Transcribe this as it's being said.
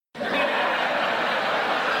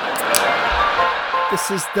This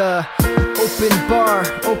is the opening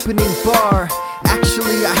bar.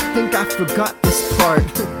 Actually, I think I forgot this part.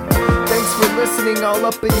 Thanks for listening all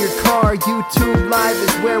up in your car. YouTube Live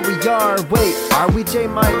is where we are. Wait, are we J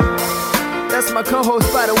Mike? That's my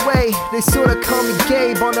co-host, by the way. They sorta call me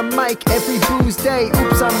Gabe on the mic every booze day.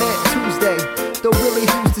 Oops, I meant Tuesday. Though really,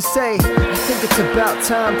 who's to say? I think it's about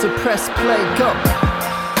time to press play. Go.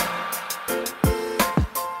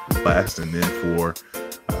 Last, and then for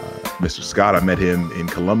Mr. Scott, I met him in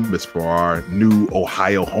Columbus for our new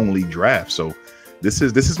Ohio Home League draft. So this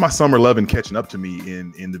is my summer love and catching up to me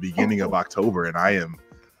in the beginning of October, and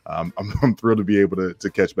I'm thrilled to be able to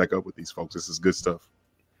catch back up with these folks. This is good stuff.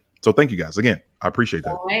 So thank you guys again. I appreciate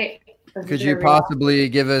that. All right. Could you possibly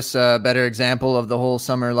give us a better example of the whole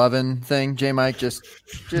summer lovin' thing, J Mike? Just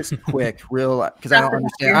quick, real, because I don't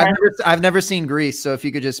understand. I've never seen Grease, so if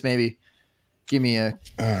you could just maybe give me a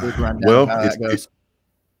quick rundown. Well, how that goes.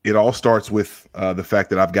 It all starts with the fact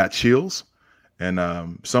that I've got chills, and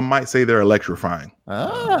some might say they're electrifying.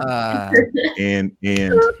 And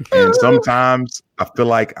sometimes I feel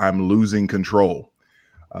like I'm losing control,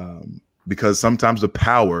 because sometimes the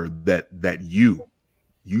power that you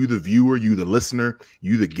the viewer, you the listener,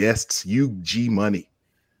 you the guests, you G Money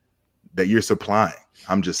that you're supplying,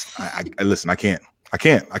 I'm just I listen. I can't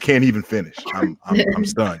even finish. I'm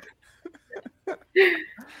stunned.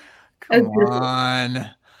 Come on.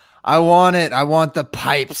 I want it. I want the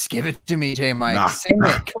pipes. Give it to me, J Mike. Sing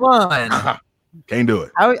it. Come on. Can't do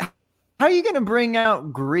it. How are you going to bring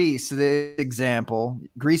out Grease, the example,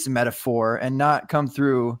 Grease metaphor, and not come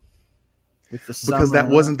through with the summer? Because that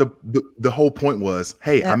wasn't the whole point was,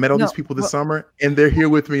 hey, I met all these people this summer, and they're here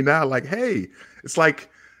with me now. Like, hey, it's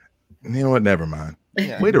like, you know what? Never mind.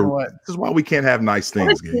 Yeah, This is why we can't have nice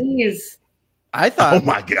things, Gabe. I thought, oh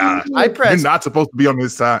my gosh, you're not supposed to be on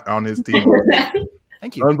his side, on his team.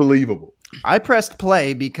 Thank you. Unbelievable. I pressed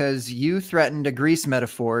play because you threatened a Grease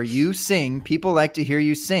metaphor. You sing. People like to hear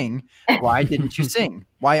you sing. Why didn't you sing?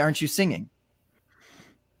 Why aren't you singing?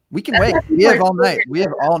 We can wait. We have all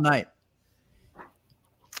night.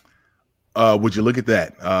 Would you look at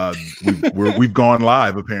that? We've gone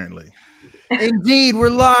live apparently. Indeed, we're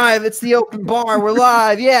live. It's the open bar. We're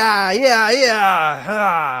live. Yeah.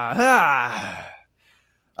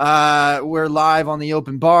 We're live on the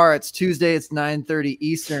open bar. It's Tuesday. It's 9:30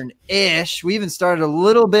 Eastern-ish. We even started a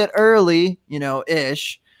little bit early,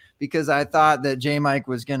 ish, because I thought that J Mike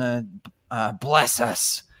was going to bless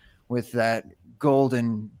us with that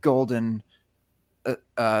golden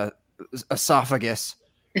esophagus.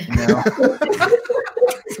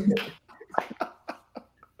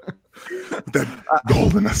 That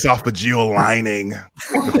golden esophageal lining.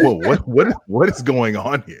 What is going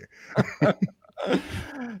on here?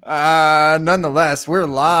 Nonetheless, we're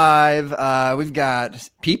live. We've got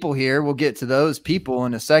people here. We'll get to those people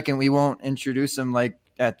in a second. We won't introduce them like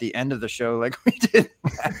at the end of the show like we did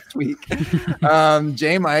last week.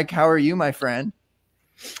 J Mike, how are you, my friend?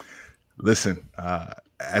 Listen,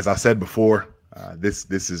 as I said before, this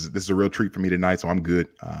is a real treat for me tonight, so I'm good.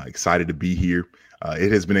 Excited to be here.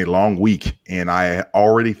 It has been a long week, and I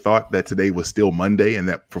already thought that today was still Monday, and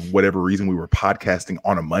that for whatever reason we were podcasting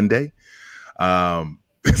on a Monday.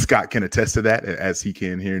 Scott can attest to that, as he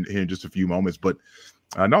can here in just a few moments. But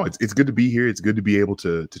no, it's good to be here. It's good to be able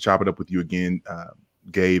to chop it up with you again,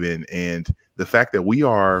 Gabe, and the fact that we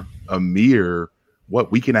are a mere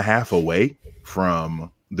week and a half away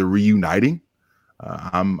from the reuniting.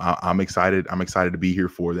 I'm excited. I'm excited to be here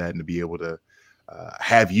for that and to be able to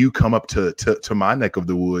have you come up to my neck of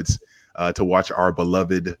the woods to watch our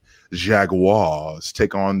beloved Jaguars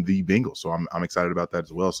take on the Bengals. So I'm excited about that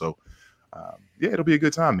as well. So yeah, it'll be a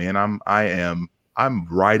good time, man. I'm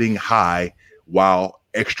riding high while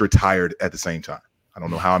extra tired at the same time. I don't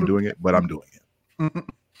know how I'm doing it, but I'm doing it.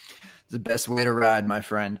 The best way to ride, my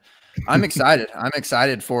friend. I'm excited. I'm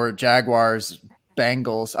excited for Jaguars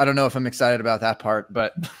Bengals. I don't know if I'm excited about that part,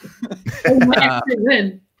 but yeah,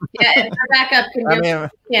 backup.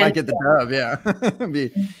 Might get the dub. Yeah, it'd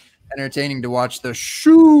be entertaining to watch the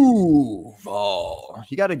shoe fall.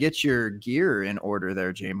 You got to get your gear in order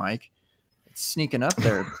there, J Mike. It's sneaking up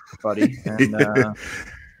there, buddy. And,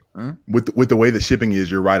 with the way the shipping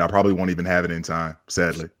is, you're right. I probably won't even have it in time,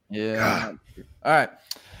 sadly. Yeah. All right.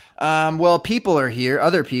 Well, people are here.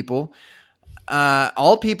 Other people.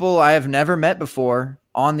 All people I have never met before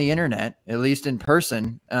on the internet, at least in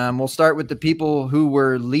person. We'll start with the people who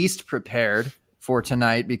were least prepared for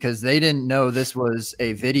tonight because they didn't know this was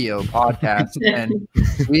a video podcast. And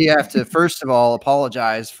we have to, first of all,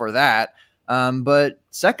 apologize for that. But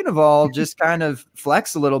second of all, just kind of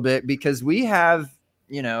flex a little bit because we have,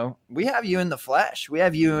 we have you in the flesh. We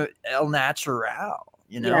have you el natural,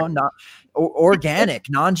 not organic,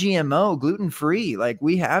 non-GMO, gluten-free. Like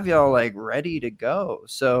we have y'all like ready to go.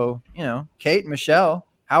 So, Kate, Michelle,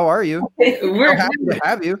 how are you? We're happy to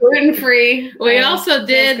have you. Gluten-free. We also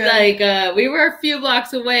did like we were a few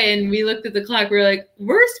blocks away and we looked at the clock. We were like,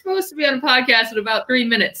 we're supposed to be on a podcast in about 3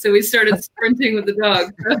 minutes. So we started sprinting with the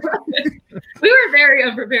dog. We were very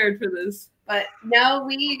unprepared for this. But no,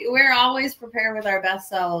 we're always prepared with our best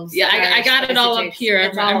selves. Yeah, I got it all up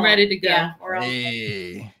here. I'm ready to go.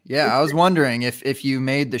 Yeah, I was wondering if you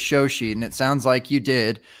made the show sheet, and it sounds like you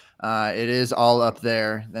did. It is all up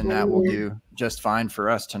there. Then that will do just fine for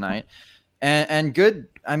us tonight. And good.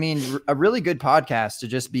 I mean, a really good podcast to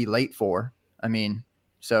just be late for. I mean,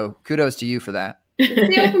 so kudos to you for that.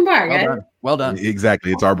 It's the open bar, guys. Well done.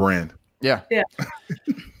 Exactly. It's our brand. Yeah.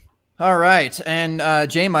 All right. And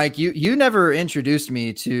J Mike, you never introduced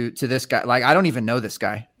me to this guy. Like, I don't even know this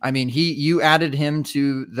guy. I mean, you added him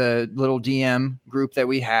to the little DM group that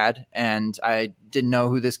we had, and I didn't know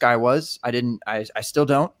who this guy was. I still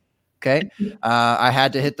don't. Okay. I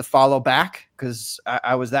had to hit the follow back because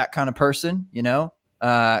I was that kind of person,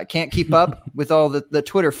 can't keep up with all the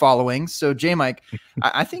Twitter followings. So J Mike,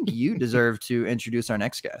 I think you deserve to introduce our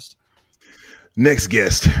next guest. Next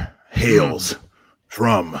guest hails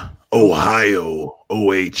from Ohio,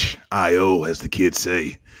 OHIO, as the kids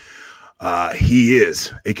say. He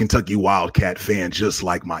is a Kentucky Wildcat fan, just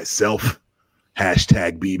like myself.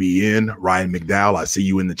 Hashtag BBN. Ryan McDowell, I see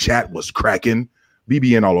you in the chat. What's cracking?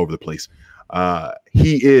 BBN all over the place.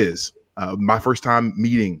 He is my first time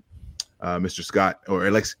meeting Mr. Scott, or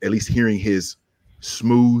at least hearing his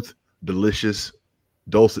smooth, delicious,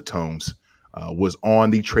 dulcet tones was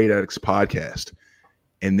on the Trade Addicts podcast.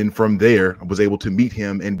 And then from there, I was able to meet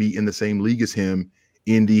him and be in the same league as him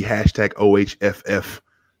in the hashtag OHFF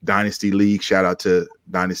Dynasty League. Shout out to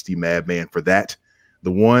Dynasty Madman for that.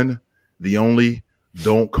 The one, the only,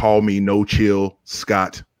 don't call me no chill,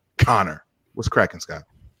 Scott Connor. What's cracking, Scott?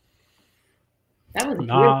 That was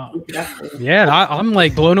I'm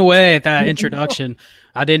like blown away at that introduction.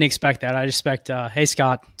 I didn't expect that. I expect, hey,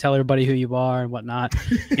 Scott, tell everybody who you are and whatnot.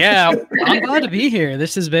 Yeah, I'm glad to be here.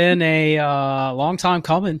 This has been a long time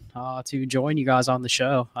coming to join you guys on the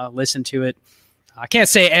show. Listen to it. I can't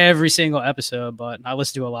say every single episode, but I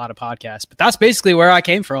listen to a lot of podcasts. But that's basically where I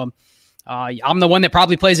came from. I'm the one that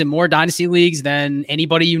probably plays in more Dynasty leagues than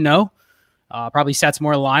anybody you know. Probably sets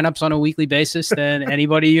more lineups on a weekly basis than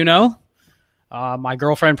anybody you know. My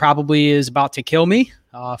girlfriend probably is about to kill me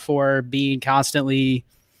for being constantly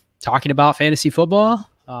talking about fantasy football.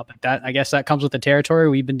 But I guess that comes with the territory.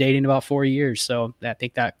 We've been dating about 4 years. So I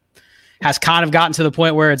think that has kind of gotten to the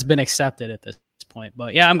point where it's been accepted at this point.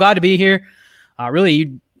 But yeah, I'm glad to be here. Really,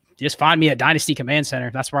 you just find me at Dynasty Command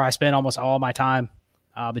Center. That's where I spend almost all my time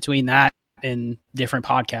between that and different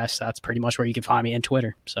podcasts. That's pretty much where you can find me, and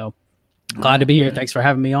Twitter. So glad to be here. Thanks for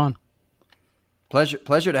having me on.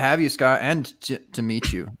 Pleasure to have you, Scott, and to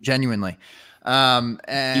meet you, genuinely.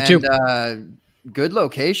 And you too. Good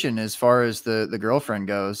location as far as the girlfriend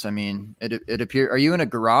goes. I mean, it appears. Are you in a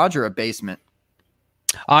garage or a basement?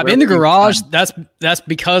 I'm in the garage. That's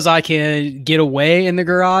because I can get away in the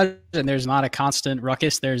garage, and there's not a constant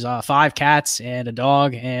ruckus. There's 5 cats and a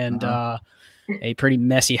dog and a pretty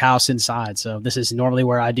messy house inside. So this is normally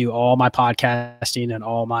where I do all my podcasting and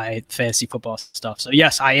all my fantasy football stuff. So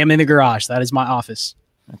yes, I am in the garage. That is my office.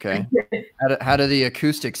 Okay. How do the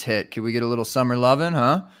acoustics hit? Can we get a little summer loving?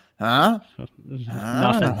 Huh? Nothing.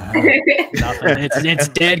 It's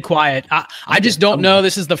dead quiet. I just don't know.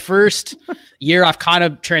 This is the first year I've kind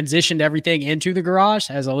of transitioned everything into the garage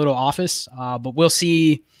as a little office. But we'll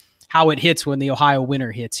see how it hits when the Ohio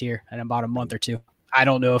winter hits here in about a month or two. I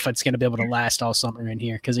don't know if it's going to be able to last all summer in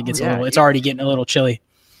here because it gets it's already getting a little chilly.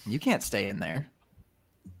 You can't stay in there.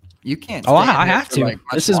 You can't. I have to. Like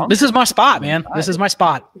this is my spot, man. This is my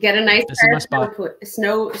spot. Get a nice pair of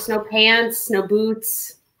snow pants, snow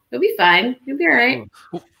boots. You'll be fine. You'll be all right.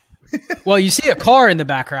 Well, you see a car in the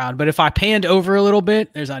background, but if I panned over a little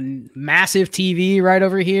bit, there's a massive TV right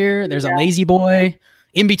over here. There's a lazy boy.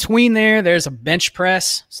 In between there's a bench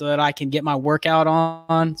press so that I can get my workout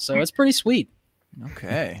on. So it's pretty sweet.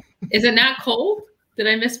 Okay. Is it not cold? Did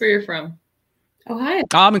I miss where you're from? Ohio.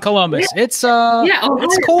 I'm in Columbus. Yeah. It's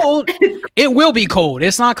it's cold. It will be cold.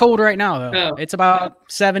 It's not cold right now though. Oh. It's about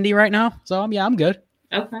 70 right now. So I'm good.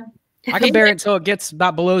 Okay. I can bear it until it gets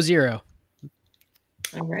about below 0.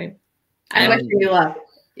 All right. I wish you luck.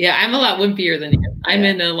 Yeah, I'm a lot wimpier than you. I'm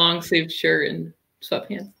in a long sleeved shirt and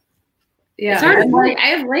sweatpants. Yeah, I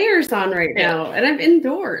have layers on right now, and I'm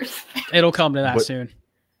indoors. It'll come to that soon.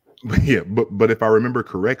 But if I remember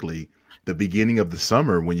correctly, the beginning of the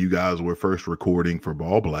summer when you guys were first recording for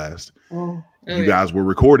Ball Blast. Oh. You guys were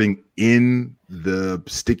recording in the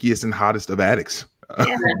stickiest and hottest of attics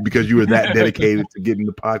because you were that dedicated to getting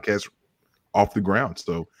the podcast off the ground.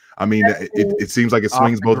 So, I mean, it seems like it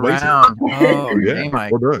swings both ways. Oh, yeah,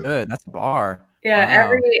 my good. That's a bar. Yeah,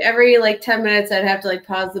 wow. every like 10 minutes, I'd have to like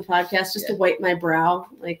pause the podcast just to wipe my brow,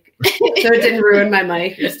 like so it didn't ruin my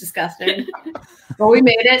mic. It was disgusting. But we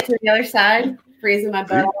made it to the other side, freezing my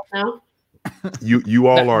butt off now. You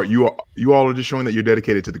all are just showing that you're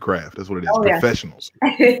dedicated to the craft. That's what it is. Professionals.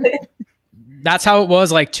 Yeah. That's how it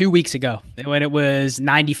was like 2 weeks ago when it was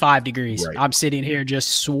 95 degrees. Right. I'm sitting here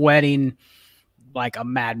just sweating like a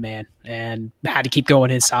madman and had to keep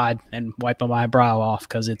going inside and wiping my brow off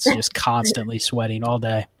because it's just constantly sweating all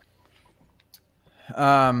day.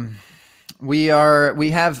 We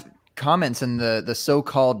have comments in the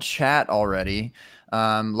so-called chat already.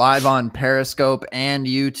 Live on Periscope and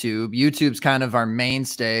YouTube. YouTube's kind of our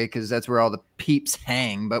mainstay because that's where all the peeps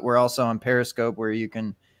hang, but we're also on Periscope where you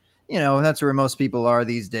can, that's where most people are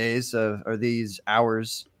these days, or these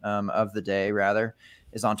hours of the day, rather,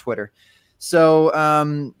 is on Twitter. So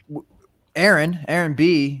Aaron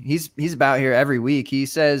B, he's about here every week. He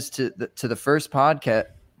says to the first pod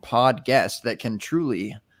guest that can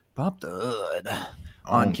truly pop the hood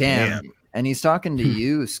on cam. Man. And he's talking to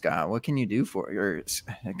you, Scott. What can you do for your?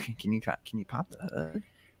 Can you pop the hood?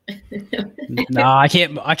 No, I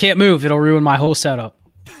can't move. It'll ruin my whole setup.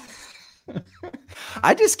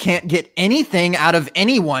 I just can't get anything out of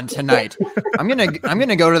anyone tonight. I'm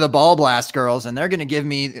gonna go to the Ball Blast girls, and they're gonna give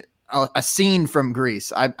me a scene from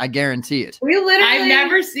Grease. I guarantee it. I've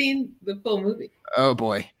never seen the full movie. Oh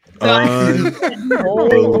boy. We're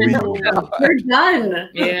done.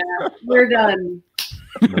 Yeah, we're done.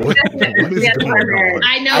 I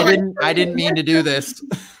know. I didn't mean to do this.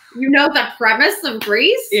 You know the premise of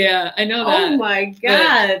Grease? Yeah, I know that. Oh my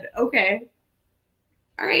god. Okay.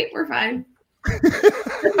 All right, we're fine.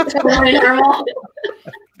 Totally normal.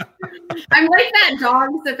 I'm like that dog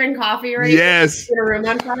sipping coffee right yes. in a room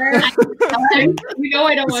on fire. You know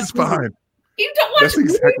I don't want to. Fine. You don't watch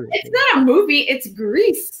movies. Exactly. It's not a movie. It's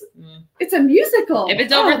Grease. It's a musical. If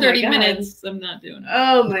it's over 30 minutes, I'm not doing it.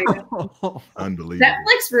 Oh my god! Unbelievable.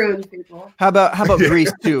 Netflix ruins people. How about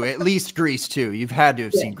Grease 2? At least Grease 2. You've had to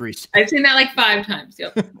have seen Grease 2. I've seen that like 5 times.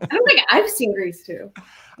 Yep. I don't think I've seen Grease 2.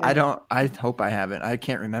 I hope I haven't. I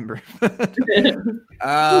can't remember.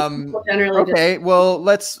 Okay. Well,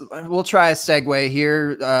 we'll try a segue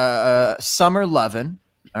here. Summer lovin'.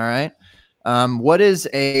 All right. What is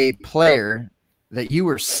a player that you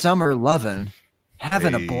were summer loving,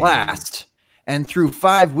 having a blast, and through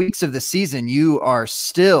 5 weeks of the season, you are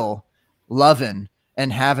still loving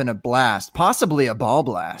and having a blast, possibly a ball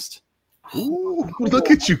blast? Ooh,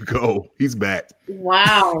 look at you go. He's back.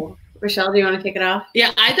 Wow. Rochelle, do you want to kick it off?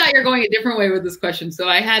 Yeah, I thought you were going a different way with this question. So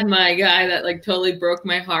I had my guy that like totally broke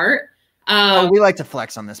my heart. We like to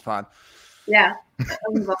flex on this pod. Yeah.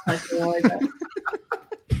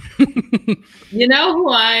 You know who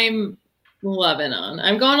I'm loving on?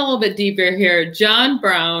 I'm going a little bit deeper here. John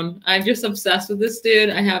Brown. I'm just obsessed with this dude.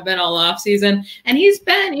 I have been all off season, and he's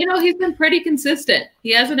been pretty consistent.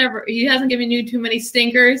 He hasn't given you too many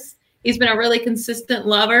stinkers. He's been a really consistent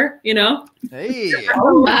lover, Hey.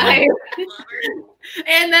 Oh my.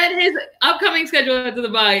 And then his upcoming schedule after the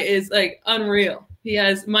bye is like unreal. He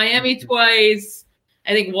has Miami twice,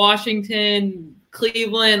 I think Washington,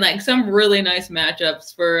 Cleveland, like some really nice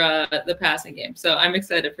matchups for the passing game. So I'm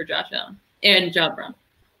excited for Josh Allen and John Brown.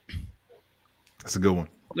 That's a good one.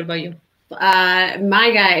 What about you?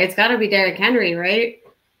 My guy, it's got to be Derrick Henry, right?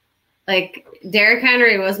 Like Derrick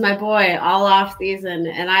Henry was my boy all off season,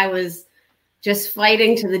 and I was just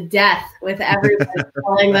fighting to the death with everyone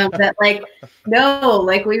telling them that, like, no,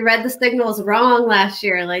 like we read the signals wrong last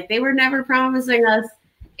year. Like they were never promising us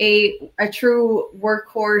a true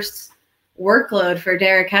workhorse workload for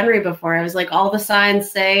Derrick Henry before. I was like, all the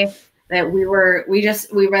signs say that we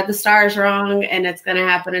read the stars wrong, and it's going to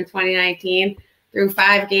happen in 2019. Through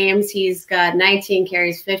 5 games, he's got 19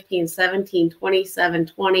 carries, 15, 17, 27,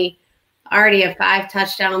 20. Already have 5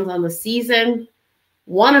 touchdowns on the season.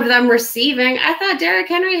 One of them receiving. I thought Derrick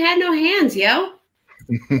Henry had no hands, yo.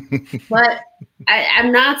 But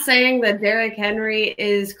I'm not saying that Derrick Henry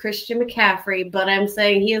is Christian McCaffrey, but I'm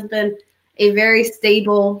saying he has been a very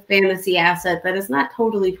stable fantasy asset that has not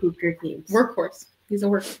totally pooped your teams. Workhorse. He's a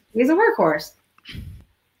workhorse. He's a workhorse.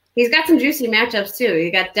 He's got some juicy matchups too.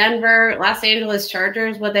 You got Denver, Los Angeles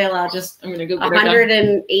Chargers. What they allow? Just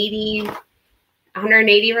 180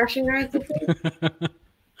 rushing yards.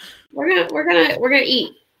 We're gonna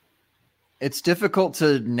eat. It's difficult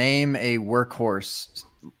to name a workhorse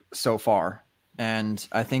so far. And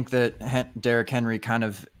I think that Derrick Henry kind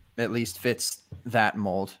of at least fits that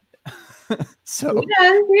mold. So give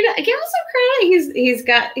him some credit. He's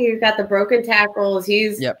got the broken tackles.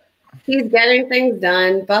 He's getting things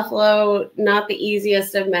done. Buffalo, not the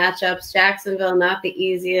easiest of matchups. Jacksonville, not the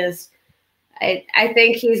easiest. I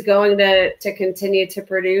think he's going to continue to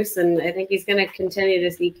produce, and I think he's going to continue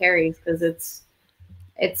to see carries because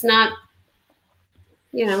it's not,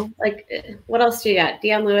 like, what else do you got?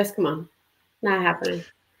 Deion Lewis, come on, not happening.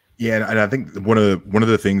 Yeah, and I think one of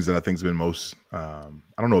the things that I think has been most I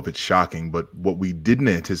don't know if it's shocking, but what we didn't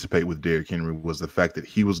anticipate with Derrick Henry was the fact that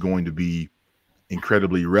he was going to be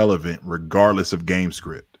incredibly relevant regardless of game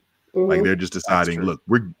script. Mm-hmm. Like they're just deciding, look,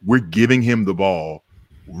 we're giving him the ball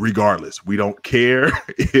regardless. We don't care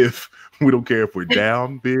if we're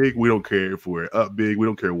down big, we don't care if we're up big, we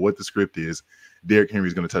don't care what the script is. Derrick Henry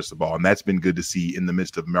is going to touch the ball, and that's been good to see in the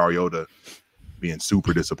midst of Mariota being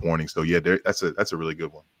super disappointing. So yeah, that's a really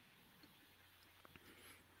good one.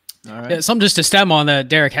 All right. Yeah, something just to stem on the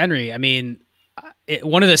Derrick Henry. I mean,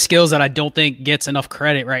 one of the skills that I don't think gets enough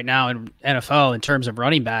credit right now in NFL in terms of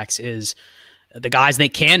running backs is the guys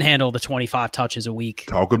that can handle the 25 touches a week.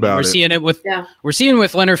 Talk about we're seeing it with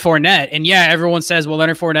Leonard Fournette, and everyone says, well,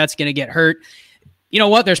 Leonard Fournette's going to get hurt. You know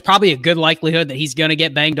what? There's probably a good likelihood that he's going to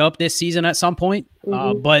get banged up this season at some point.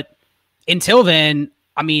 Mm-hmm. But until then,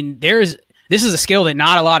 I mean, this is a skill that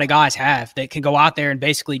not a lot of guys have that can go out there and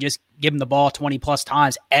basically just give him the ball 20 plus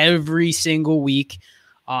times every single week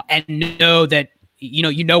and know that,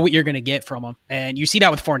 you know what you're going to get from him. And you see that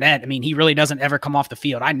with Fournette. I mean, he really doesn't ever come off the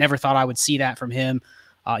field. I never thought I would see that from him,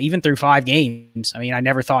 even through 5 games. I mean, I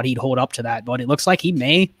never thought he'd hold up to that, but it looks like he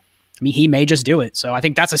may just do it. So I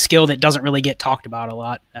think that's a skill that doesn't really get talked about a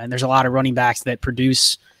lot. And there's a lot of running backs that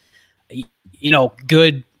produce,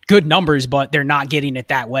 good numbers, but they're not getting it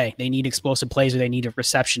that way. They need explosive plays or they need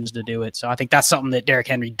receptions to do it. So I think that's something that Derrick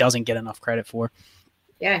Henry doesn't get enough credit for.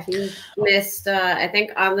 Yeah, he missed, I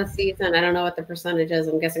think on the season, I don't know what the percentage is.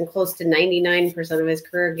 I'm guessing close to 99% of his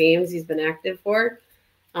career games he's been active for.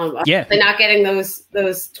 They're not getting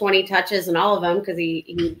those 20 touches in all of them because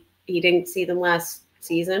he didn't see them last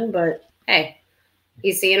season. But hey,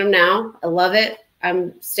 he's seeing them now. I love it.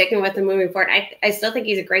 I'm sticking with him moving forward. I still think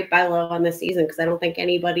he's a great buy low on this season because I don't think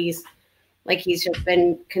anybody's like he's just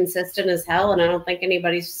been consistent as hell, and I don't think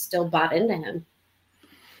anybody's still bought into him.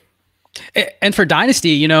 And for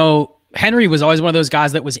Dynasty, Henry was always one of those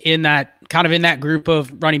guys that was in that group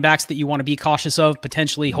of running backs that you want to be cautious of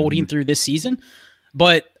potentially holding through this season.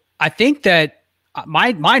 But I think that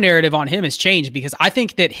my narrative on him has changed because I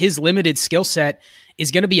think that his limited skill set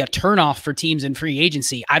is going to be a turnoff for teams in free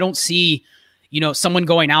agency. I don't see someone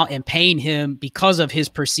going out and paying him because of his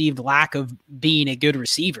perceived lack of being a good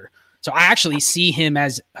receiver. So I actually see him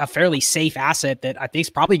as a fairly safe asset that I think is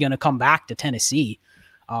probably going to come back to Tennessee.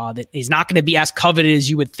 That is not going to be as coveted as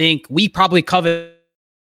you would think. We probably covet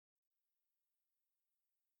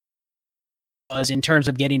in terms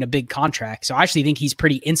of getting a big contract. So I actually think he's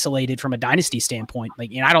pretty insulated from a dynasty standpoint.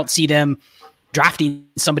 I don't see them drafting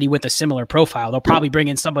somebody with a similar profile. They'll probably bring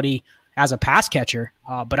in somebody as a pass catcher,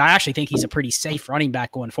 but I actually think he's a pretty safe running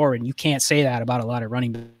back going forward. And you can't say that about a lot of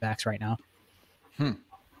running backs right now.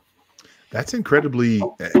 That's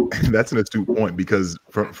that's an astute point because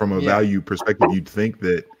from a value perspective, you'd think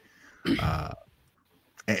that,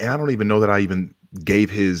 and I don't even know that I even gave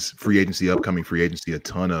his upcoming free agency a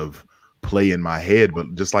ton of play in my head,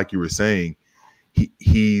 but just like you were saying,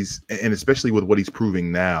 he's, and especially with what he's proving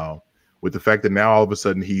now, with the fact that now all of a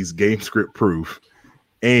sudden he's game script proof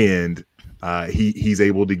and he's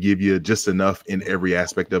able to give you just enough in every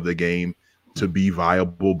aspect of the game to be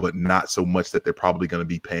viable, but not so much that they're probably going to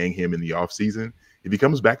be paying him in the offseason. If he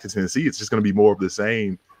comes back to Tennessee, it's just going to be more of the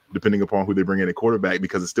same, depending upon who they bring in at quarterback,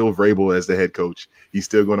 because it's still Vrabel as the head coach. He's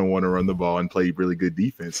still going to want to run the ball and play really good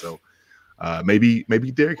defense. So maybe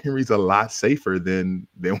Derrick Henry's a lot safer than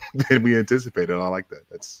we anticipated. I like that.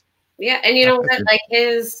 That's and you know what? Like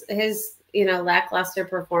his lackluster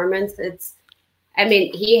performance.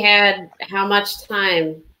 He had how much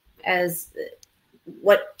time as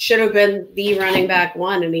what should have been the running back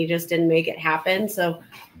one, and he just didn't make it happen. So,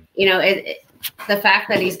 the fact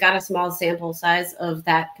that he's got a small sample size of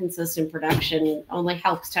that consistent production only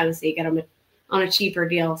helps Tennessee get him on a cheaper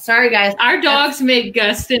deal. Sorry, guys. Our dogs make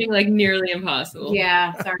gusting like nearly impossible.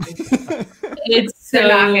 Yeah, sorry. It's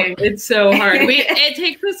so hard. It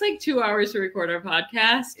takes us like 2 hours to record our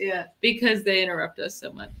podcast. Yeah, because they interrupt us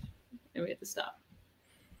so much, and we have to stop.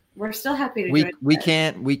 We're still happy to we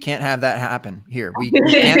can't have that happen here. We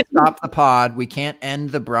can't stop the pod. We can't end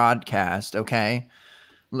the broadcast. Okay.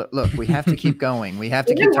 Look, we have to keep going. We have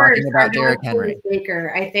to Even keep talking worse, about our Derrick dog Henry. is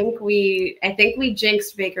Baker. I think we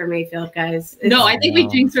jinxed Baker Mayfield, guys. No, I think we No.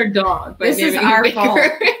 jinxed our dog. by This is naming our him fault.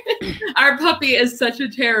 Baker. Our puppy is such a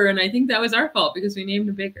terror, and I think that was our fault because we named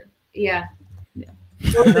him Baker. Yeah.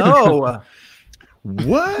 No.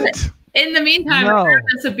 What? In the meantime, No. grab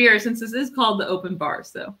us a beer since this is called the open bar.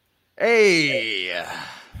 So Hey.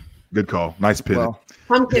 Good call. Nice pivot. Well,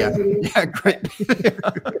 Pumpkin. yeah, great.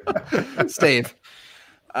 Stave.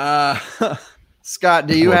 Scott,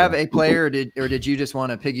 do you have a player, or did you just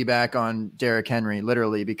want to piggyback on Derrick Henry,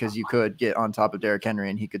 literally, because you could get on top of Derrick Henry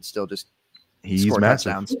and he could still just He's score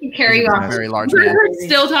massive. touchdowns? We can carry you He's a off. very large we're man.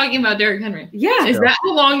 still talking about Derrick Henry. Yeah. Is that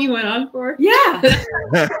how long you went on for? Yeah.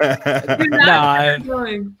 You're not Nah,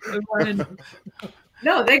 going.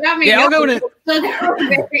 No, they got me. Yeah, I'll go going. to- Still got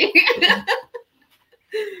me.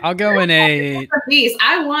 I'll go in a. Beast.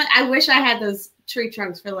 I wish I had those tree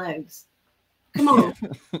trunks for legs. Come on.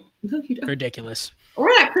 No, you don't. Ridiculous. Or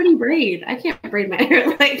that pretty braid. I can't braid my hair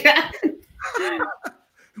like that.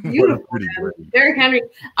 Beautiful. Pretty man. great. Derrick Henry.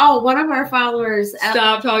 Oh, one of our followers.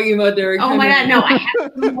 Stop talking about Derrick Oh Henry. my God. No, I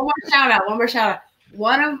have one more shout out.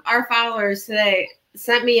 One of our followers today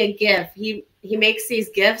sent me a GIF. He makes these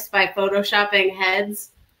GIFs by photoshopping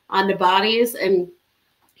heads onto bodies, and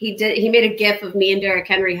he made a GIF of me and Derrick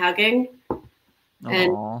Henry hugging.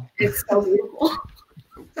 And Aw. it's so beautiful.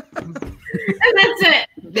 And that's it.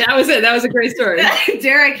 That was it. That was a great story.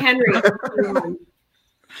 Derrick Henry.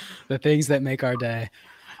 The things that make our day.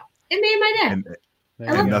 It made my day. And, There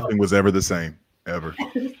I you and go. nothing was ever the same, ever.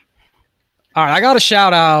 All right, I got to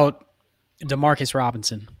shout out Demarcus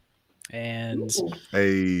Robinson, and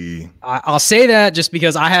I'll say that just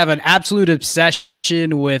because I have an absolute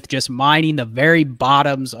obsession with just mining the very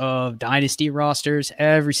bottoms of dynasty rosters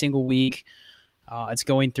every single week. It's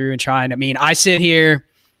going through and trying. I mean, I sit here,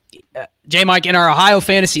 J Mike, in our Ohio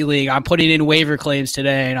Fantasy League, I'm putting in waiver claims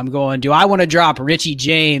today, and I'm going, do I want to drop Richie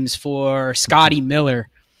James for Scotty Miller?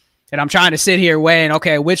 And I'm trying to sit here weighing,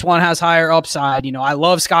 okay, which one has higher upside? You know, I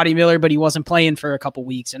love Scotty Miller, but he wasn't playing for a couple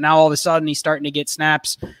weeks. And now all of a sudden he's starting to get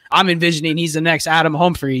snaps. I'm envisioning he's the next Adam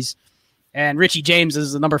Humphries. And Richie James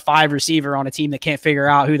is the number 5 receiver on a team that can't figure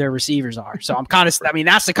out who their receivers are. So I'm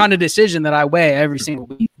that's the kind of decision that I weigh every single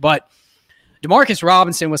week. But Demarcus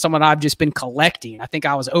Robinson was someone I've just been collecting. I think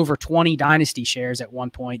I was over 20 dynasty shares at one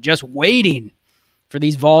point, just waiting for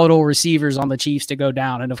these volatile receivers on the Chiefs to go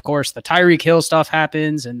down. And of course, the Tyreek Hill stuff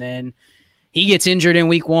happens, and then he gets injured in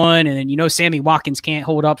week 1, and then Sammy Watkins can't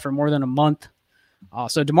hold up for more than a month.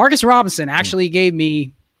 So Demarcus Robinson actually gave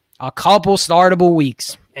me a couple startable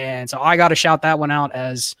weeks, and so I got to shout that one out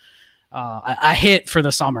as a hit for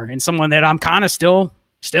the summer, and someone that I'm kind of still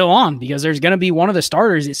on, because there's going to be one of the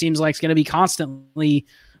starters it seems like is going to be constantly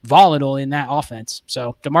volatile in that offense.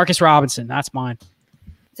 So Demarcus Robinson, that's mine.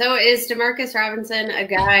 So is Demarcus Robinson a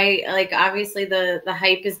guy, like, obviously the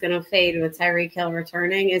hype is going to fade with Tyreek Hill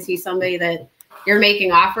returning. Is he somebody that you're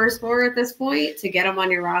making offers for at this point to get him on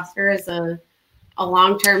your roster as a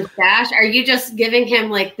long-term stash? Are you just giving him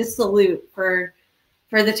like the salute for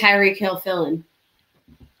the Tyreek Hill fill-in?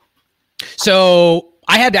 So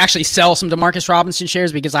I had to actually sell some Demarcus Robinson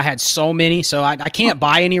shares because I had so many. So I can't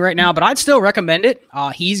buy any right now, but I'd still recommend it.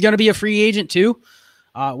 He's going to be a free agent too.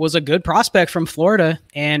 Was a good prospect from Florida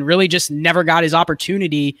and really just never got his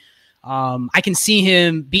opportunity. I can see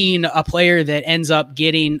him being a player that ends up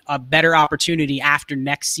getting a better opportunity after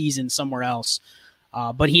next season somewhere else.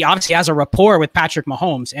 But he obviously has a rapport with Patrick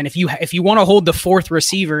Mahomes. And if you want to hold the 4th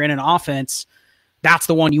receiver in an offense, that's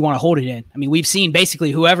the one you want to hold it in. I mean, we've seen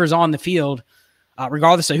basically whoever's on the field,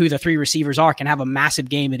 regardless of who the 3 receivers are, can have a massive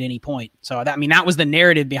game at any point. So that was the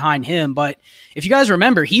narrative behind him. But if you guys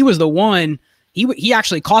remember, he was the one. He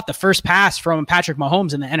actually caught the first pass from Patrick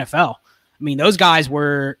Mahomes in the NFL. I mean, those guys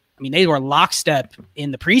they were lockstep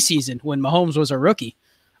in the preseason when Mahomes was a rookie.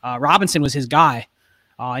 Robinson was his guy.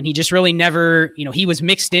 And he just really never, he was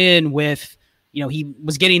mixed in with, he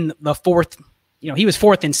was getting the 4th, he was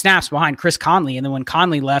 4th in snaps behind Chris Conley. And then when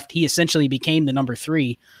Conley left, he essentially became the number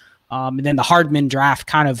 3. And then the Hardman draft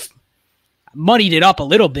kind of muddied it up a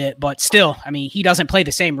little bit, but still, he doesn't play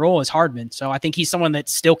the same role as Hardman. So I think he's someone that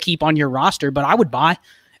still keep on your roster, but I would buy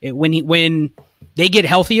it when they get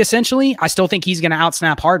healthy. Essentially, I still think he's going to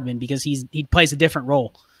outsnap Hardman because he plays a different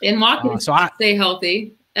role. And Watkins stay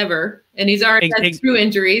healthy ever, and he's already had 2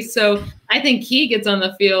 injuries. So I think he gets on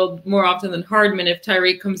the field more often than Hardman if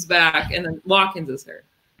Tyreek comes back and then Watkins is hurt.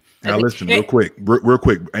 Now listen, real quick,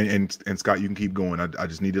 and Scott, you can keep going. I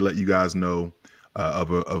just need to let you guys know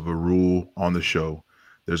of a rule on the show.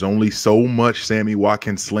 There's only so much Sammy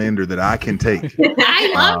Watkins slander that I can take.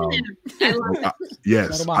 I love him. I love him.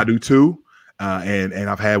 Yes, I do too. and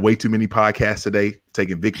I've had way too many podcasts today,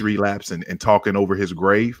 taking victory laps and talking over his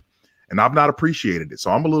grave, and I've not appreciated it.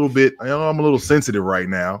 So I'm a little sensitive right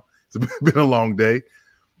now. It's been a long day.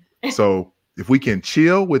 So if we can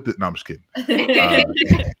chill with it, no, I'm just kidding.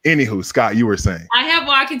 Anywho, Scott, you were saying. I have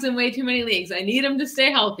Watkins in way too many leagues. I need him to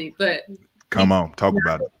stay healthy, but come on, talk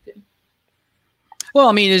about it. Well,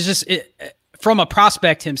 I mean, it's just from a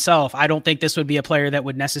prospect himself, I don't think this would be a player that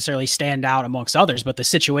would necessarily stand out amongst others, but the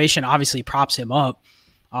situation obviously props him up.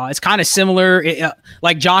 It's kind of similar,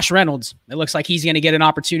 like Josh Reynolds. It looks like he's going to get an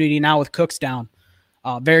opportunity now with Cooks down.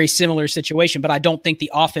 Very similar situation, but I don't think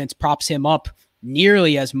the offense props him up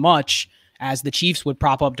nearly as much as the Chiefs would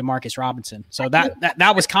prop up Demarcus Robinson. So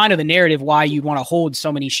that was kind of the narrative why you'd want to hold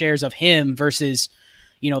so many shares of him versus,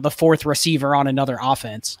 the fourth receiver on another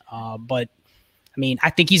offense. But I mean, I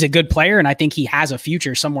think he's a good player, and I think he has a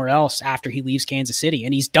future somewhere else after he leaves Kansas City.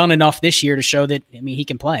 And he's done enough this year to show that, he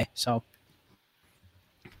can play. So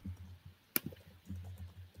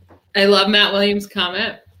I love Matt Williams'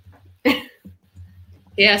 comment.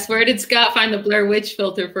 Yes, where did Scott find the Blair Witch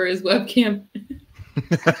filter for his webcam?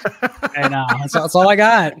 And that's all I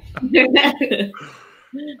got.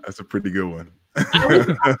 That's a pretty good one. I've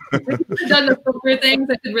done the filter things.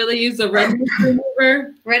 I could really use a redness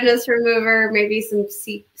remover. Redness remover, maybe some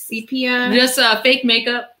sepia. Just a fake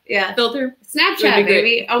makeup filter. Snapchat,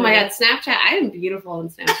 baby. Oh my God, Snapchat. I am beautiful on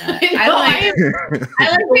Snapchat. I like take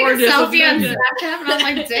a selfie on Snapchat, and I'm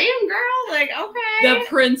like, damn, girl. Like, okay. The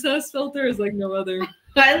princess filter is like no other.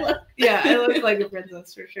 I look like a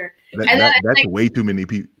princess for sure. That's way too many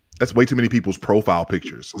people. That's way too many people's profile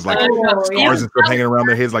pictures. It's like stars and stuff hanging around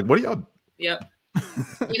their heads. Like, what are y'all? Yep.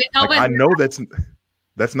 I know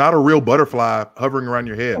that's not a real butterfly hovering around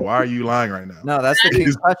your head. Why are you lying right now? No, that's the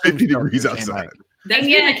it's 50 degrees outside. That's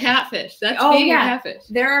being a catfish. That's being a catfish.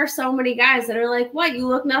 There are so many guys that are like, "What? You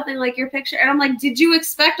look nothing like your picture." And I'm like, "Did you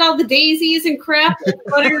expect all the daisies and crap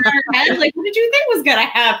fluttering around your head? Like, what did you think was gonna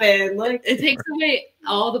happen?" Like, it takes away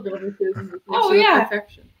all the blemishes. Oh yeah,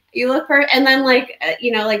 perfection. You look perfect, and then like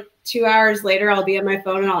 2 hours later, I'll be on my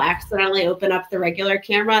phone and I'll accidentally open up the regular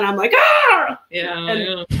camera, and I'm like, "Ah!"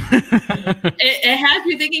 Yeah. It has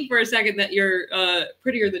you thinking for a second that you're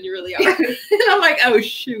prettier than you really are, and I'm like, "Oh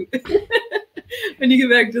shoot." When you get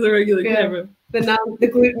back to the regular camera, the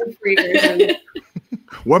gluten-free version.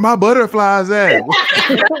 Where my butterflies at?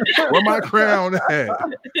 Where my crown at?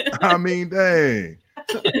 I mean, dang.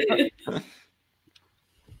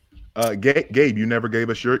 Gabe, you never gave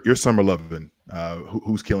us your summer loving.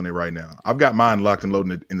 Who's killing it right now? I've got mine locked and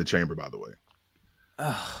loaded in the chamber, by the way.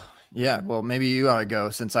 Yeah, well, maybe you ought to go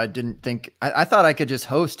since I didn't think I thought I could just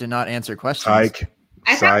host and not answer questions.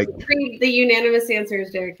 I thought the unanimous answer is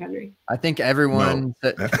Derrick Henry. I think everyone.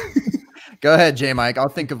 Go ahead, J. Mike. I'll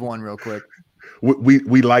think of one real quick.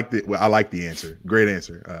 We liked it. Well, I like the answer. Great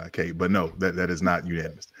answer, Kate. But no, that is not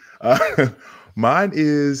unanimous. Mine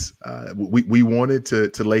is we wanted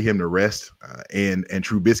to lay him to rest, and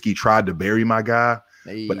Trubisky tried to bury my guy,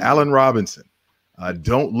 but Allen Robinson,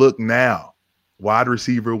 don't look now. Wide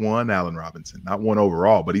receiver 1, Allen Robinson, not 1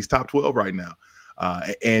 overall, but he's top 12 right now.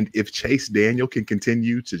 And if Chase Daniel can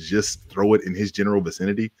continue to just throw it in his general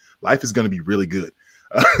vicinity, life is going to be really good.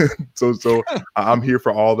 So I'm here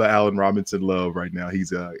for all the Allen Robinson love right now.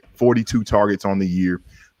 He's 42 targets on the year,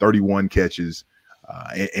 31 catches,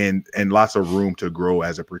 and lots of room to grow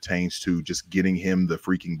as it pertains to just getting him the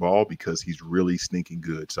freaking ball because he's really sneaking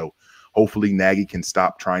good. So hopefully Nagy can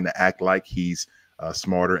stop trying to act like he's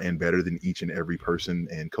smarter and better than each and every person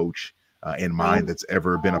and coach in mind that's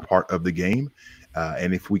ever been a part of the game.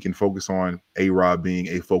 And if we can focus on A-Rob being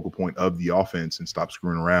a focal point of the offense and stop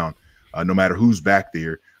screwing around, no matter who's back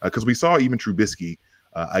there, because we saw even Trubisky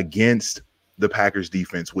against the Packers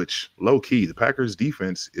defense, which low key, the Packers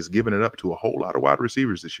defense is giving it up to a whole lot of wide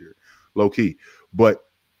receivers this year, low key. But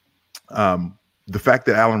the fact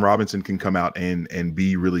that Allen Robinson can come out and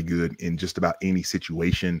be really good in just about any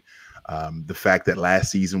situation, the fact that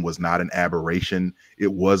last season was not an aberration,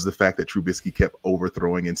 it was the fact that Trubisky kept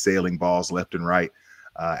overthrowing and sailing balls left and right.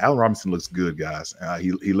 Allen Robinson looks good, guys.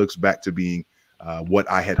 He looks back to being what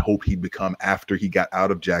I had hoped he'd become after he got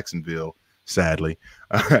out of Jacksonville, sadly,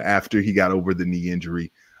 after he got over the knee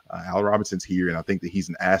injury. Allen Robinson's here, and I think that he's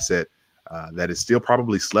an asset that is still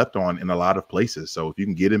probably slept on in a lot of places. So if you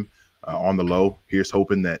can get him on the low, here's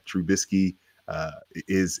hoping that Trubisky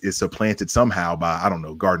is supplanted somehow by, I don't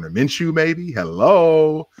know, Gardner Minshew, maybe.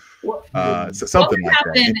 Hello. Something like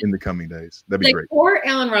that in the coming days. That'd be great. Poor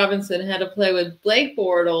Allen Robinson had to play with Blake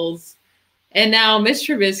Bortles and now Mitch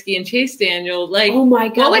Trubisky and Chase Daniel. Like, oh my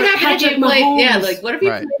God, what would happen if he played? Yeah, like what if he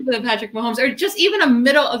played with Patrick Mahomes or just even a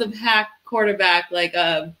middle of the pack quarterback like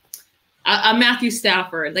a Matthew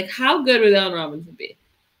Stafford. Like, how good would Allen Robinson be?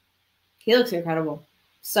 He looks incredible.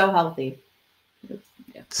 So healthy.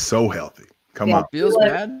 So healthy. Come Yeah. on. Feels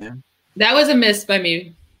bad. Man. That was a miss by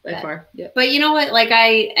me by far. Yeah. But you know what? Like,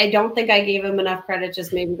 I don't think I gave him enough credit,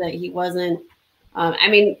 just maybe that he wasn't. I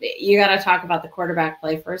mean, you got to talk about the quarterback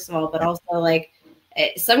play, first of all, but also, like,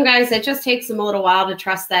 some guys, it just takes them a little while to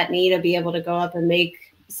trust that knee to be able to go up and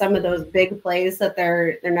make some of those big plays that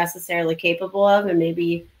they're necessarily capable of. And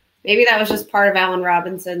maybe that was just part of Allen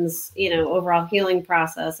Robinson's, overall healing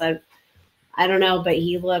process. I don't know, but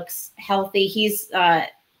he looks healthy. He's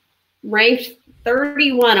ranked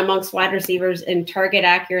 31 amongst wide receivers in target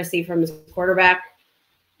accuracy from his quarterback.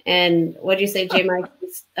 And what did you say, J. Mike?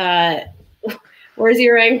 Where's he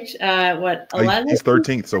ranked? 11? He's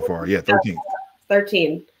 13th so far. Yeah, 13th.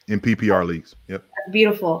 13 in PPR leagues. Yep. That's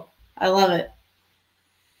beautiful. I love it.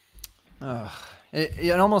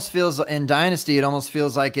 It almost feels in Dynasty. It almost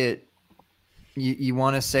feels like it. You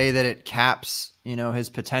want to say that it caps, his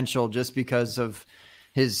potential just because of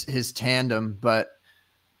his tandem, but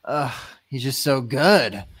he's just so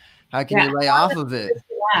good. How can you lay off of it?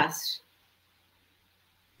 Last.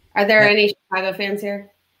 Are there any Chicago fans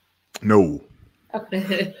here? No.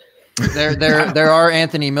 Okay. There are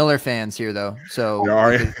Anthony Miller fans here though, so there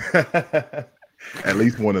are at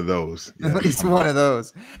least one of those. Yeah. At least one of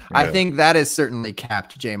those. Yeah. I think that is certainly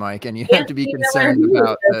capped, J. Mike, and you have to be concerned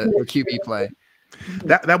about the QB play.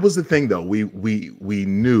 That was the thing, though. We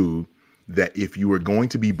knew that if you were going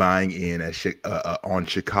to be buying in on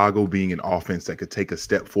Chicago being an offense that could take a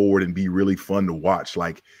step forward and be really fun to watch,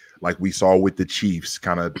 like we saw with the Chiefs,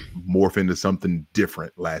 kind of morph into something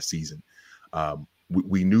different last season.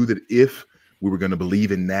 We knew that if we were going to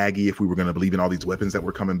believe in Nagy, if we were going to believe in all these weapons that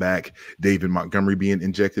were coming back, David Montgomery being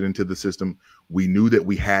injected into the system, we knew that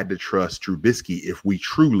we had to trust Trubisky if we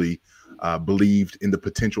truly believed in the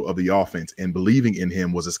potential of the offense, and believing in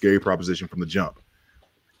him was a scary proposition from the jump.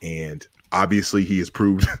 And obviously he has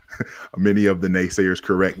proved many of the naysayers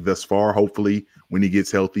correct thus far. Hopefully when he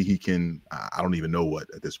gets healthy, he can, I don't even know what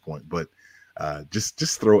at this point, but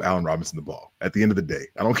just throw Allen Robinson the ball. At the end of the day,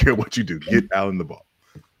 I don't care what you do, get Allen the ball.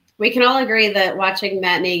 We can all agree that watching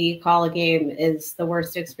Matt Nagy call a game is the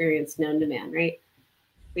worst experience known to man, right?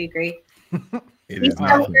 We agree. It is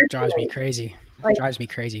drives me crazy. Drives me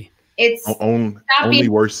crazy. It's only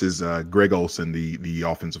worse is Greg Olsen, the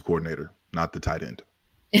offensive coordinator, not the tight end.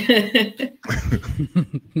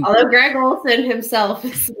 Although Greg Olsen himself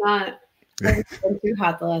is not been too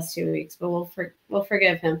hot the last 2 weeks, but we'll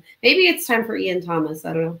forgive him. Maybe it's time for Ian Thomas.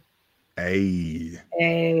 I don't know. Hey.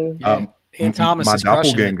 Ian Thomas my is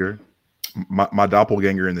doppelganger, my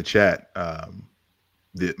doppelganger in the chat.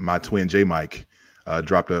 My twin J Mike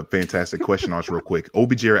dropped a fantastic question on us real quick.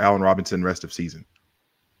 OBJ or Allen Robinson rest of season?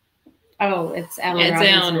 Oh, it's Allen Robinson.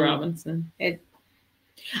 It's Allen Robinson.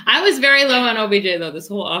 I was very low on OBJ, though, this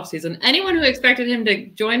whole offseason. Anyone who expected him to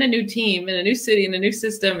join a new team in a new city in a new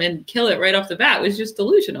system and kill it right off the bat was just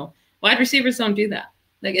delusional. Wide receivers don't do that.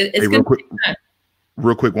 Like it's hey, real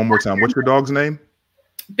quick, one more time. What's your dog's name?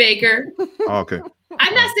 Baker. Oh, okay.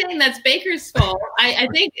 I'm not saying that's Baker's fault. I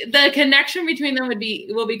think the connection between them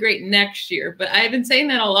will be great next year. But I've been saying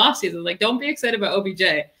that all offseason. Like, don't be excited about OBJ.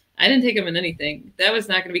 I didn't take him in anything. That was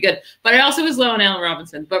not going to be good. But I also was low on Allen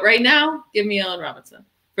Robinson. But right now, give me Allen Robinson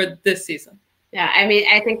for this season. Yeah, I mean,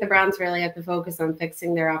 I think the Browns really have to focus on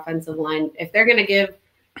fixing their offensive line. If they're going to give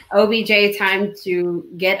OBJ time to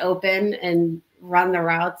get open and run the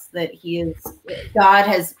routes that God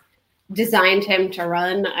has designed him to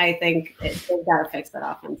run, I think they've got to fix that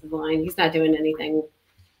offensive line. He's not doing anything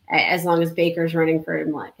as long as Baker's running for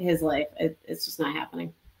his life. It's just not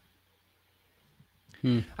happening.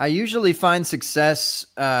 I usually find success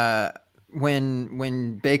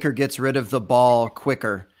when Baker gets rid of the ball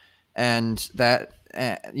quicker, and that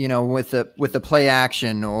with the play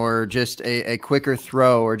action or just a quicker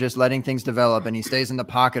throw or just letting things develop and he stays in the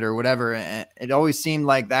pocket or whatever. It always seemed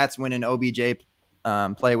like that's when an OBJ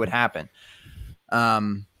play would happen.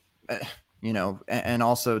 And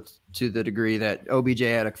also to the degree that OBJ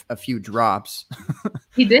had a few drops.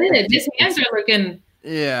 He did. His hands are looking.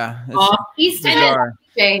 Yeah. He's still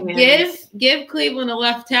give Cleveland a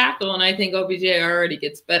left tackle, and I think OBJ already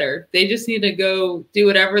gets better. They just need to go do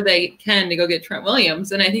whatever they can to go get Trent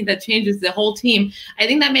Williams, and I think that changes the whole team. I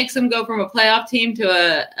think that makes them go from a playoff team to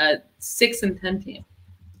a 6-10 team.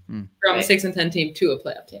 From a 6-10 team to a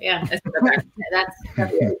playoff team. Yeah, that's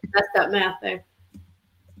that math there.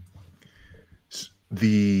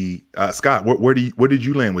 The Scott, where did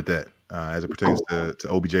you land with that as it pertains to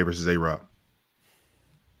OBJ versus A-Rob?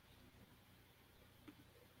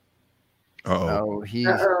 Uh-oh. Oh, he's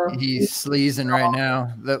Uh-oh. sleazing right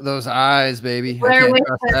now. Those eyes, baby. I Where can't we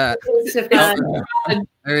trust that.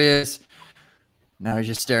 There he is. Now he's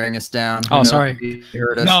just staring us down. Who Oh, knows sorry. if he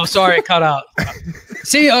heard us. No, sorry, it cut out.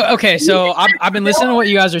 See, okay, so I've been listening to what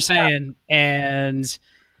you guys are saying, and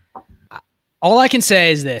all I can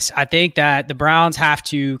say is this. I think that the Browns have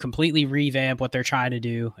to completely revamp what they're trying to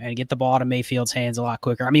do and get the ball to Mayfield's hands a lot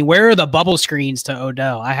quicker. I mean, where are the bubble screens to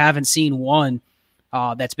Odell? I haven't seen one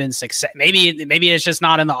that's been success. Maybe it's just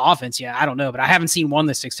not in the offense yet. I don't know, but I haven't seen one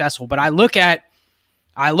that's successful. But I look at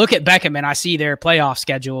Beckham and I see their playoff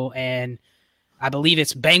schedule, and I believe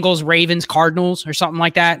it's Bengals, Ravens, Cardinals, or something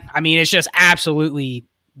like that. I mean, it's just absolutely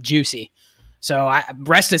juicy. So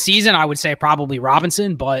rest of the season, I would say probably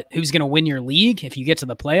Robinson, but who's going to win your league if you get to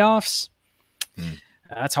the playoffs?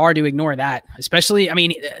 That's hard to ignore that, especially, I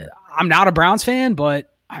mean, I'm not a Browns fan,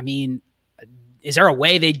 but I mean, is there a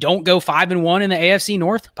way they don't go 5-1 in the AFC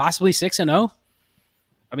North, possibly 6-0?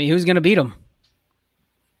 I mean, who's going to beat them?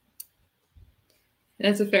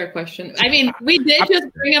 That's a fair question. I mean, we did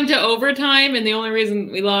just bring them to overtime, and the only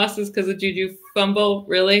reason we lost is because of Juju fumble,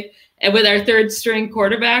 really, and with our third string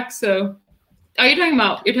quarterback. So, you're talking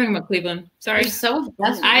about Cleveland. Sorry, You're so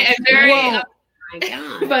obsessed. I am very Oh my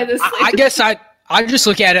God. by this. I guess I just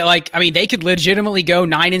look at it like, I mean, they could legitimately go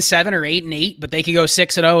 9-7 or 8-8, but they could go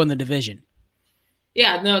 6-0 in the division.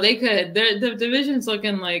 Yeah, no, they could. The division's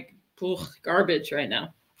looking like garbage right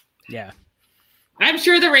now. Yeah. I'm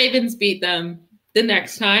sure the Ravens beat them the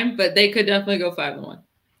next time, but they could definitely go 5-1.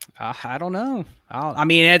 I don't know. I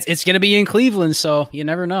mean, it's going to be in Cleveland, so you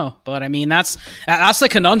never know. But I mean, that's the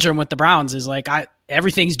conundrum with the Browns is like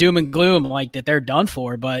everything's doom and gloom, like that they're done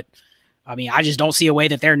for. But I mean, I just don't see a way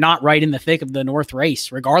that they're not right in the thick of the North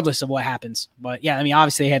race, regardless of what happens. But yeah, I mean,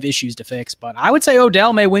 obviously they have issues to fix. But I would say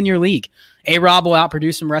Odell may win your league. A-Rob will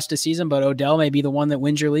outproduce him rest of the season, but Odell may be the one that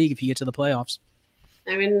wins your league if you get to the playoffs.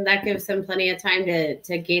 I mean, that gives him plenty of time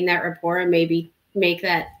to gain that rapport and maybe make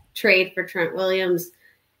that trade for Trent Williams.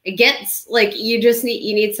 It gets like you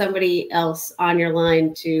need somebody else on your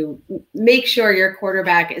line to make sure your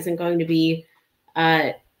quarterback isn't going to be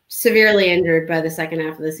severely injured by the second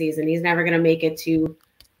half of the season. He's never going to make it to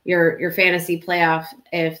your fantasy playoff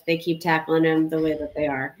if they keep tackling him the way that they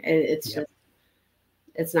are. It's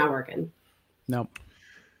not working. Nope.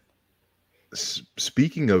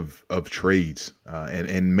 Speaking of trades,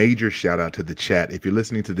 and major shout out to the chat. If you're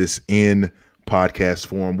listening to this in podcast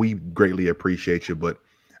form, we greatly appreciate you. But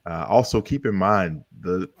also keep in mind,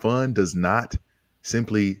 the fun does not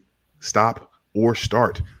simply stop or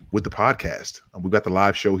start with the podcast. We've got the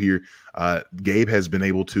live show here. Gabe has been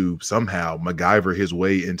able to somehow MacGyver his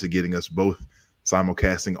way into getting us both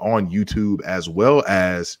simulcasting on YouTube as well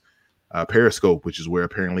as Periscope, which is where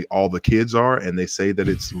apparently all the kids are, and they say that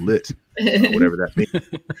it's lit, whatever that means.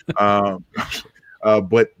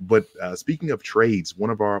 But speaking of trades, one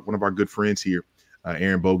of our good friends here,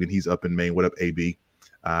 Aaron Bogan, he's up in Maine. What up, AB?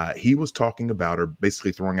 He was talking about, or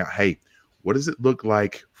basically throwing out, hey, what does it look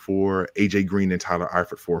like for AJ Green and Tyler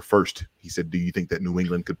Eifert for a first? He said, do you think that New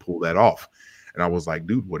England could pull that off? And I was like,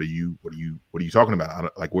 dude, what are you talking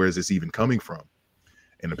about? Like, where is this even coming from?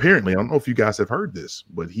 And apparently, I don't know if you guys have heard this,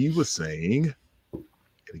 but he was saying, and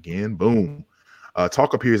again, boom.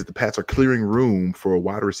 Talk up here is that the Pats are clearing room for a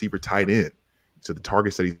wide receiver tight end. So the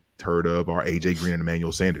targets that he's heard of are AJ Green and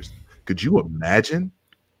Emmanuel Sanders. Could you imagine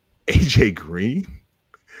AJ Green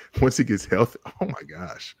once he gets healthy? Oh my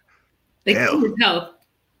gosh. They keep his health.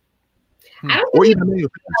 I don't Or think even Emmanuel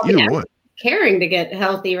Sanders, either one. caring to get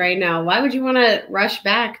healthy right now. Why would you want to rush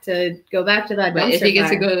back to go back to that? But if he gets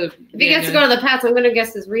to fire? go, If he gets to go to the Pats, I'm going to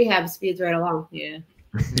guess his rehab speeds right along. yeah.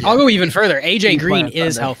 I'll go even further. AJ He's Green playing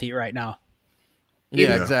is Sunday. healthy right now. Yeah,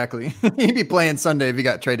 Yeah. exactly. He'd be playing Sunday if he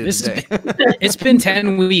got traded today. It's been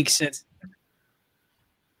 10 weeks since.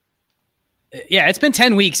 Yeah, it's been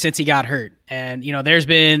 10 weeks since he got hurt, and you know, there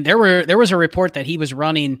was a report that he was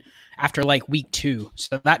running after like week 2.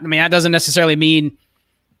 So that doesn't necessarily mean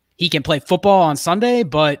he can play football on Sunday,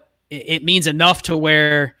 but it means enough to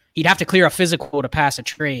where he'd have to clear a physical to pass a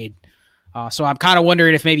trade. So I'm kind of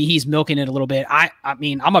wondering if maybe he's milking it a little bit. I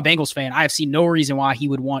mean, I'm a Bengals fan. I have seen no reason why he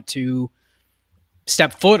would want to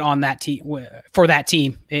step foot on that team for that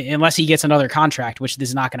team unless he gets another contract, which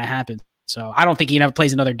is not going to happen. So I don't think he never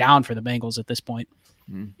plays another down for the Bengals at this point.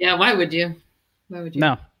 Yeah, why would you? Why would you?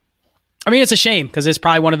 No. I mean, it's a shame because it's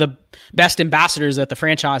probably one of the best ambassadors that the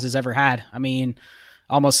franchise has ever had. I mean,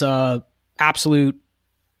 almost a absolute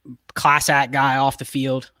class act guy off the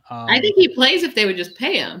field. I think he plays if they would just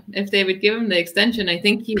pay him. If they would give him the extension, I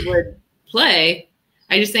think he would play.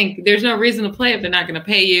 I just think there's no reason to play if they're not going to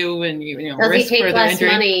pay you and you know Does he risk take further less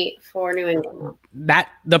injury. money for New England? That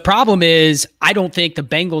the problem is, I don't think the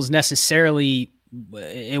Bengals necessarily.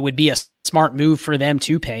 It would be a smart move for them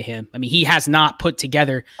to pay him. I mean, he has not put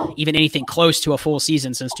together even anything close to a full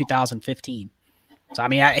season since 2015. So I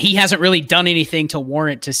mean, he hasn't really done anything to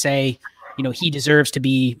warrant to say, you know, he deserves to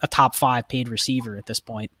be a top 5 paid receiver at this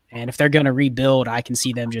point. And if they're going to rebuild, I can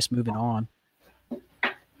see them just moving on.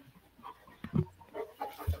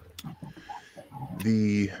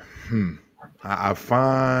 I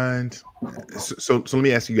find so let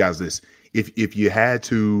me ask you guys this. If you had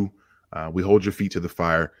to we hold your feet to the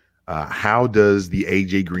fire, how does the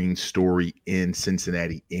AJ Green story in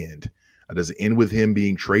Cincinnati end? Does it end with him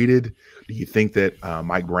being traded? Do you think that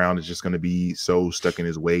Mike Brown is just going to be so stuck in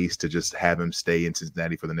his ways to just have him stay in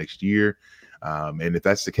Cincinnati for the next year? And if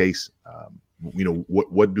that's the case, you know,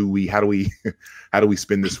 how do we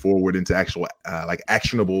spin this forward into actual like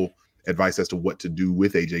actionable advice as to what to do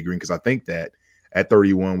with AJ Green? Because I think that at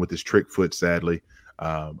 31 with his trick foot, sadly,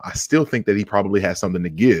 I still think that he probably has something to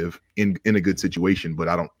give in a good situation, but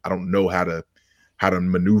I don't know how to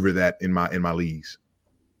maneuver that in my leagues.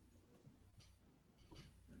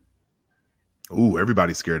 Ooh,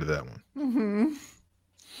 everybody's scared of that one.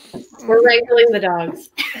 Mm-hmm. We're wrangling the dogs.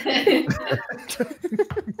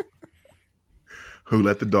 Who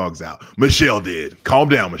let the dogs out? Michelle did. Calm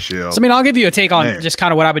down, Michelle. So, I mean, I'll give you a take on just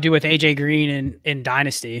kind of what I would do with AJ Green in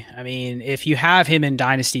Dynasty. I mean, if you have him in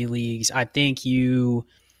Dynasty leagues, I think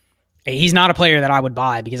he's not a player that I would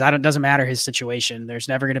buy because it doesn't matter his situation. There's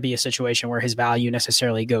never going to be a situation where his value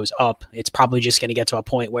necessarily goes up. It's probably just going to get to a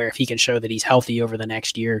point where if he can show that he's healthy over the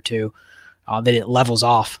next year or two, that it levels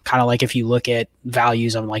off. Kind of like if you look at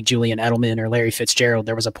values on like Julian Edelman or Larry Fitzgerald,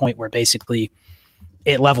 there was a point where basically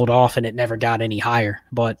it leveled off and it never got any higher.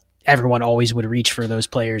 But everyone always would reach for those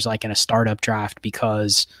players like in a startup draft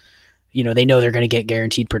because, you know, they know they're going to get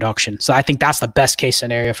guaranteed production. So I think that's the best case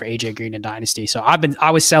scenario for AJ Green in Dynasty. So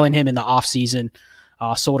I was selling him in the off season,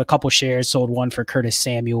 sold a couple shares, sold one for Curtis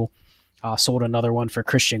Samuel, sold another one for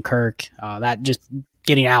Christian Kirk. That just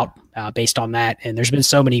getting out based on that. And there's been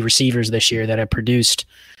so many receivers this year that have produced,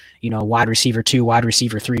 you know, wide receiver 2, wide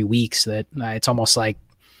receiver 3 weeks that it's almost like,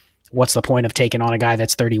 what's the point of taking on a guy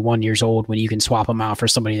that's 31 years old when you can swap him out for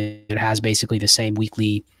somebody that has basically the same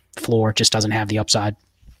weekly floor, just doesn't have the upside?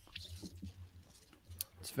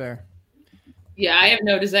 It's fair. Yeah, I have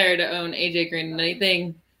no desire to own AJ Green in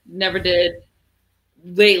anything. Never did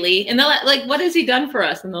lately. And like, what has he done for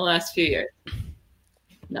us in the last few years?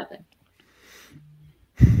 Nothing.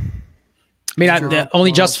 I mean, the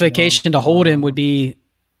only justification to hold him would be,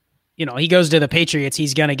 you know, he goes to the Patriots,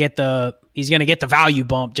 he's gonna get the value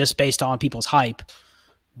bump just based on people's hype.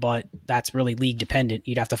 But that's really league dependent.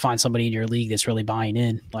 You'd have to find somebody in your league that's really buying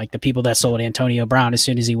in. Like the people that sold Antonio Brown as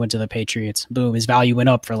soon as he went to the Patriots, boom, his value went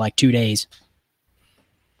up for like 2 days.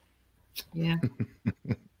 Yeah.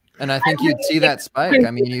 And I think you'd see that spike.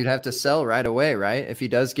 I mean, you'd have to sell right away, right? If he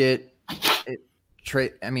does get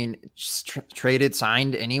traded,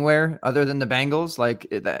 signed anywhere other than the Bengals, like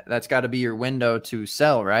that's got to be your window to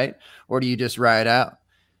sell, right? Or do you just ride out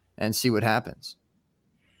and see what happens?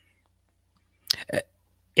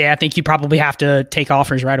 Yeah, I think you probably have to take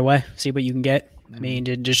offers right away, see what you can get. I mean,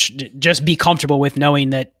 to just be comfortable with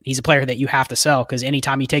knowing that he's a player that you have to sell because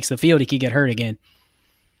anytime he takes the field, he could get hurt again.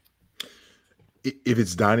 If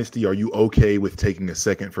it's Dynasty, are you okay with taking a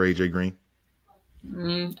second for AJ Green?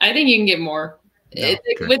 I think you can get more. No,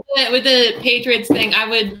 okay. With the Patriots thing, I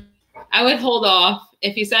would hold off.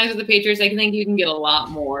 If he signs with the Patriots, I think you can get a lot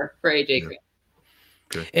more for AJ Green.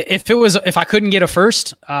 Okay. If I couldn't get a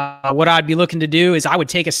first, what I'd be looking to do is I would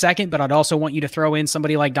take a second, but I'd also want you to throw in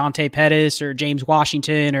somebody like Dante Pettis or James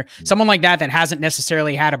Washington or someone like that hasn't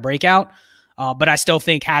necessarily had a breakout, but I still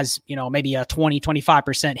think has, you know, maybe a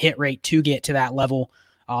 20-25% hit rate to get to that level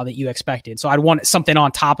that you expected. So I'd want something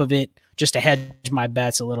on top of it just to hedge my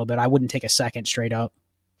bets a little bit. I wouldn't take a second straight up.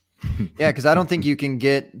 Yeah, because I don't think you can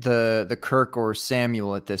get the Kirk or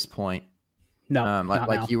Samuel at this point. No,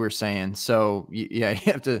 like you were saying. So you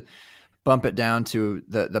have to bump it down to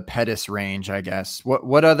the Pettis range, I guess.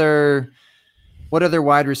 What other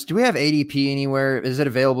wide receivers? Do we have ADP anywhere? Is it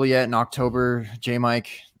available yet in October, J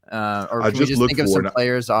Mike? Or can we just think of some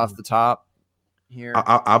players off the top here?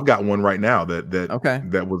 I've got one right now that okay.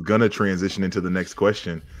 that was gonna transition into the next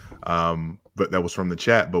question, but that was from the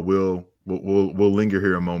chat. But we'll linger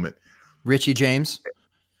here a moment. Richie James.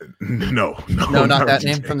 No, not that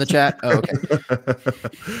name from the chat. Oh,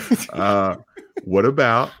 okay. What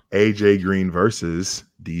about AJ Green versus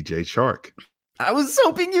DJ Chark? I was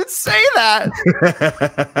hoping you'd say that.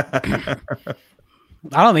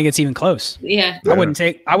 I don't think it's even close. Yeah. I wouldn't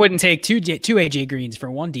take two AJ Greens for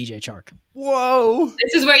one DJ Chark. Whoa.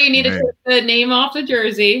 This is where you need to Man. take the name off the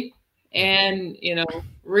jersey and,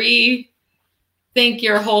 rethink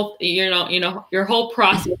your whole, your whole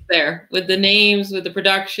process there with the names, with the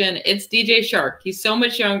production. It's DJ Chark. He's so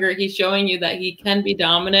much younger. He's showing you that he can be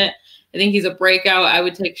dominant. I think he's a breakout. I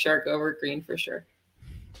would take Chark over Green for sure.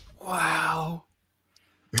 Wow.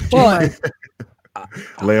 Well,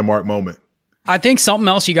 Landmark moment. I think something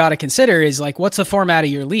else you got to consider is like, what's the format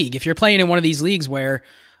of your league? If you're playing in one of these leagues where,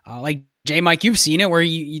 like Mike, you've seen it where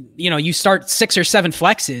you start 6 or 7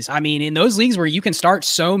 flexes. I mean, in those leagues where you can start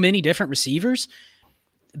so many different receivers,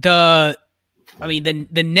 the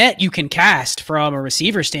net you can cast from a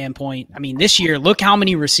receiver standpoint. I mean, this year, look how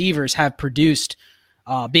many receivers have produced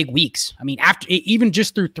big weeks. I mean, even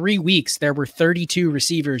just through 3 weeks, there were 32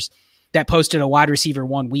 receivers that posted a wide receiver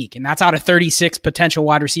 1 week. And that's out of 36 potential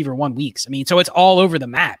wide receiver 1 weeks. I mean, so it's all over the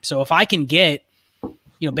map. So if I can get,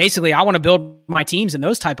 basically I want to build my teams in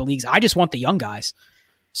those type of leagues. I just want the young guys.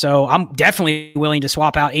 So I'm definitely willing to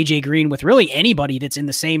swap out AJ Green with really anybody that's in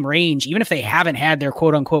the same range, even if they haven't had their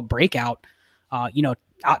quote unquote breakout.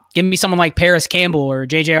 Give me someone like Paris Campbell or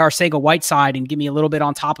JJR Sega-Whiteside and give me a little bit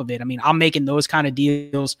on top of it. I mean, I'm making those kind of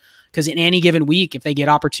deals because in any given week, if they get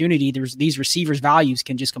opportunity, these receivers' values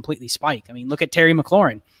can just completely spike. I mean, look at Terry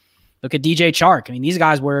McLaurin. Look at DJ Chark. I mean, these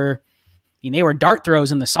guys were dart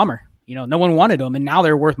throws in the summer. No one wanted them, and now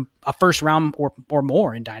they're worth a first round or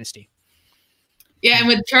more in Dynasty. Yeah, and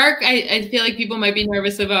with Chark, I feel like people might be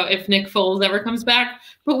nervous about if Nick Foles ever comes back.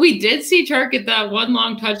 But we did see Chark get that one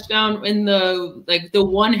long touchdown in the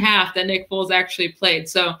one half that Nick Foles actually played.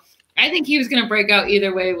 So I think he was going to break out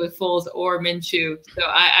either way with Foles or Minshew. So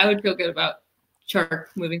I would feel good about Chark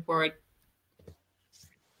moving forward.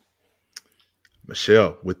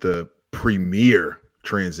 Michelle with the premier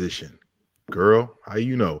transition. Girl, how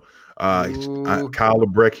you know? Kyle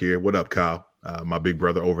LeBrecq here. What up, Kyle? My big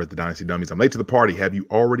brother over at the Dynasty Dummies. I'm late to the party. Have you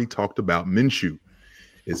already talked about Minshew?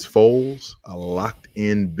 Is Foles a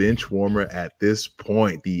locked-in bench warmer at this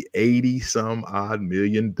point? The 80-some-odd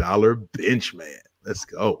million bench man. Let's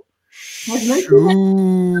go. I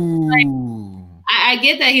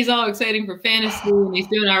get that he's all exciting for fantasy and he's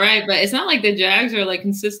doing all right, but it's not like the Jags are like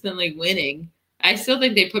consistently winning. I still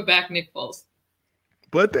think they put back Nick Foles.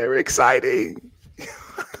 But they're exciting.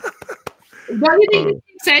 Don't you think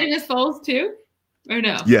he's exciting as Foles too? Or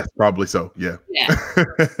no? Yes, probably so. Yeah. Yeah.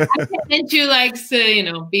 I think Minshew likes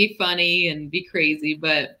to, be funny and be crazy,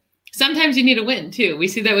 but sometimes you need a win too. We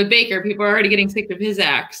see that with Baker. People are already getting sick of his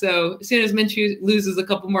act. So as soon as Minshew loses a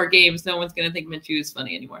couple more games, no one's going to think Minshew is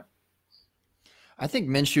funny anymore. I think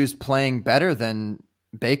Minshew's playing better than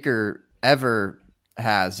Baker ever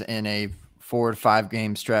has in a 4 to 5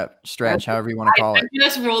 game stretch, however you want to call it. I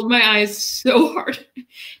just rolled my eyes so hard.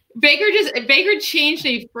 Baker changed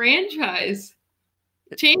a franchise.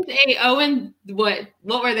 Changed a what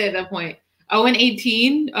were they at that point?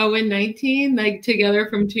 0-18, 0-19, like together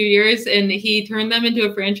from 2 years, and he turned them into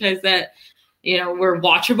a franchise that were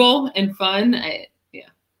watchable and fun.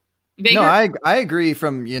 Baker, No, I agree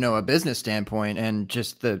from a business standpoint and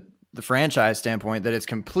just the franchise standpoint that it's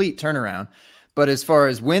complete turnaround. But as far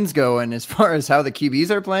as wins go and as far as how the QBs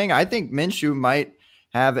are playing, I think Minshew might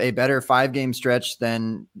have a better 5-game stretch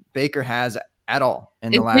than Baker has at all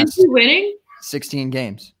in the last Minshew winning 16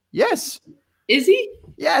 games. Yes. Is he?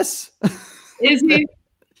 Yes. Is he?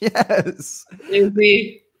 Yes. Is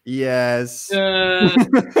he? Yes. I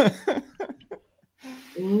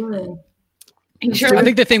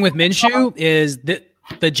think the thing with Minshew is that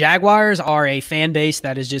the Jaguars are a fan base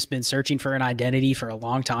that has just been searching for an identity for a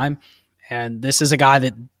long time. And this is a guy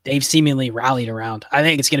that they've seemingly rallied around. I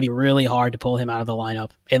think it's going to be really hard to pull him out of the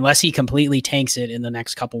lineup unless he completely tanks it in the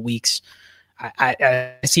next couple weeks.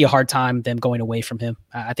 I see a hard time them going away from him.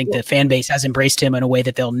 I think the fan base has embraced him in a way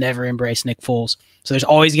that they'll never embrace Nick Foles. So there's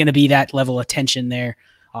always going to be that level of tension there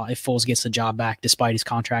if Foles gets the job back despite his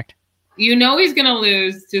contract. He's going to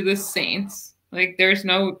lose to the Saints. Like, there's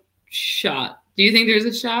no shot. Do you think there's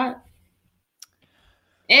a shot?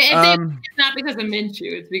 It's not because of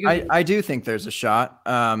Minshew. It's because I do think there's a shot.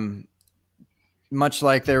 Much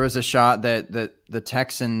like there was a shot that the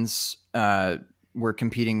Texans were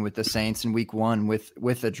competing with the Saints in week 1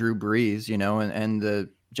 with a Drew Brees, and the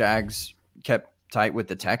Jags kept tight with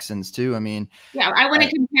the Texans too. I mean, yeah, I want to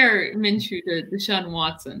compare Minshew to Deshaun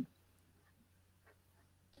Watson.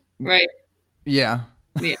 Right. Yeah.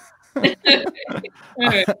 Yeah.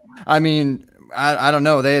 I mean, I don't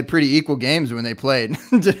know. They had pretty equal games when they played.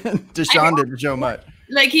 Deshaun didn't show much.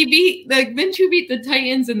 Minshew beat the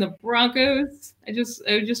Titans and the Broncos. I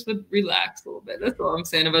just would relax a little bit. That's all I'm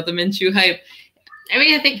saying about the Minshew hype. I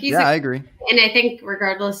mean, I think he's. I agree. And I think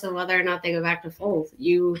regardless of whether or not they go back to Foles,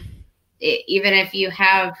 even if you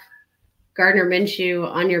have Gardner Minshew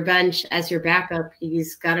on your bench as your backup,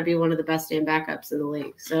 he's got to be one of the best damn backups in the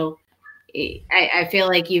league. So I feel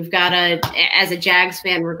like you've got to, as a Jags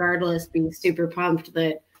fan, regardless, be super pumped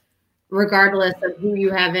that regardless of who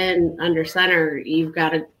you have in under center, you've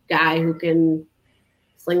got a guy who can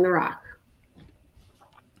sling the rock.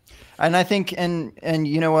 And I think, and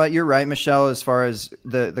you know what, you're right, Michelle, as far as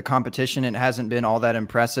the competition, it hasn't been all that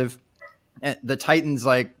impressive. The Titans,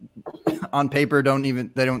 like on paper,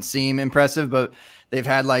 they don't seem impressive, but they've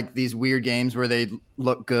had like these weird games where they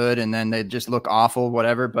look good and then they just look awful,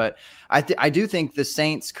 whatever. But I do think the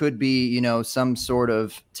Saints could be, you know, some sort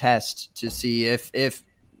of test to see if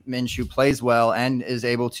Minshew plays well and is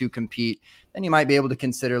able to compete, then you might be able to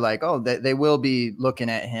consider like, oh, they will be looking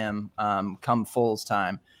at him come Foles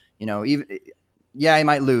time. You know, he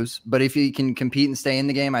might lose, but if he can compete and stay in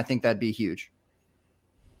the game, I think that'd be huge.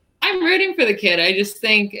 I'm rooting for the kid. I just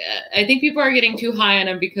think people are getting too high on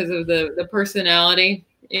him because of the personality,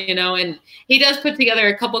 you know, and he does put together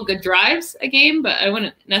a couple good drives a game, but I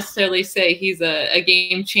wouldn't necessarily say he's a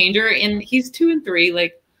game changer. And he's 2-3.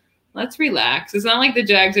 Like, let's relax. It's not like the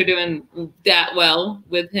Jags are doing that well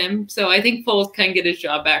with him. So I think Foles can get his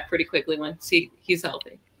job back pretty quickly once he's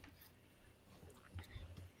healthy.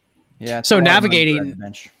 Yeah. So navigating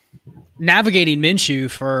Minshew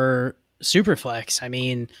for Superflex, I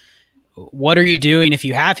mean, what are you doing if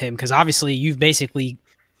you have him? Because obviously you've basically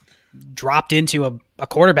dropped into a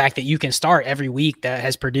quarterback that you can start every week that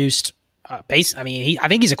has produced pace. I mean, I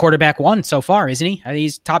think he's a quarterback one so far, isn't he? I think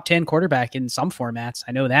he's top 10 quarterback in some formats.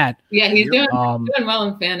 I know that. Yeah, he's doing well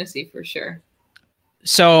in fantasy for sure.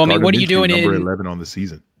 So, I mean, what are you doing number in 11 on the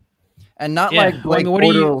season? And not like Blake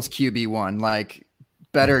Bortles QB1, like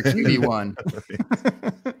better QB1.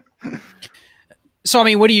 So, I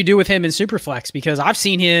mean, what do you do with him in Superflex? Because I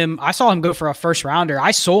saw him go for a first rounder.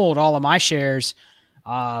 I sold all of my shares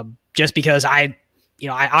just because I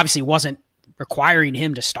obviously wasn't requiring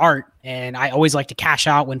him to start. And I always like to cash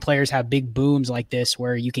out when players have big booms like this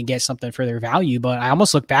where you can get something for their value. But I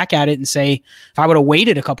almost look back at it and say, if I would have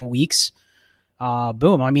waited a couple weeks,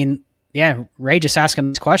 boom. I mean, yeah, Ray just asking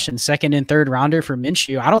this question, second and third rounder for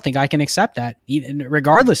Minshew. I don't think I can accept that, even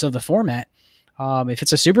regardless of the format. If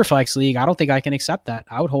it's a super flex league, I don't think I can accept that.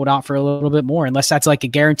 I would hold out for a little bit more unless that's like a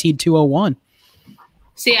guaranteed 201.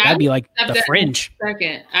 See, that'd be like the fringe.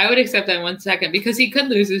 Second, I would accept that 1 second because he could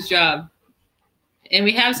lose his job. And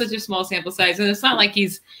we have such a small sample size. And it's not like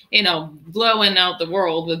he's, blowing out the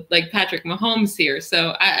world with like Patrick Mahomes here.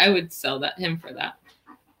 So I would sell him for that.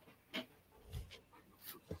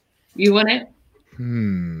 You want it?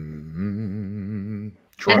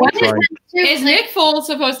 Is Nick Foles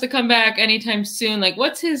supposed to come back anytime soon? Like,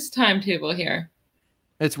 what's his timetable here?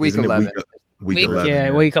 It's week 11. Week 11.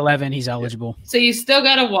 Yeah, week 11, he's eligible. So you still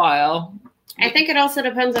got a while. I think it also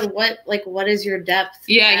depends on what is your depth.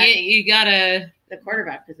 Yeah, you gotta the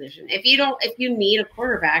quarterback position. If you need a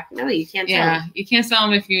quarterback, no, you can't sell him. Yeah, you can't sell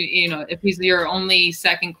him if he's your only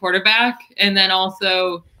second quarterback. And then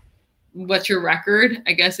also, what's your record?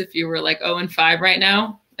 I guess if you were like 0-5 right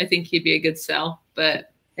now, I think he'd be a good sell.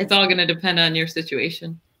 But it's all going to depend on your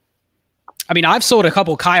situation. I mean, I've sold a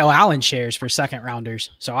couple Kyle Allen shares for second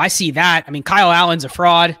rounders. So I see that. I mean, Kyle Allen's a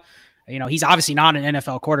fraud. He's obviously not an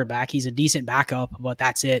NFL quarterback. He's a decent backup, but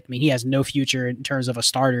that's it. I mean, he has no future in terms of a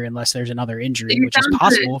starter unless there's another injury, which is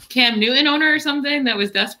possible. Cam Newton owner or something that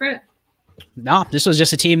was desperate? No, this was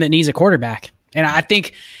just a team that needs a quarterback. And I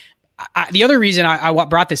think the other reason I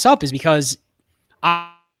brought this up is because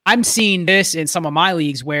I'm seeing this in some of my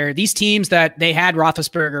leagues where these teams that they had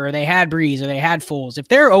Roethlisberger or they had Breeze or they had Foles, if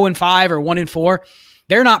they're 0-5 or 1-4,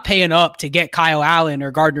 they're not paying up to get Kyle Allen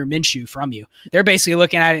or Gardner Minshew from you. They're basically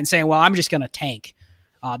looking at it and saying, well, I'm just going to tank.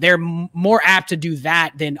 They're more apt to do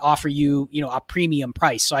that than offer you, a premium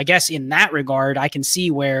price. So I guess in that regard, I can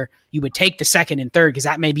see where you would take the second and third because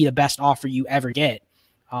that may be the best offer you ever get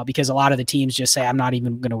because a lot of the teams just say, I'm not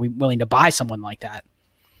even going to be willing to buy someone like that.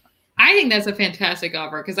 I think that's a fantastic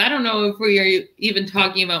offer because I don't know if we are even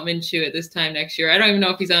talking about Minshew at this time next year. I don't even know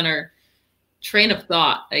if he's on our train of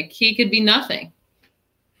thought. Like, he could be nothing.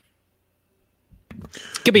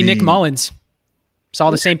 Could be Nick Mullins. Saw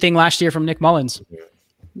the same thing last year from Nick Mullins.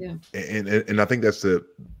 Yeah. And I think that's the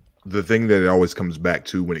thing that it always comes back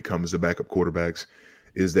to when it comes to backup quarterbacks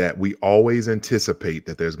is that we always anticipate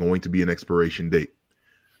that there's going to be an expiration date.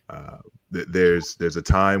 There's a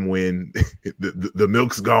time when the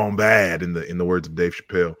milk's gone bad in the words of Dave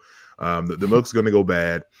Chappelle. The milk's going to go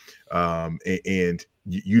bad, and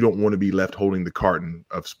you don't want to be left holding the carton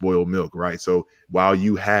of spoiled milk, right? So while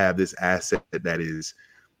you have this asset that is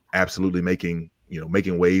absolutely making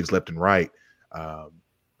waves left and right,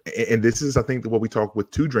 and this is, I think, what we talked with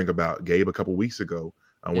Two Drink about, Gabe, a couple weeks ago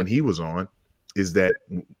when he was on, is that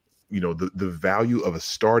the value of a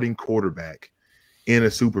starting quarterback in a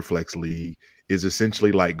Superflex league is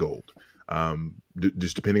essentially like gold.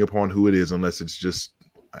 Just depending upon who it is, unless it's just,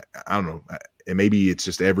 I don't know, and maybe it's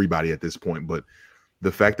just everybody at this point, but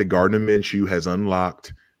the fact that Gardner Minshew has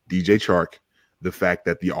unlocked DJ Chark, the fact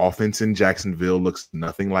that the offense in Jacksonville looks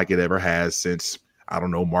nothing like it ever has since, I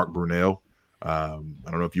don't know, Mark Brunell. I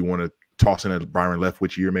don't know if you want to toss in a Byron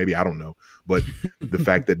Leftwich year, maybe, I don't know. But the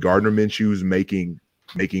fact that Gardner Minshew is making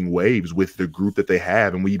waves with the group that they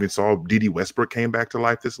have, and we even saw Dede Westbrook came back to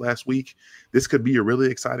life this last week. This could be a really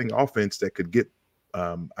exciting offense that could get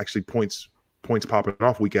actually points popping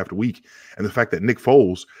off week after week. And the fact that Nick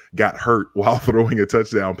Foles got hurt while throwing a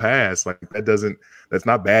touchdown pass, like that's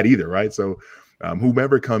not bad either, right? So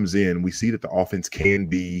whomever comes in, we see that the offense can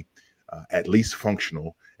be at least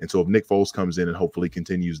functional. And so if Nick Foles comes in and hopefully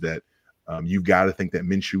continues that, you've got to think that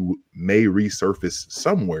Minshew may resurface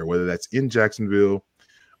somewhere, whether that's in Jacksonville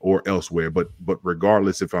or elsewhere. But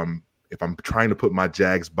regardless, if I'm trying to put my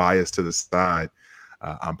Jags bias to the side,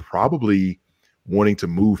 I'm probably wanting to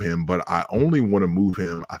move him, but I only want to move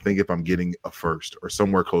him, I think, if I'm getting a first or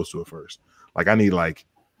somewhere close to a first. Like I need I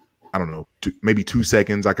don't know, maybe 2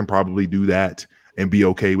 seconds. I can probably do that and be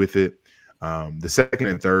okay with it. The second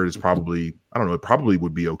and third is probably, I don't know, it probably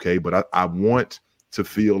would be okay, but I want to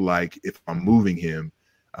feel like if I'm moving him,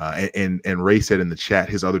 and Ray said in the chat,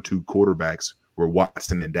 his other two quarterbacks were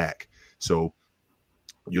Watson and Dak. So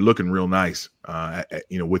you're looking real nice,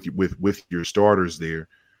 with your starters there.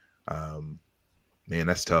 Man,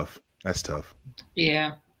 that's tough. That's tough.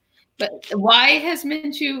 Yeah. But why has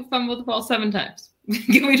Minshew fumbled the ball 7 times?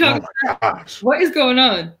 Can we talk about that? What is going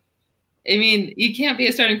on? I mean, you can't be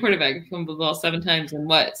a starting quarterback if you fumble the ball 7 times in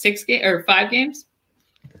what, 5 games?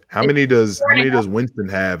 How many does Winston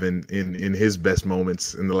have in his best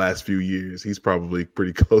moments in the last few years? He's probably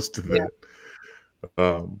pretty close to that.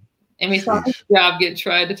 Yeah. And we saw his job get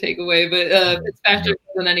tried to take away, but Fitzpatrick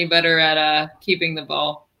wasn't any better at keeping the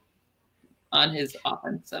ball on his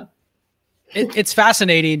offense. So it's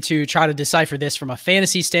fascinating to try to decipher this from a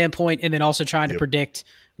fantasy standpoint, and then also trying to predict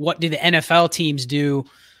what do the NFL teams do,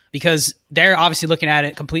 because they're obviously looking at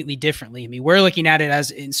it completely differently. I mean, we're looking at it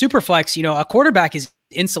as in Superflex, a quarterback is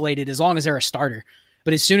insulated as long as they're a starter,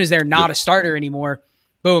 but as soon as they're not a starter anymore,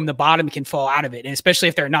 boom, the bottom can fall out of it. And especially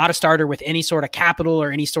if they're not a starter with any sort of capital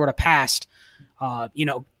or any sort of past,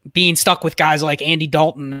 being stuck with guys like Andy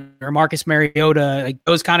Dalton or Marcus Mariota, like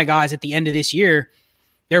those kind of guys at the end of this year,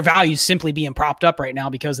 their value is simply being propped up right now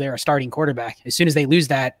because they're a starting quarterback. As soon as they lose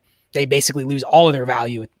that, they basically lose all of their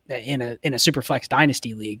value in a Superflex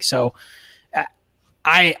dynasty league. So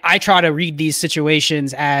I try to read these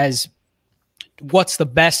situations as what's the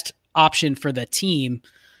best option for the team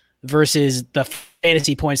versus the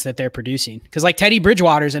fantasy points that they're producing. Because like Teddy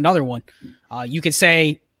Bridgewater is another one. You could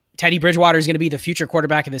say Teddy Bridgewater is going to be the future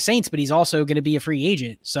quarterback of the Saints, but he's also going to be a free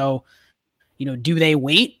agent. So, do they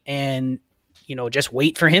wait and, just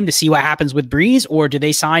wait for him to see what happens with Breeze, or do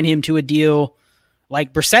they sign him to a deal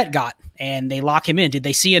like Brissett got and they lock him in? Did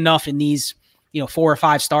they see enough in these, 4 or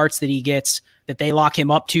 5 starts that he gets that they lock him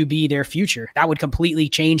up to be their future? That would completely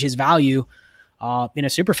change his value in a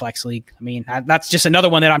Superflex league. I mean, that's just another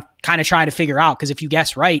one that I'm kind of trying to figure out, because if you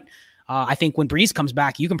guess right, I think when Breeze comes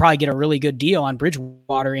back, you can probably get a really good deal on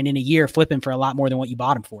Bridgewater, and in a year flip him for a lot more than what you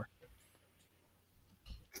bought him for.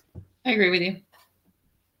 I agree with you.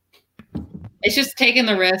 It's just taking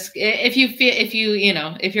the risk.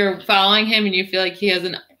 If you're following him and you feel like he has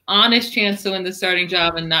an honest chance to win the starting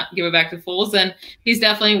job and not give it back to Foles, then he's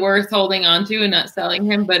definitely worth holding on to and not selling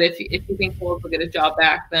him. But if you think Foles will get a job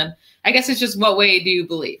back, then I guess it's just what way do you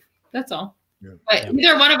believe? That's all. Yeah. But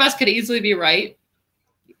either one of us could easily be right.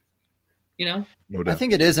 No I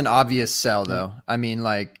think it is an obvious sell, though. I mean,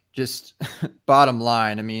 just bottom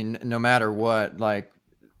line. I mean, no matter what,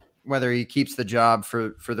 whether he keeps the job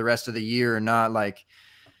for the rest of the year or not,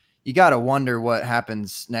 you got to wonder what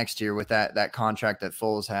happens next year with that contract that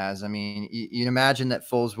Foles has. I mean, you imagine that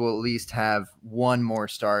Foles will at least have one more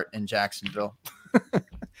start in Jacksonville.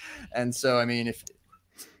 And so, I mean,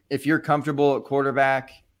 if you're comfortable at quarterback,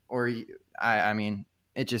 I mean,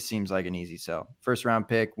 it just seems like an easy sell. First round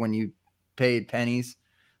pick when you paid pennies,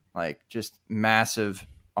 just massive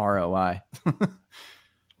ROI.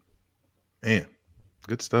 Man.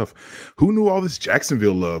 Good stuff. Who knew all this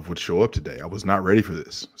Jacksonville love would show up today? I was not ready for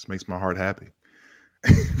this. This makes my heart happy.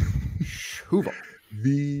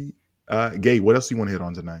 Gabe, what else do you want to hit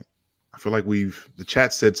on tonight? I feel like the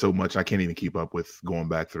chat said so much I can't even keep up with going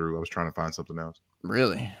back through. I was trying to find something else.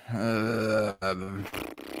 Really?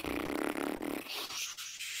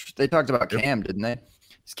 They talked about Cam, didn't they?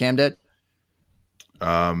 Is Cam dead?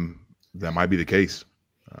 That might be the case.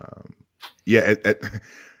 Yeah.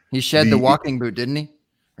 He shed the walking boot, didn't he?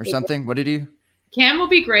 Or something? What did he? Cam will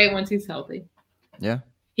be great once he's healthy. Yeah.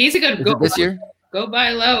 He's a good go this year. Go buy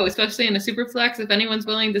low, especially in a super flex. If anyone's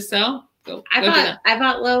willing to sell, go. I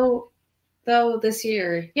bought low though this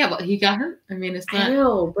year. Yeah, but he got hurt. I mean, it's not. I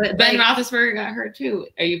know, but Ben Roethlisberger got hurt too.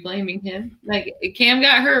 Are you blaming him? Like Cam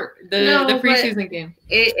got hurt the preseason game.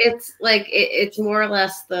 It's more or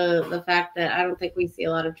less the fact that I don't think we see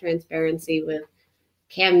a lot of transparency with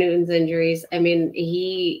Cam Newton's injuries. I mean,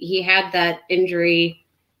 he had that injury.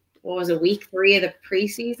 What was it, week 3 of the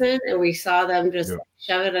preseason, and we saw them just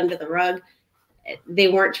shove it under the rug. They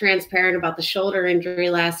weren't transparent about the shoulder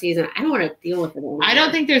injury last season. I don't want to deal with it anymore. I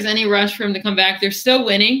don't think there's any rush for him to come back. They're still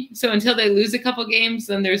winning. So until they lose a couple games,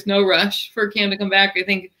 then there's no rush for Cam to come back. I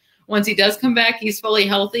think once he does come back, he's fully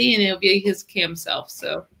healthy and it'll be his Cam self.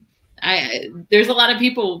 So there's a lot of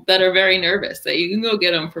people that are very nervous that you can go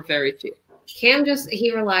get him for very cheap. Cam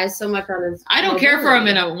he relies so much on his. I don't care for him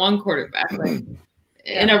in a one quarterback. Like,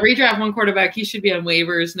 in a redraft one quarterback, he should be on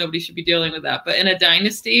waivers. Nobody should be dealing with that. But in a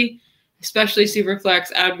dynasty, especially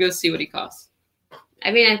Superflex, I would go see what he costs.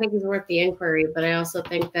 I mean, I think he's worth the inquiry, but I also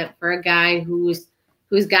think that for a guy who's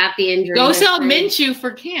got the injury, go sell Minshew for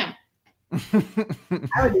Cam. I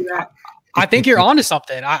would do that. I think you're onto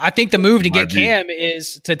something. I think the move to get Cam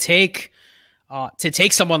is to take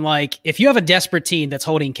someone like, if you have a desperate team that's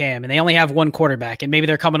holding Cam and they only have one quarterback and maybe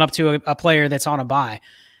they're coming up to a player that's on a bye.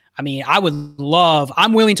 I mean,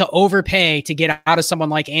 I'm willing to overpay to get out of someone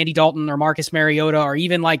like Andy Dalton or Marcus Mariota or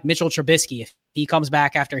even like Mitchell Trubisky if he comes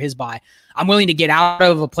back after his bye. I'm willing to get out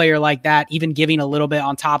of a player like that, even giving a little bit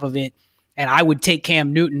on top of it. And I would take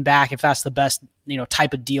Cam Newton back if that's the best,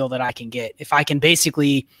 type of deal that I can get. If I can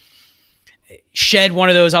basically shed one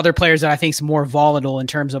of those other players that I think is more volatile in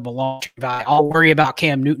terms of a long-term value, I'll worry about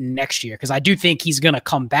Cam Newton next year because I do think he's going to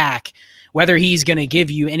come back. Whether he's going to give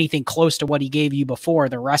you anything close to what he gave you before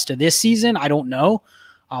the rest of this season, I don't know.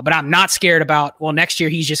 But I'm not scared about, next year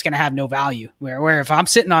he's just going to have no value. Where if I'm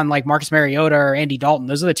sitting on like Marcus Mariota or Andy Dalton,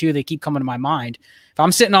 those are the two that keep coming to my mind. If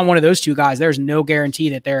I'm sitting on one of those two guys, there's no guarantee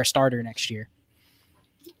that they're a starter next year.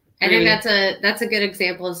 I think that's a good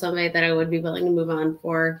example of somebody that I would be willing to move on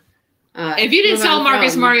for. If you didn't sell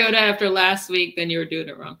Marcus Mariota after last week, then you were doing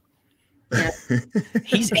it wrong. Yeah.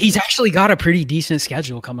 He's actually got a pretty decent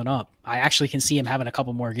schedule coming up. I actually can see him having a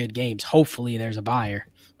couple more good games. Hopefully there's a buyer.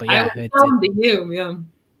 But yeah, I would come to you. Yeah.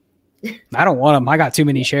 I don't want him. I got too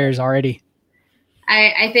many shares already.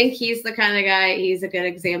 I think he's the kind of guy, he's a good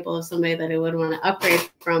example of somebody that I would want to upgrade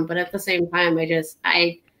from. But at the same time,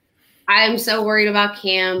 I'm so worried about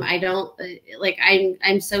Cam. I don't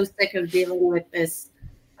I'm so sick of dealing with this,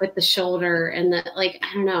 with the shoulder and the, I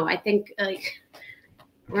don't know. I think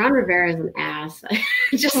Ron Rivera is an ass.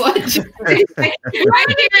 Just no, it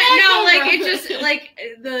just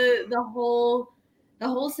the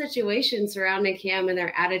whole situation surrounding Cam and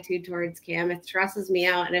their attitude towards Cam, it stresses me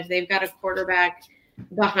out. And if they've got a quarterback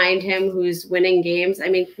behind him who's winning games, I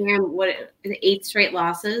mean, Cam, 8 straight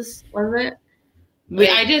losses, was it?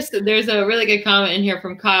 There's a really good comment in here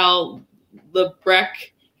from Kyle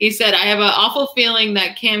Lebrecht. He said, I have an awful feeling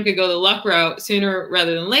that Cam could go the luck route sooner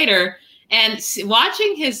rather than later. And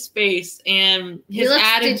watching his face and his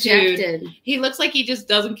attitude, dejected. He looks like he just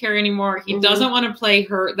doesn't care anymore. He doesn't want to play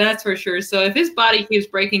hurt. That's for sure. So if his body keeps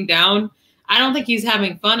breaking down, I don't think he's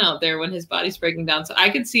having fun out there when his body's breaking down. So I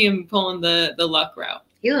could see him pulling the luck route.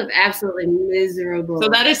 He looked absolutely miserable. So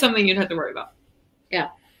that is something you'd have to worry about.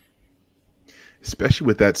 Yeah. Especially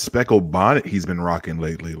with that speckled bonnet he's been rocking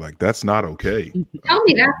lately. That's not okay. Tell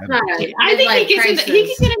me that's not I think he can get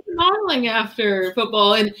into modeling after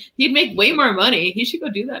football and he'd make way more money. He should go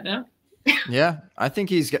do that now. Yeah, I think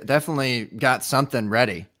he's definitely got something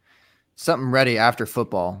ready after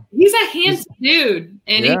football. He's a handsome dude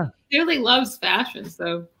and he clearly loves fashion.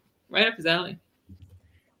 So right up his alley.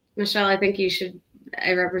 Michelle, I think you should.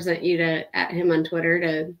 I represent you to at him on Twitter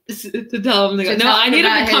to tell him to go. No, I need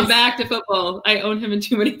him to come back to football. I own him in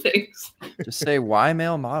too many things. Just say why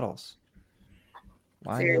male models.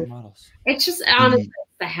 Why male models? It's just honestly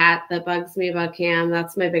the hat that bugs me about Cam.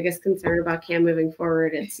 That's my biggest concern about Cam moving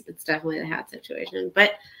forward. It's definitely the hat situation.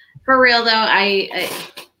 But for real though,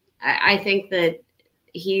 I think that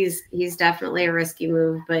he's definitely a risky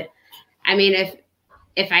move. But I mean,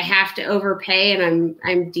 if I have to overpay and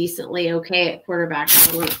I'm decently okay at quarterback,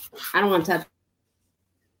 I don't want to touch.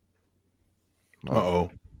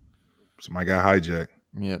 Uh-oh. Somebody got hijacked.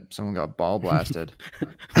 Yep, someone got ball blasted.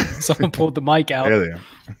 Someone pulled the mic out. There they are.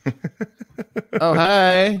 Oh,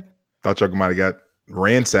 hi. Thought y'all might have got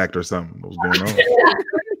ransacked or something. What was going on?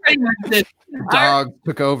 Pretty much it. Dog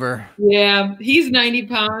took over. Yeah, he's 90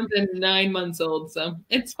 pounds and 9 months old, so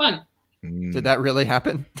it's fun. Mm. Did that really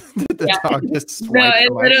happen? Did the Yeah. dog just No, swipe it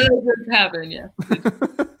the mic? literally just happened. Yeah.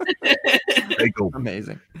 Take over.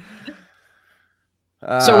 Amazing.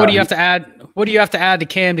 So what do you have to add? What do you have to add to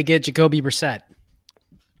Cam to get Jacoby Brissett?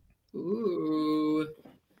 Ooh.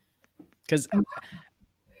 Because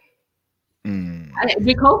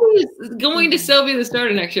Jacoby is going to still be the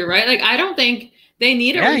starter next year, right? Like, I don't think they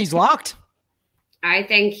need a. yeah, he's locked. I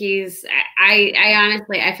think he's. I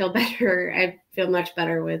honestly, I feel better. I feel much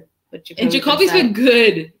better with Jacoby. And Jacoby's Brissett. been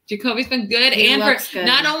good. Jacoby's been good, He and looks for good.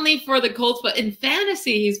 not only for the Colts, but in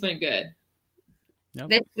fantasy, he's been good.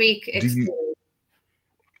 This week.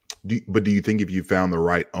 But do you think if you found the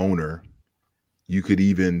right owner, you could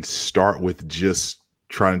even start with just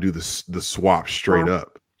trying to do the swap straight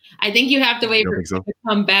up? I think you have to wait You don't for him think so? to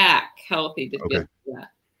come back healthy to Okay. do that.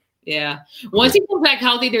 Yeah. Once he comes back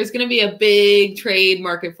healthy, there's going to be a big trade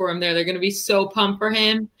market for him there. They're going to be so pumped for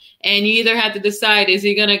him. And you either have to decide, is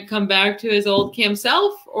he going to come back to his old Cam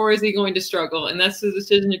self or is he going to struggle? And that's the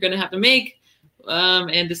decision you're going to have to make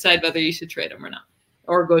and decide whether you should trade him or not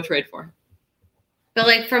or go trade for him. But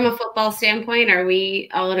like from a football standpoint, are we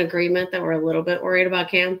all in agreement that we're a little bit worried about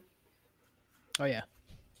Cam? Oh yeah.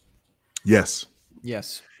 Yes.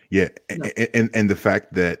 Yes. Yeah. And the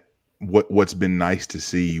fact that what's been nice to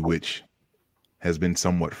see, which has been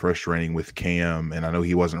somewhat frustrating with Cam, and I know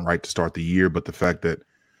he wasn't right to start the year, but the fact that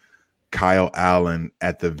Kyle Allen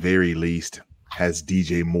at the very least has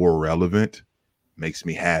DJ Moore relevant makes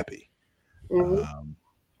me happy. Mhm.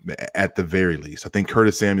 At the very least, I think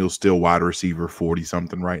Curtis Samuel's still wide receiver 40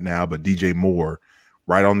 something right now, but DJ Moore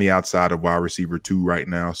right on the outside of wide receiver 2 right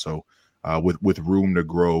now. So with room to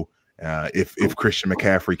grow, if Christian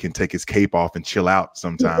McCaffrey can take his cape off and chill out,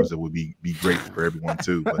 sometimes it would be great for everyone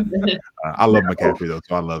too. But I love McCaffrey though,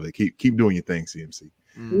 so I love it. Keep doing your thing, CMC.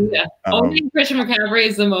 Yeah. Only Christian McCaffrey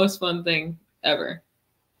is the most fun thing ever.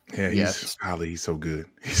 Yeah, Yes. he's so good.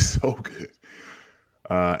 He's so good.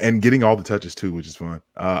 And getting all the touches too, which is fun.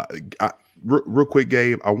 Real quick,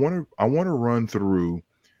 Gabe, I want to run through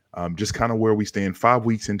just kind of where we stand 5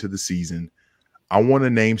 weeks into the season. I want to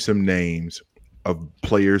name some names of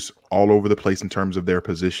players all over the place in terms of their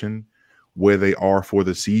position, where they are for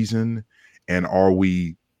the season, and are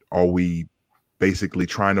we basically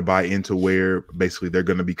trying to buy into where basically they're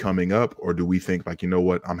going to be coming up, or do we think like, you know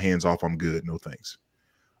what, I'm hands off, I'm good, no thanks.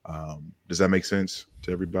 Does that make sense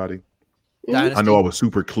to everybody? Dynasty. I know I was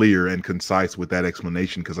super clear and concise with that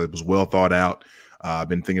explanation because it was well thought out. I've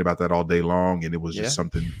been thinking about that all day long, and it was just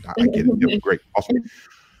something I get it. Yep, great,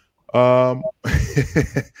 awesome.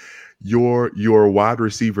 Your wide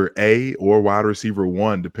receiver A or wide receiver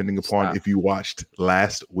 1, depending upon if you watched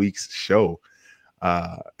last week's show.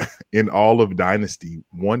 In all of Dynasty,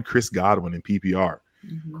 one Chris Godwin in PPR.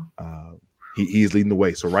 He's leading the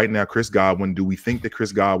way. So right now, Chris Godwin. Do we think that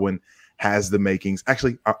Chris Godwin has the makings?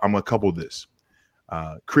 Actually, I'm gonna couple this.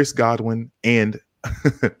 Chris Godwin and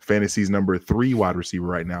Fantasy's number 3 wide receiver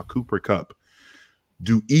right now, Cooper Kupp.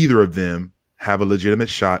 Do either of them have a legitimate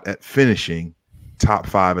shot at finishing top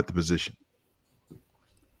 5 at the position?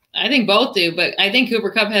 I think both do, but I think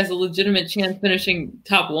Cooper Kupp has a legitimate chance finishing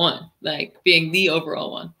top 1, like being the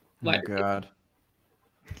overall one. Oh, God.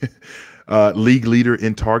 League leader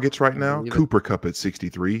in targets right now, Believe it. Cooper Kupp at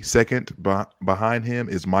 63. Second behind him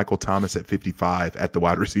is Michael Thomas at 55 at the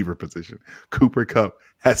wide receiver position. Cooper Kupp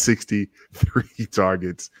has 63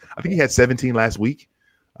 targets. I think he had 17 last week.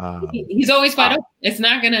 He's always wide open. It's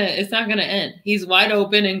not gonna end. He's wide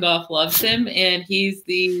open, and Goff loves him, and he's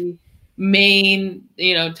the main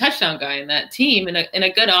touchdown guy in that team, and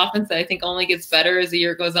a good offense that I think only gets better as the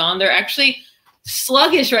year goes on. They're actually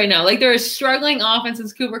sluggish right now. Like, they're a struggling offense,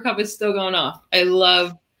 and Cooper Kupp is still going off. I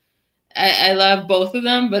love both of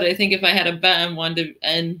them, but I think if I had a bet on one to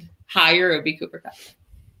end higher, it would be Cooper Kupp.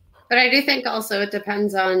 But I do think also it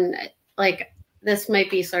depends on, like, this might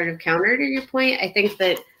be sort of counter to your point. I think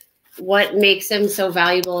that what makes him so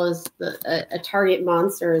valuable as a target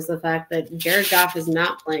monster is the fact that Jared Goff is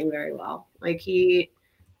not playing very well. Like, he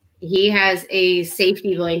has a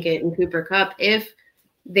safety blanket in Cooper Kupp. If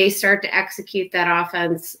they start to execute that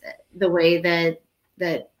offense the way that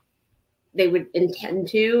they would intend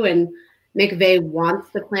to, and McVay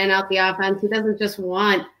wants to plan out the offense, he doesn't just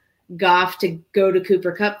want Goff to go to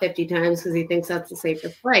Cooper Kupp 50 times because he thinks that's the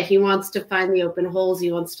safest play. He wants to find the open holes.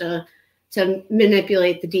 He wants to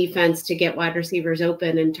manipulate the defense to get wide receivers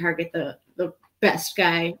open and target the best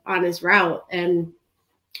guy on his route. And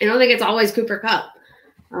I don't think it's always Cooper Kupp.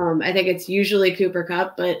 I think it's usually Cooper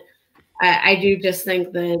Kupp, but I do just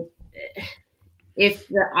think that if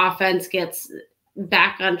the offense gets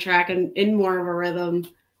back on track and in more of a rhythm,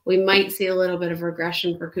 we might see a little bit of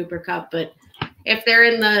regression for Cooper Kupp. But if they're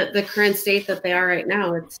in the current state that they are right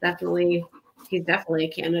now, he's definitely a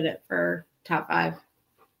candidate for top 5.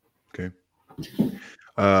 Okay.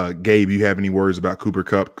 Gabe, you have any words about Cooper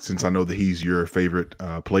Kupp, since I know that he's your favorite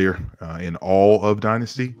player in all of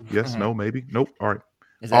Dynasty? Yes, no, maybe? Nope. All right.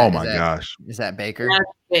 Gosh. Is that Baker? That's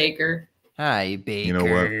Baker. Hi, Baker. You know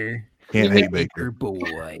what? Can't hate Baker.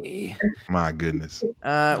 Boy. My goodness.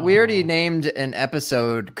 We already named an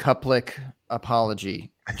episode Kuplick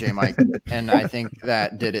Apology, J. Mike, and I think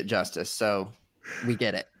that did it justice. So we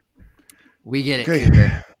get it. We get it. Okay.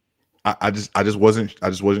 Cooper. I just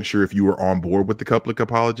wasn't sure if you were on board with the Kuplick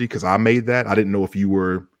apology, because I made that. I didn't know if you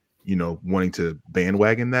were, wanting to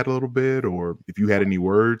bandwagon that a little bit, or if you had any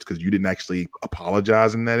words, because you didn't actually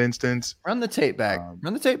apologize in that instance. Run the tape back.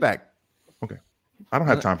 Run the tape back. Okay. I don't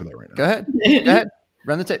have time for that right now. Go ahead. Go ahead.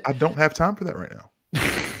 Run the tape. I don't have time for that right now.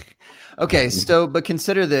 Okay. So, but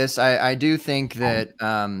consider this. I do think that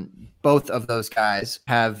both of those guys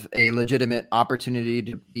have a legitimate opportunity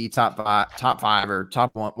to be top 5 or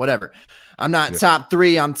top 1, whatever. I'm not top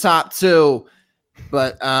 3. I'm top 2.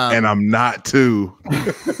 But and I'm not 2.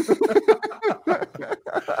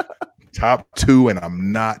 Top 2, and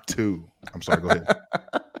I'm not 2. I'm sorry. Go ahead.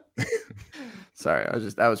 Sorry,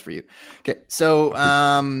 that was for you. Okay, so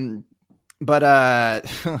but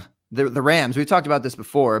the Rams, we talked about this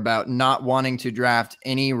before, about not wanting to draft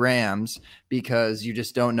any Rams because you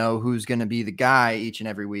just don't know who's going to be the guy each and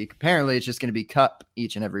every week. Apparently, it's just going to be Kupp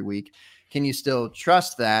each and every week. Can you still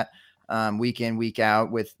trust that week in, week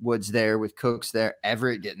out, with Woods there, with Cooks there,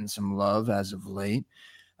 Everett getting some love as of late?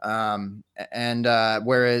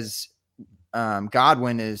 Whereas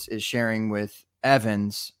Godwin is sharing with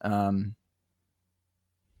Evans,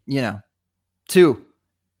 2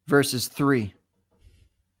 versus 3.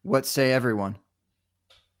 What say everyone?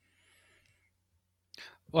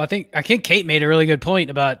 Well, I think Kate made a really good point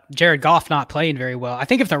about Jared Goff not playing very well. I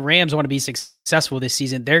think if the Rams want to be successful this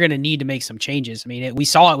season, they're going to need to make some changes. I mean, we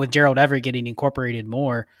saw it with Gerald Everett getting incorporated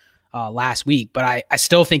more last week, but I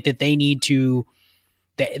still think that they need to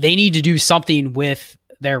do something with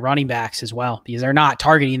their running backs as well, because they're not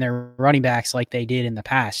targeting their running backs like they did in the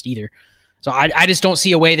past either. So I just don't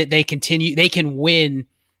see a way that they can win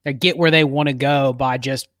or get where they want to go by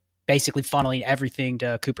just basically funneling everything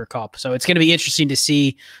to Cooper Kupp. So it's going to be interesting to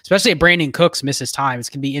see, especially if Brandon Cooks misses time. It's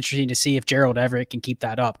going to be interesting to see if Gerald Everett can keep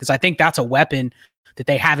that up, because I think that's a weapon that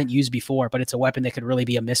they haven't used before, but it's a weapon that could really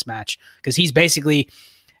be a mismatch, because he's basically,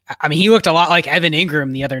 he looked a lot like Evan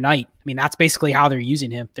Ingram the other night. I mean, that's basically how they're using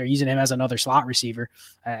him. They're using him as another slot receiver,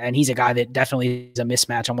 and he's a guy that definitely is a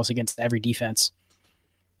mismatch almost against every defense.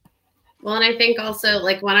 Well, and I think also,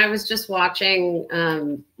 like, when I was just watching,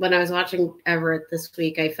 Everett this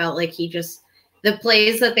week, I felt like the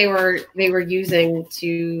plays that they were using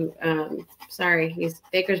to,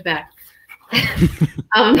 Baker's back.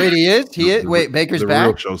 Wait, he is? Wait, Baker's back?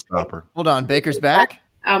 Real showstopper. Hold on, Baker's back?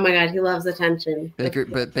 Oh my God, he loves attention. Baker.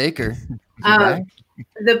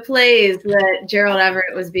 The plays that Gerald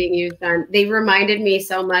Everett was being used on, they reminded me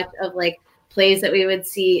so much of like plays that we would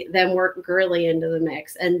see them work Gurley into the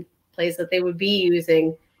mix, and plays that they would be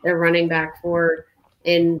using their running back for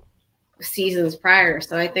in seasons prior.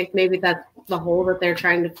 So I think maybe that's the hole that they're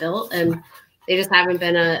trying to fill, and they just haven't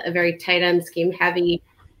been a very tight end scheme heavy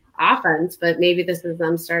offense, but maybe this is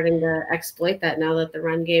them starting to exploit that now that the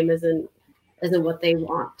run game isn't what they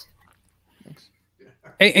want.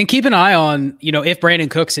 And keep an eye on, if Brandon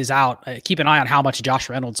Cooks is out, keep an eye on how much Josh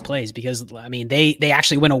Reynolds plays, because they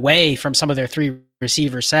actually went away from some of their 3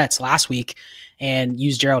 receiver sets last week and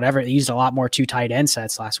used Gerald Everett. They used a lot more 2 tight end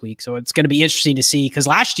sets last week. So it's going to be interesting to see, because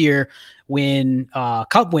last year when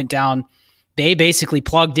Kupp went down, they basically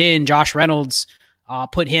plugged in Josh Reynolds,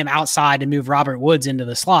 put him outside and move Robert Woods into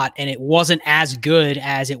the slot. And it wasn't as good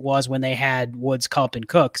as it was when they had Woods, Kupp, and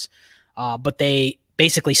Cooks. But they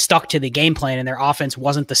basically stuck to the game plan, and their offense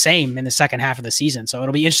wasn't the same in the second half of the season. So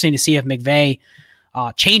it'll be interesting to see if McVay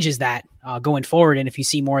changes that going forward, and if you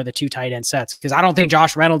see more of the 2 tight end sets, because I don't think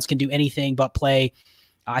Josh Reynolds can do anything but play.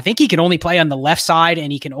 I think he can only play on the left side,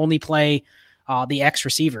 and he can only play the X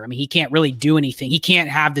receiver. I mean, he can't really do anything. He can't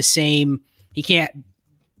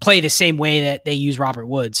play the same way that they use Robert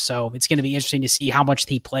Woods. So it's going to be interesting to see how much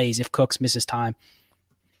he plays if Cooks misses time.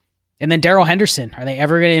 And then Darrell Henderson, are they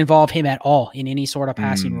ever going to involve him at all in any sort of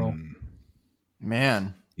passing role?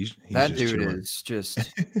 Man, he's that just dude chilling. is just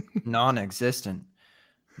non-existent.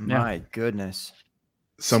 My goodness.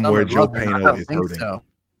 Somewhere Joe I Pano don't is think hurting. so.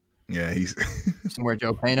 Yeah, he's Somewhere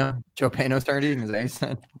Joe Pano's hurting, is that what you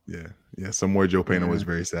said? yeah. Somewhere Joe Pano is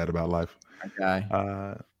very sad about life. Okay.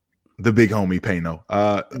 The big homie Pano.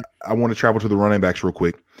 I want to travel to the running backs real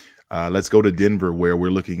quick. Let's go to Denver, where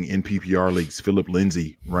we're looking in PPR leagues. Philip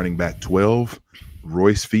Lindsay, running back 12.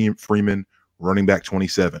 Royce Freeman, running back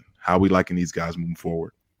 27. How are we liking these guys moving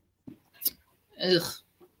forward? Ugh.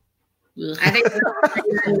 I think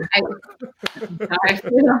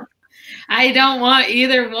I don't want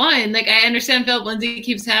either one. Like, I understand Philip Lindsay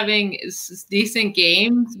keeps having decent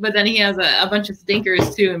games, but then he has a bunch of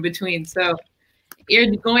stinkers too in between. So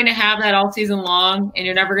you're going to have that all season long, and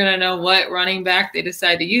you're never going to know what running back they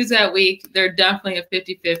decide to use that week. They're definitely a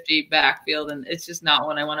 50-50 backfield, and it's just not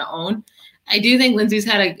one I want to own. I do think Lindsay's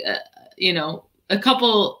had a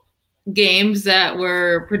couple games that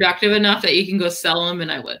were productive enough that you can go sell them,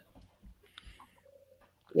 and I would.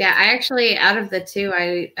 Yeah, I actually, out of the two,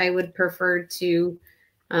 I would prefer to,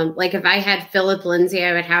 like if I had Philip Lindsay,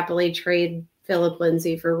 I would happily trade Philip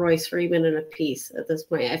Lindsay for Royce Freeman in a piece at this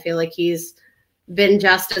point. I feel like he's been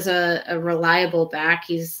just as a reliable back.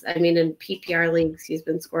 In PPR leagues, he's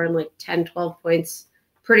been scoring like 10, 12 points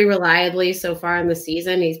pretty reliably so far in the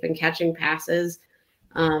season. He's been catching passes.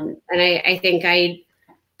 And I think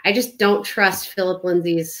I just don't trust Philip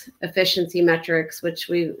Lindsay's efficiency metrics, which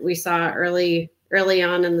we saw early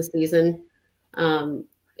on in the season.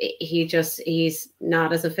 He's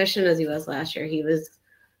not as efficient as he was last year. He was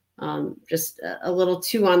just a little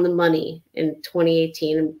too on the money in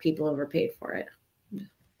 2018, and people overpaid for it.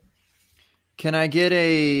 Can I get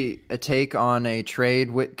a take on a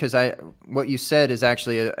trade? Because what you said is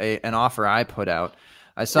actually an offer I put out.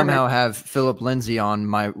 I somehow have Philip Lindsay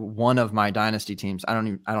on one of my dynasty teams. I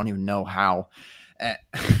don't even know how. I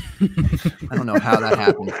don't know how that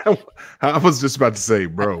happened. I was just about to say,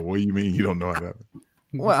 bro, what do you mean you don't know how that happened?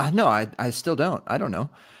 Well, no, I still don't. I don't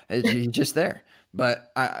know. He's just there.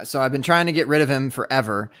 But so I've been trying to get rid of him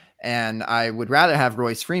forever, and I would rather have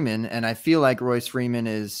Royce Freeman. And I feel like Royce Freeman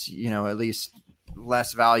is, at least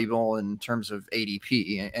less valuable in terms of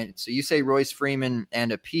ADP. And so you say Royce Freeman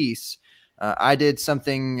and a piece. I did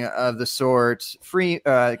something of the sort.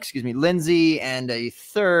 Lindsay and a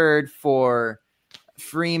third for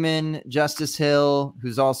Freeman, Justice Hill,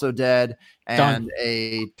 who's also dead, and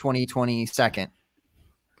a 2020 second.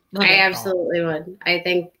 I absolutely would.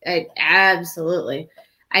 Absolutely.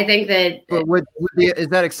 I think that. But is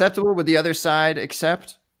that acceptable? Would the other side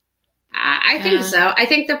accept? I think so. I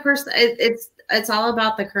think the person. It's all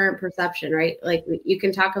about the current perception, right? Like you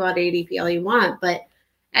can talk about ADP all you want, but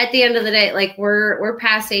at the end of the day, like we're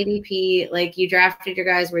past ADP. Like you drafted your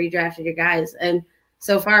guys where you drafted your guys, and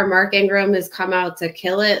so far Mark Ingram has come out to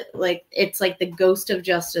kill it. Like it's like the ghost of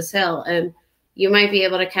Justice Hill, and you might be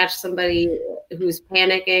able to catch somebody who's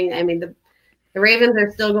panicking. I mean, the Ravens are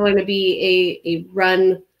still going to be a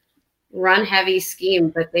run heavy scheme,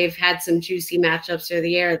 but they've had some juicy matchups through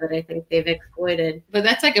the air that I think they've exploited. But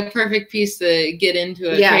that's like a perfect piece to get into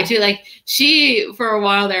a trade too. Like she, for a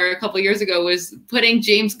while there, a couple of years ago, was putting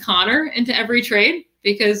James Conner into every trade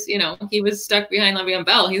because, he was stuck behind Le'Veon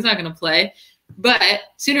Bell. He's not going to play. But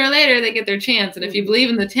sooner or later, they get their chance. And if you believe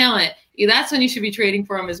in the talent, that's when you should be trading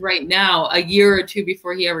for him is right now, a year or two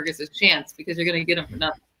before he ever gets his chance, because you're going to get him for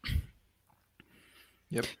nothing.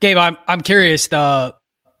 Yep. Gabe, I'm curious,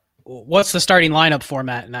 what's the starting lineup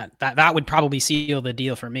format? And that would probably seal the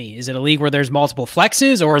deal for me. Is it a league where there's multiple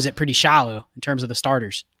flexes, or is it pretty shallow in terms of the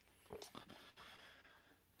starters?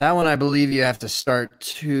 That one, I believe you have to start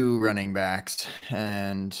 2 running backs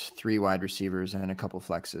and 3 wide receivers and a couple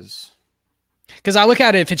flexes. Because I look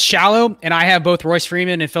at it, if it's shallow and I have both Royce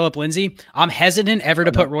Freeman and Philip Lindsay, I'm hesitant ever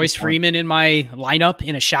to put Royce Freeman in my lineup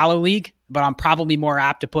in a shallow league, but I'm probably more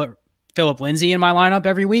apt to put Philip Lindsay in my lineup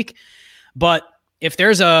every week. But if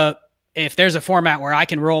there's a format where I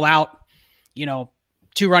can roll out,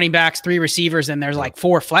 2 running backs, 3 receivers, and there's like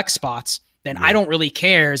 4 flex spots, then I don't really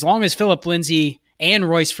care. As long as Philip Lindsay and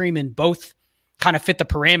Royce Freeman both kind of fit the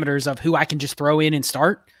parameters of who I can just throw in and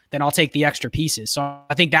start, then I'll take the extra pieces. So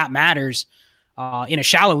I think that matters. In a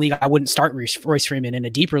shallow league, I wouldn't start Royce Freeman. In a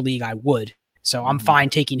deeper league, I would. So I'm fine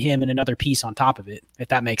taking him and another piece on top of it, if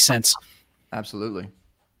that makes sense. Absolutely.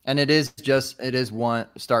 And it is one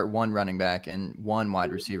running back and 1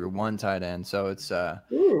 wide receiver, 1 tight end. So it's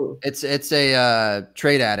a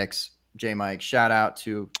trade addicts, J Mike. Shout out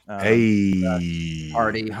to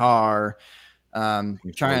Hardy Har. I'm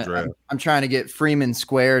trying to get Freeman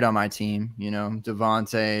squared on my team,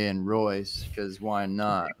 Devontae and Royce, because why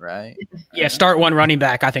not, right? Yeah, start 1 running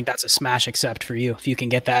back. I think that's a smash accept for you if you can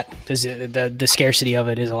get that, because the scarcity of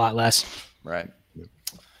it is a lot less. Right.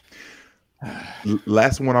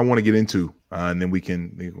 Last one I want to get into, and then we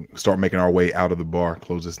can start making our way out of the bar,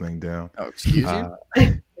 close this thing down. Oh, excuse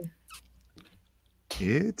you.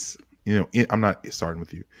 It's I'm not starting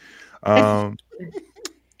with you.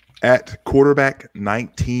 At quarterback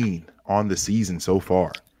 19 on the season so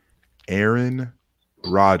far, Aaron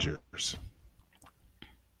Rodgers.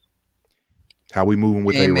 How we moving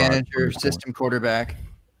with Game A-Rod? manager, system quarterback.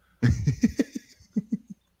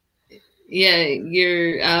 Yeah,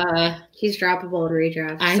 you're. He's droppable in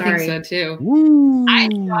redraft. I Sorry. think so too. Woo. I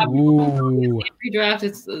drop Ooh. redraft.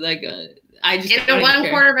 It's like I just In a don't one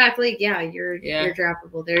care. quarterback league, you're Yeah.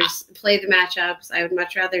 droppable. There's play the matchups. I would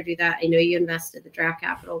much rather do that. I know you invested the draft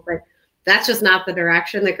capital, but that's just not the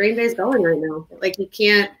direction that Green Bay's going right now. Like you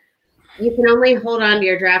can only hold on to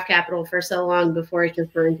your draft capital for so long before it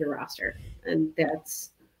just burns your roster. And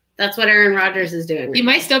that's what Aaron Rodgers is doing. You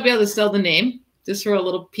might still be able to sell the name just for a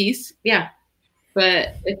little piece. Yeah.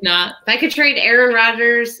 But if not, If I could trade Aaron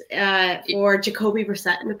Rodgers for Jacoby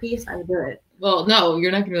Brissett in a piece, I would do it. well, no,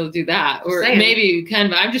 you're not going to be able to do that. Or Saying. maybe you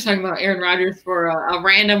can, but I'm just talking about Aaron Rodgers for a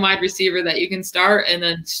random wide receiver that you can start and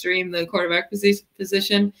then stream the quarterback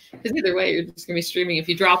position. Because either way, you're just going to be streaming if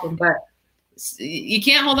you drop him. But you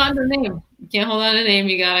can't hold on to the name. You can't hold on to the name.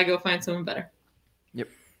 You got to go find someone better. Yep.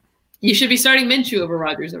 You should be starting Minshew over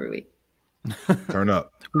Rodgers every week. Turn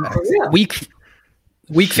up. Week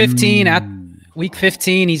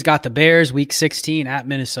 15, he's got the Bears. Week 16 at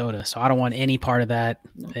Minnesota. So I don't want any part of that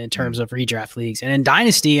in terms of redraft leagues. And in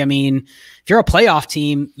Dynasty, I mean, if you're a playoff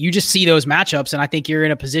team, you just see those matchups, and I think you're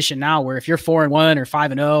in a position now where if you're 4-1 or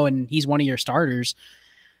 5-0 and he's one of your starters,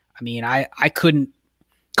 I mean, I couldn't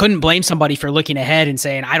blame somebody for looking ahead and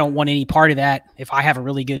saying, I don't want any part of that. If I have a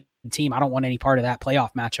really good team, I don't want any part of that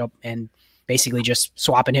playoff matchup, and basically just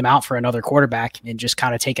swapping him out for another quarterback and just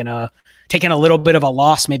kind of taking a little bit of a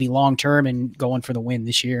loss, maybe long term, and going for the win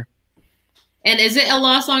this year. And is it a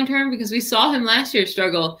loss long term? Because we saw him last year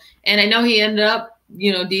struggle, and I know he ended up,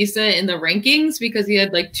 decent in the rankings because he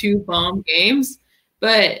had like 2 bomb games.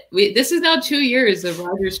 But this is now 2 years of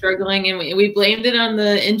Rodgers struggling, and we blamed it on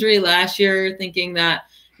the injury last year, thinking that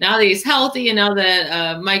now that he's healthy and now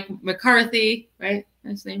that Mike McCarthy, right,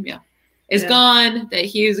 that's his name, is gone, that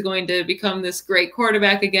he is going to become this great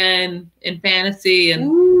quarterback again in fantasy,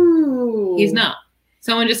 and he's not.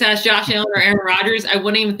 Someone just asked Josh Allen or Aaron Rodgers. I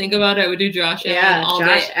wouldn't even think about it. I would do Josh Allen all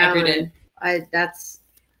Josh day, every day. Allen.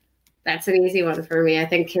 That's an easy one for me. I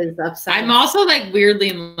think his upside. I'm also like weirdly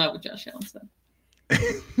in love with Josh Allen. So.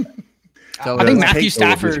 I think Matthew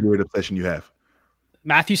Stafford. Weird obsession you have.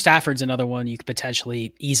 Matthew Stafford's another one you could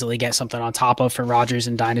potentially easily get something on top of for Rodgers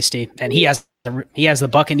in Dynasty, and he has the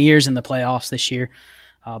Buccaneers in the playoffs this year,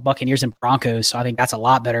 Buccaneers and Broncos. So I think that's a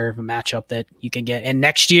lot better of a matchup that you can get. And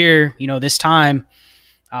next year, this time,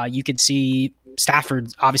 you could see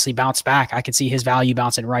Stafford obviously bounce back. I could see his value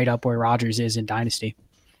bouncing right up where Rodgers is in Dynasty.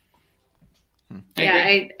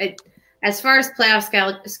 Yeah, as far as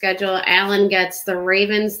playoff schedule, Allen gets the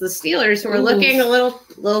Ravens, the Steelers, who are looking a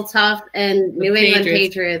little tough, and New England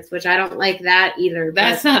Patriots, which I don't like that either.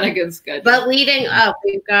 That's not a good schedule. But leading up,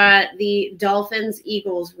 we've got the Dolphins,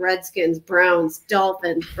 Eagles, Redskins, Browns,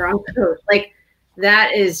 Dolphins, Broncos. Like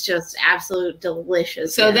that is just absolute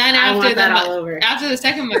delicious. So then after that all over. After the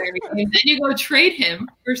second Miami game, then you go trade him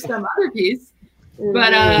for some other piece.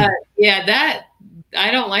 But that. I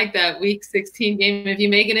don't like that Week 16 game. If you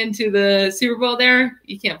make it into the Super Bowl there,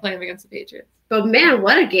 you can't play them against the Patriots. But, man,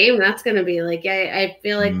 what a game that's going to be. Like, I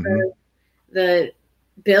feel like the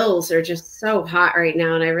Bills are just so hot right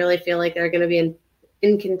now, and I really feel like they're going to be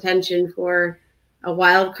in contention for a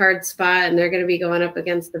wild card spot, and they're going to be going up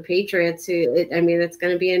against the Patriots. It's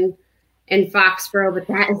going to be in Foxborough, but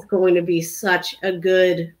that is going to be such a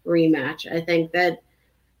good rematch. I think that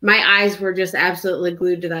my eyes were just absolutely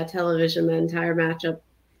glued to that television, the entire matchup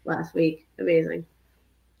last week. Amazing.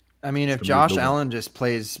 I mean, if Josh Allen just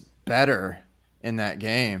plays better in that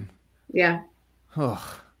game. Yeah. Or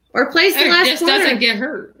plays the last just quarter. Doesn't get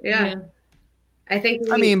hurt. Yeah. I think.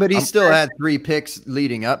 But he still had 3 picks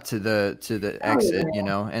leading up to the exit,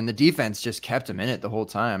 and the defense just kept him in it the whole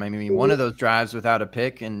time. I mean, one of those drives without a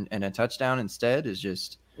pick and a touchdown instead is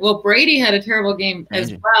just. Well, Brady had a terrible game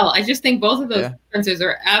as well. I just think both of those defenses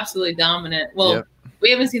are absolutely dominant. Well, we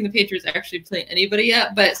haven't seen the Patriots actually play anybody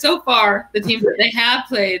yet, but so far, the teams that they have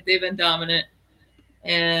played, they've been dominant.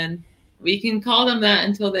 And we can call them that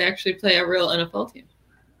until they actually play a real NFL team.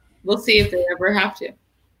 We'll see if they ever have to.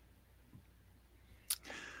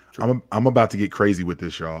 I'm about to get crazy with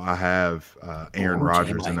this, y'all. I have Aaron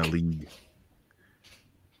Rodgers in the league.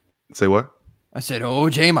 Say what? I said,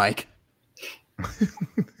 J-Mike.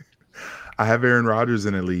 I have Aaron Rodgers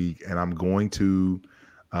in a league, and I'm going to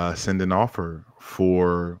send an offer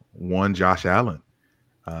for one Josh Allen.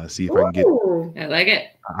 See if I can get. Ooh. I like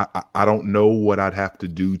it. I don't know what I'd have to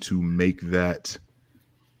do to make that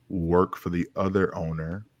work for the other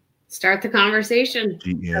owner. Start the conversation.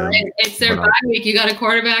 GM, It's their but bye week. You got a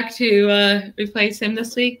quarterback to replace him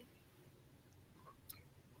this week?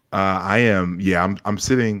 I am. Yeah, I'm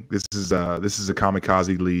sitting. This is a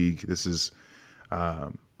kamikaze league. This is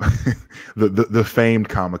the famed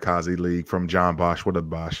kamikaze league from John Bosch. What up,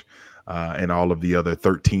 Bosch? And all of the other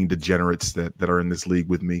 13 degenerates that are in this league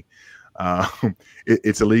with me.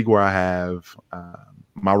 It's a league where I have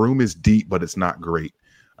my room is deep, but it's not great.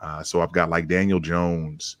 So I've got like Daniel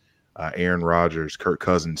Jones, Aaron Rodgers, Kirk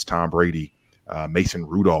Cousins, Tom Brady, Mason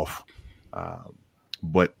Rudolph.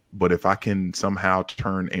 But if I can somehow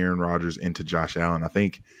turn Aaron Rodgers into Josh Allen, I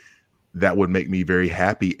think that would make me very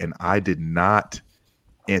happy. And I did not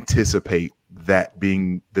anticipate that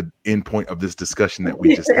being the end point of this discussion that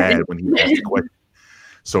we just had when he asked the question.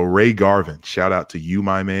 So Ray Garvin, shout out to you,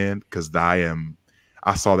 my man, because I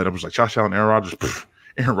saw that I was like Josh Allen, Aaron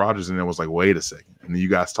Rodgers, and then was like, wait a second, and then you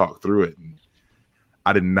guys talked through it, and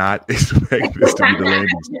I did not expect this to be the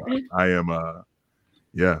landing spot. I am,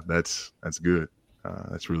 yeah, that's good,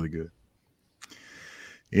 that's really good.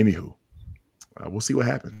 Anywho, we'll see what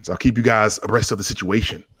happens. I'll keep you guys abreast of the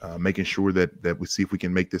situation, making sure that we see if we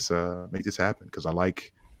can make this happen, because I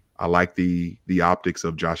like the optics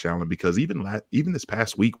of Josh Allen, because even this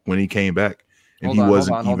past week when he came back and Hold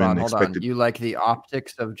on. You like the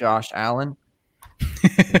optics of Josh Allen?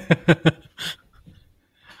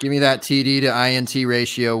 Give me that TD to INT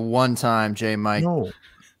ratio one time, J Mike. No,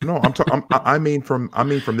 I mean from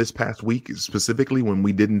this past week specifically, when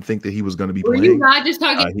we didn't think that he was going to be Were playing. you not just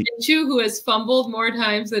talking Minshew, who has fumbled more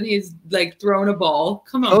times than he's like thrown a ball?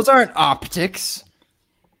 Come on, Those aren't optics.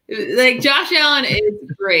 Like Josh Allen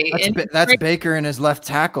is great. That's Baker and his left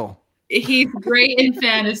tackle. He's great in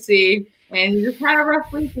fantasy, and he just had a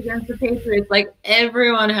rough week against the Patriots. Like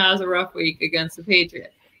everyone has a rough week against the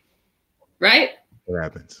Patriots, right?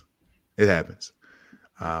 It happens.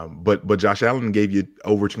 But Josh Allen gave you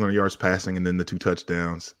over 200 yards passing, and then the 2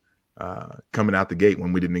 touchdowns coming out the gate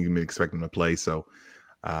when we didn't even expect him to play. So,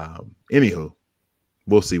 anywho,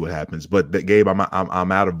 we'll see what happens. But Gabe,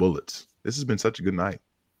 I'm out of bullets. This has been such a good night.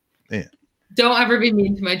 Man. Don't ever be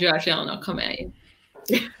mean to my Josh Allen. I'll come at you.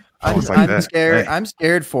 I'm scared. I'm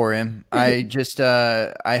scared for him. I just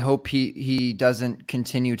I hope he doesn't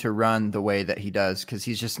continue to run the way that he does, because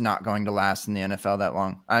he's just not going to last in the NFL that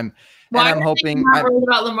long. I'm hoping. I'm not worried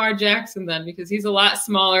about Lamar Jackson then, because he's a lot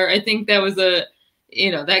smaller. I think that was that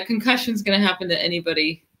concussion is going to happen to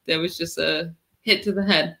anybody. That was just a hit to the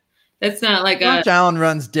head. That's not like Josh Allen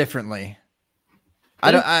runs differently.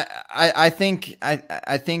 I think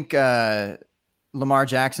Lamar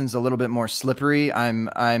Jackson's a little bit more slippery.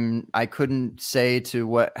 I couldn't say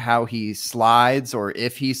how he slides or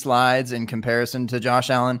if he slides in comparison to Josh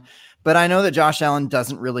Allen, but I know that Josh Allen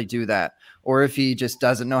doesn't really do that, or if he just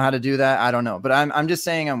doesn't know how to do that, I don't know. But I'm just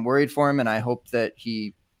saying I'm worried for him, and I hope that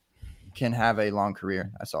he can have a long career.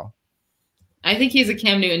 That's all. I think he's a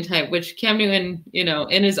Cam Newton type, which Cam Newton,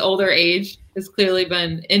 in his older age has clearly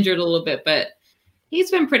been injured a little bit, but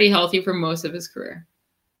he's been pretty healthy for most of his career.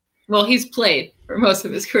 Well, he's played for most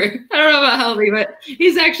of his career. I don't know about healthy, but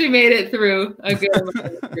he's actually made it through a good amount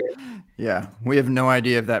of his career. Yeah, we have no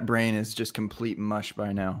idea if that brain is just complete mush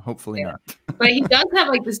by now. Hopefully not. But he does have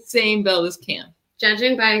like the same build as Cam.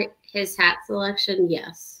 Judging by his hat selection,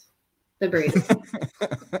 yes. The brain.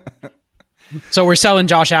 So we're selling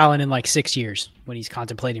Josh Allen in like 6 years when he's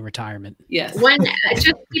contemplating retirement. Yes.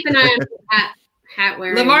 Just keep an eye on his hat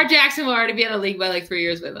wearing. Lamar Jackson will already be in a league by like 3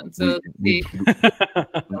 years with him. So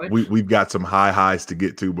we've got some high highs to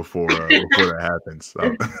get to before that happens.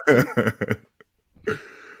 So.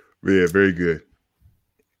 Yeah, very good.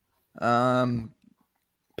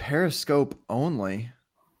 Periscope only.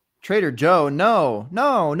 Trader Joe, no,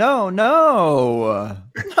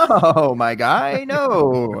 my guy,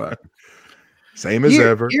 no. Same as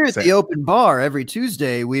ever. Here at the Open Bar every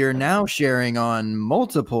Tuesday, we are now sharing on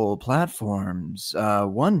multiple platforms.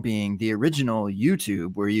 One being the original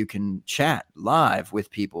YouTube, where you can chat live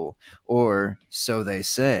with people, or so they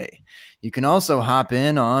say. You can also hop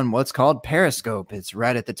in on what's called Periscope. It's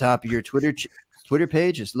right at the top of your Twitter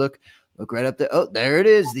page. Just look right up there. Oh, there it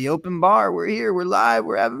is. The Open Bar. We're here. We're live.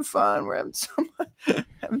 We're having fun. We're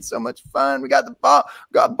having so much fun. We got the ball.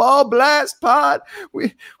 We got Ball Blast Pod.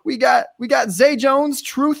 We got Zay Jones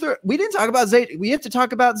Truther. We didn't talk about Zay. We have to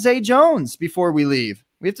talk about Zay Jones before we leave.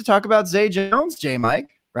 We have to talk about Zay Jones, J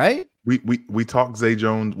Mike, right? we talked Zay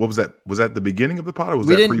Jones. What was that? Was that the beginning of the pod? Or was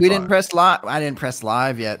We that didn't pre-pod? press live. I didn't press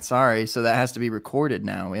live yet. Sorry. So that has to be recorded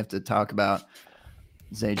now. We have to talk about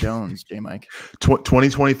Zay Jones, J Mike.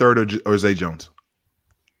 2023 or Zay Jones?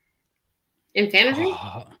 In fantasy?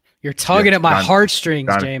 Oh, you're tugging at my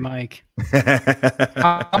heartstrings, J Mike.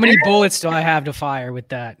 How many bullets do I have to fire with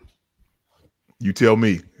that? You tell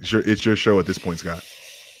me. It's your show at this point, Scott.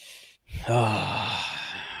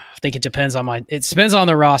 I think it depends on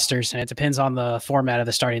the rosters, and it depends on the format of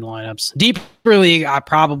the starting lineups. Deeper league, I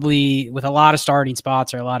probably, with a lot of starting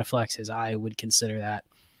spots or a lot of flexes, I would consider that,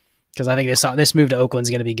 because I think this move to Oakland is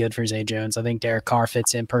going to be good for Zay Jones. I think Derek Carr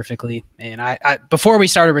fits in perfectly. And I before we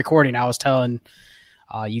started recording, I was telling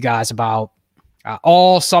you guys about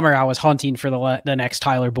all summer I was hunting for the next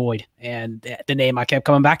Tyler Boyd, and the name I kept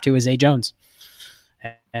coming back to is Zay Jones.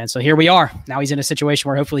 And so here we are. Now he's in a situation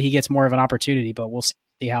where hopefully he gets more of an opportunity, but we'll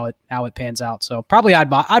see how it pans out. So probably I'd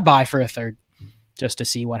buy for a third just to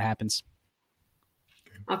see what happens.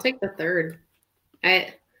 I'll take the third.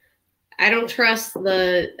 I don't trust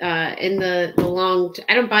I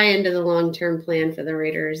don't buy into the long-term plan for the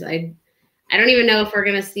Raiders. I don't even know if we're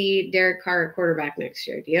going to see Derek Carr at quarterback next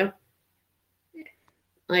year. Do you?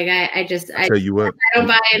 Like I tell you what, I don't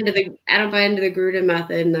buy into the Gruden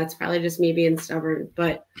method, and that's probably just me being stubborn.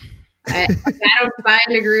 But I don't buy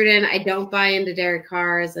into Gruden. I don't buy into Derek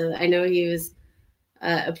Carr. I know he was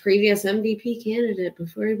a previous MVP candidate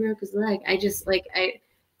before he broke his leg.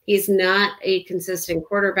 He's not a consistent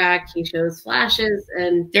quarterback. He shows flashes,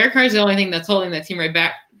 and Derek Carr is the only thing that's holding that team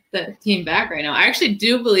back right now. I actually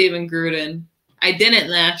do believe in Gruden. I didn't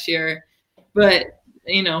last year, but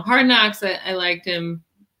Hard Knocks, I liked him.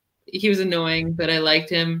 He was annoying, but I liked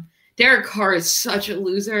him. Derek Carr is such a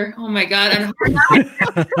loser. Oh my God! On Hard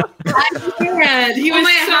Knocks, he was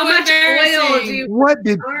so embarrassing.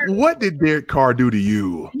 What did Derek Carr do to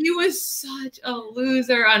you? He was such a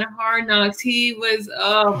loser on Hard Knocks. He was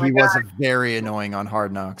He was very annoying on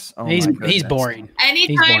Hard Knocks. Oh, he's boring.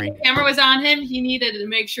 Anytime the camera was on him, he needed to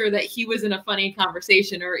make sure that he was in a funny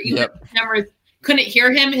conversation, or even if the cameras couldn't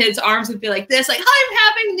hear him, his arms would be like this, like, I'm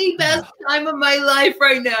having the best time of my life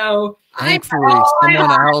right now. Thankfully, someone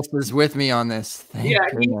else is with me on this. Thank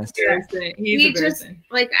goodness. He's just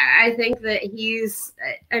I think that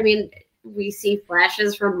we see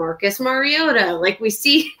flashes from Marcus Mariota. Like we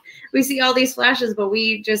see all these flashes, but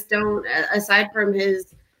we just don't, aside from his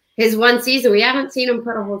one season, we haven't seen him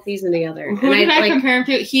put a whole season together. Who did I compare him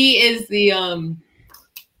to? He is the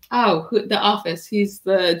The Office. He's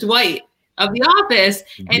the Dwight of The Office,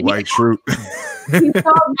 and Dwight Schrute. He's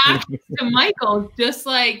so obnoxious to Michael, just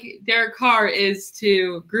like Derek Carr is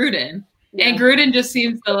to Gruden, and Gruden just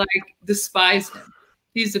seems to despise him.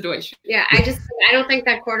 He's the Dwight Schrute. Yeah, I don't think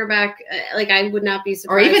that quarterback. I would not be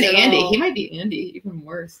surprised. Or even Andy. He might be Andy, even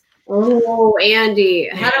worse. Oh, Andy!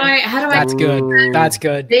 How do I? That's good. That's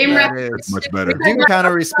good. That's much better. I do kind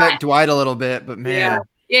of respect Dwight a little bit, but man,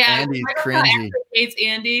 Andy's cringy. Hates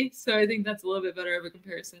Andy, so I think that's a little bit better of a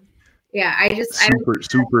comparison. Yeah,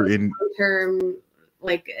 super in term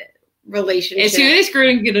relationship. As soon as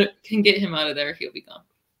Gruden can get him out of there, he'll be gone.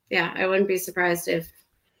 Yeah, I wouldn't be surprised if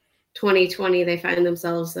 2020 they find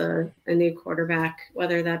themselves a new quarterback,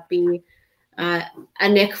 whether that be a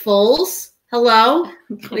Nick Foles. Hello.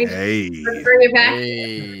 Hey. Bring it back.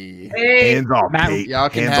 Hey. Hands off, Kate. Y'all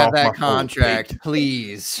can Hands have that off my phone, contract, Kate.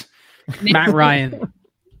 please. Matt Ryan.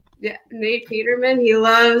 Yeah, Nate Peterman. He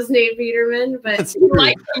loves Nate Peterman, but That's he true.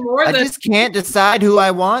 likes him more I than just can't decide who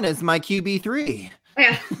I want as my QB3.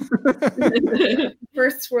 yeah.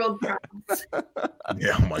 First world problems.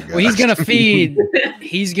 Yeah, oh my God. Well, he's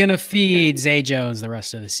gonna feed Zay Jones the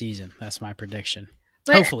rest of the season. That's my prediction.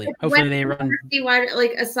 But hopefully they run.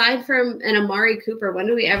 Aside from an Amari Cooper, when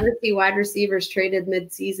do we ever see wide receivers traded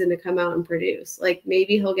mid-season to come out and produce?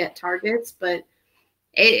 Maybe he'll get targets, but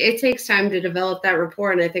it takes time to develop that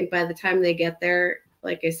rapport. And I think by the time they get there,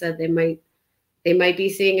 like I said, they might be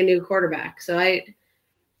seeing a new quarterback. So why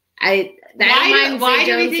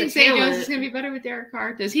do we think Zay Jones is going to be better with Derek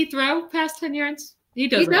Carr? Does he throw past 10 yards? He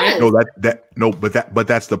does. Right? But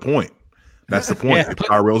that's the point. That's the point. Yeah.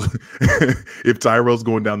 If Tyrell's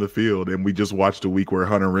going down the field, and we just watched a week where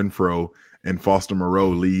Hunter Renfrow and Foster Moreau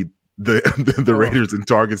lead the Raiders in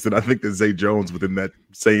targets, then I think that Zay Jones within that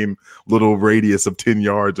same little radius of 10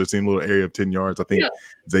 yards or same little area of 10 yards, I think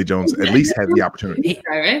Zay Jones at least has the opportunity.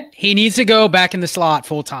 He needs to go back in the slot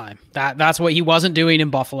full time. That's what he wasn't doing in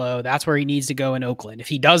Buffalo. That's where he needs to go in Oakland. If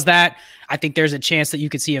he does that, I think there's a chance that you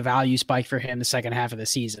could see a value spike for him the second half of the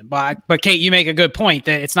season. But Kate, you make a good point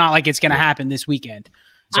that it's not like it's going to happen this weekend.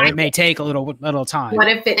 So it may take a little time. What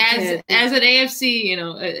if it as an AFC, you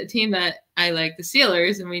know, a team that I like, the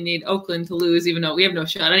Steelers, and we need Oakland to lose, even though we have no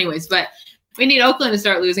shot anyways. But we need Oakland to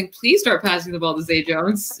start losing. Please start passing the ball to Zay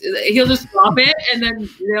Jones. He'll just drop it, and then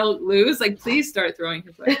they'll lose. Like, please start throwing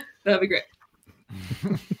his way. That'd be great.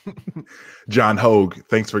 John Hogue,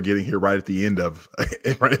 thanks for getting here right at the end of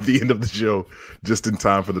the show, just in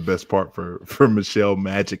time for the best part for Michelle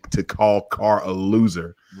Magic to call Carr a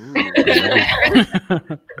loser.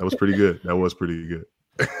 That was pretty good. That was pretty good.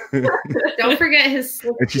 Don't forget his.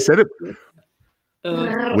 And she said it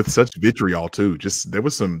with such vitriol too. Just there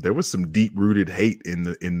was some deep rooted hate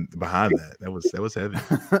in behind that. That was heavy.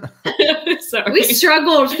 Sorry. We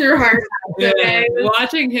struggled through hard times. Yeah,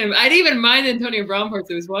 watching him, I didn't even mind Antonio Brown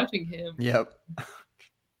parts. I was watching him. Yep.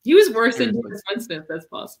 He was worse than James Winston, if that's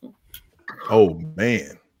possible. Oh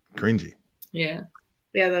man, cringy. Yeah.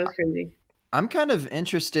 Yeah, that was crazy. I'm kind of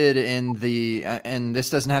interested in the, and this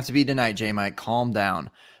doesn't have to be tonight, J Mike, calm down.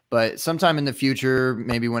 But sometime in the future,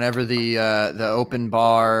 maybe whenever the open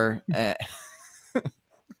bar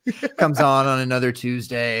comes on another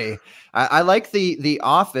Tuesday, I like the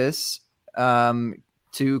Office to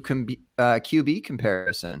QB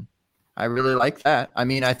comparison. I really like that. I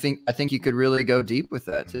mean, I think you could really go deep with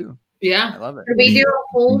that too. Yeah, I love it. Could we do a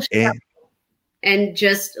whole show and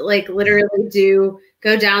just like literally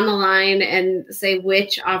go down the line and say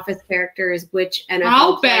which Office character is which NFL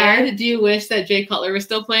How player? bad do you wish that Jay Cutler was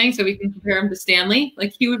still playing so we can compare him to Stanley?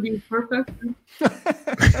 Like, he would be perfect. He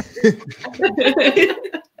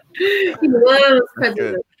loves That's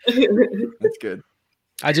good. That's good.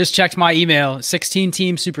 I just checked my email.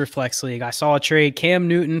 16-team Superflex League. I saw a trade Cam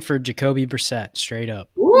Newton for Jacoby Brissett. Straight up.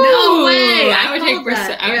 No way! I would take called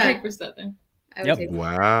that. Brissett. I would Yeah. take Brissett there. I would Yep. take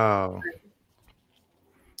Wow.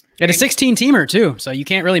 And a 16-teamer too, so you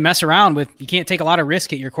can't really mess around with. You can't take a lot of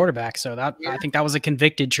risk at your quarterback. So that I think that was a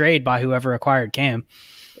convicted trade by whoever acquired Cam.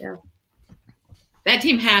 That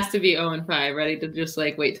team has to be 0-5, ready to just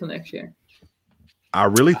like wait till next year. I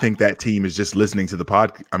really think that team is just listening to the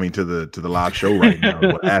to the live show right now.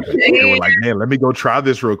 What happened? They were like, man, let me go try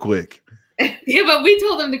this real quick. Yeah, but we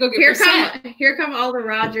told them to go get Brissett. Here come all the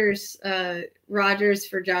Rodgers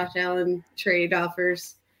for Josh Allen trade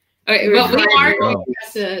offers. Okay, but we are Oh. going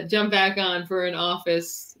to jump back on for an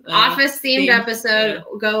Office Office themed theme. episode.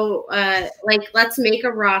 Go let's make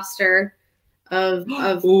a roster of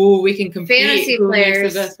Ooh, we can compete. fantasy Who makes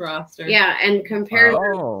players. the best roster. and compare them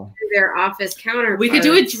Oh, to their Office counterparts. We could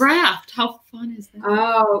do a draft. How fun is that?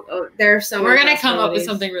 Oh, there's so We're many gonna come up with possibilities.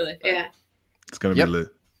 something really fun. Yeah. It's gonna Yep. be lit.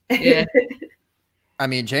 Yeah. I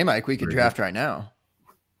mean, J Mike, we could Very draft right now.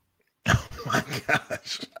 Oh my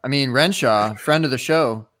gosh. I mean, Renshaw, friend of the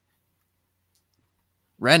show,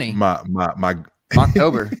 Rennie, My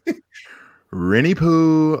October. Rennie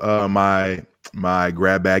Pooh, my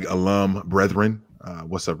grab bag alum brethren.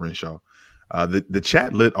 What's up, Renshaw? The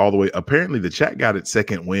chat lit all the way. Apparently, the chat got its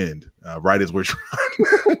second wind right as we're trying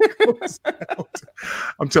to close out.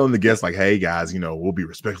 I'm telling the guests, like, hey, guys, we'll be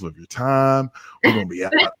respectful of your time. We're going to be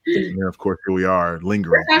out. And then, of course, here we are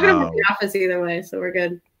lingering. We're talking about the Office either way, so we're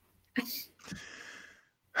good.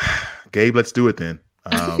 Gabe, let's do it then.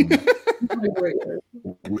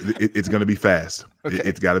 It's going to be fast. Okay.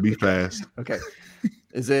 It's got to be fast. Okay.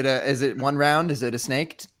 Is it one round? Is it a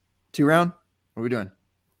snake? 2 round? What are we doing?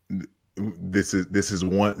 This is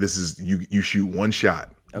one. This is you shoot one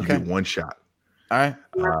shot. Okay. You get one shot. All right.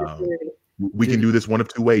 We can do this one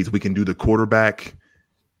of 2 ways. We can do the quarterback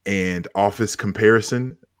and Office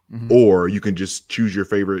comparison, Mhm. or you can just choose your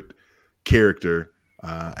favorite character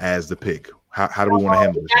as the pick. How do we want to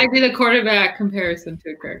handle Gotta this? do the quarterback comparison to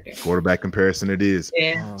a character. Quarterback comparison it is.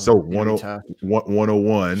 Yeah. So it's gonna be tough.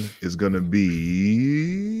 101 is going to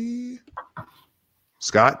be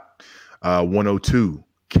Scott, 102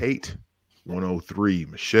 Kate, 103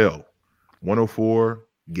 Michelle, 104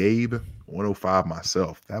 Gabe, 105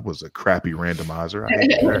 myself. That was a crappy randomizer. I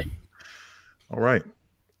hate that. All right.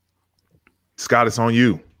 Scott, it's on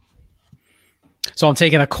you. So I'm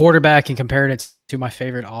taking a quarterback and comparing it to my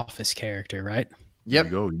favorite Office character, right? There Yep.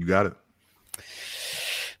 you go. You got it.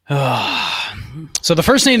 So the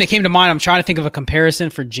first name that came to mind, I'm trying to think of a comparison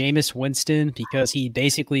for Jameis Winston because he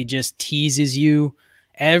basically just teases you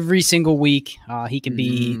every single week. He can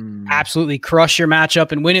be absolutely crush your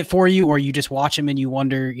matchup and win it for you, or you just watch him and you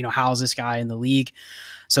wonder, how's this guy in the league?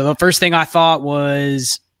 So the first thing I thought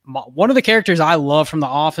was one of the characters I love from The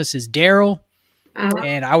Office is Daryl.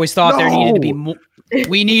 And I always thought there needed to be more.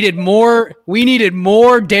 We needed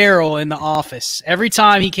more Daryl in The Office. Every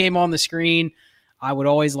time he came on the screen, I would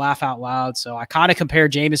always laugh out loud. So I kind of compare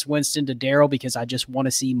Jameis Winston to Daryl because I just want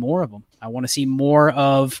to see more of him. I want to see more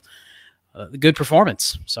of good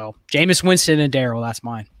performance. So Jameis Winston and Daryl, that's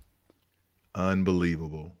mine.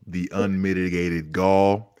 Unbelievable. The unmitigated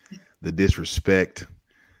gall, the disrespect,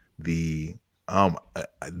 the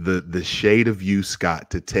shade of you, Scott,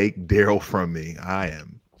 to take Daryl from me. I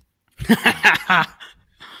am.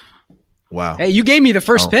 Wow. Hey, you gave me the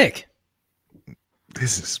first pick.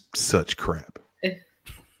 This is such crap.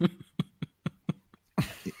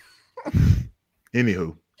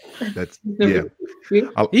 Anywho, that's yeah.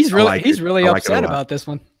 He's really upset about this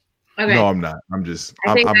one. Okay. No, I'm not. I've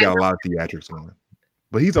got a lot of theatrics going,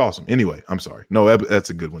 but he's awesome. Anyway, I'm sorry. No, that's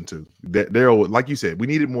a good one too. Daryl, like you said, we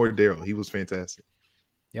needed more Daryl. He was fantastic.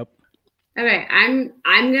 Yep. Okay, I'm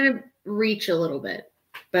gonna reach a little bit,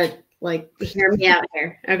 but like hear me out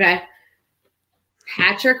here. Okay.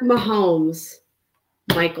 Patrick Mahomes,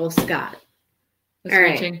 Michael Scott. That's All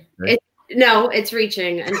right. reaching. It's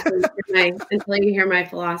reaching until you hear my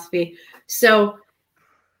philosophy. So,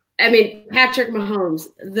 I mean, Patrick Mahomes,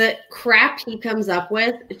 the crap he comes up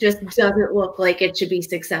with just doesn't look like it should be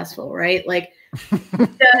successful, right? Like, he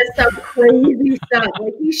does some crazy stuff.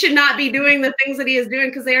 Like, he should not be doing the things that he is doing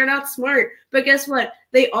because they are not smart. But guess what?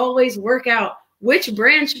 They always work out. Which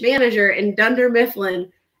branch manager in Dunder Mifflin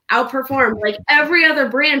outperformed like every other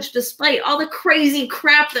branch despite all the crazy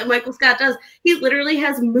crap that Michael Scott does? He literally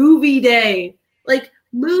has movie day.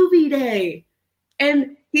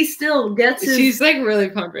 And he still gets his... She's like really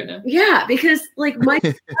pumped right now. Yeah, because like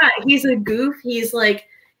Michael Scott, he's a goof. He's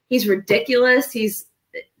ridiculous. He's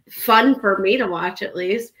fun for me to watch at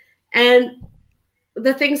least. And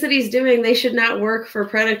the things that he's doing, they should not work for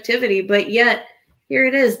productivity. But yet, here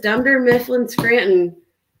it is, Dunder Mifflin Scranton,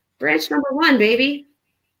 branch number 1, baby.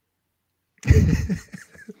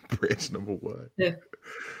 Branch number 1. Yeah.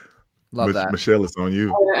 Love that. Michelle, it's on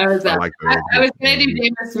you. I was that. I was gonna do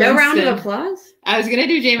Jameis Winston. No round of applause. I was gonna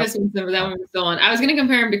do Jameis Winston, but that one was still on. I was gonna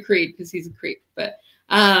compare him to Creed because he's a creep, but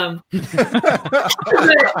I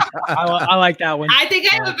like that one. I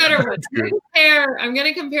think I have a better one. I'm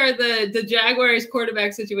gonna compare the Jaguars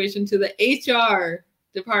quarterback situation to the HR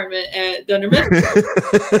department at Dunder Mifflin.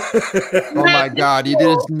 Oh my God! You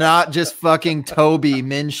did not just fucking Toby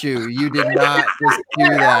Minshew. You did not just do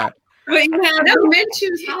that. But you have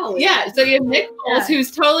Minshew's Holly. Yeah, so you have Nick Foles,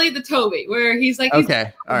 who's totally the Toby, where he's like,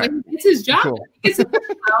 okay, all right, it's his job. Cool. It's and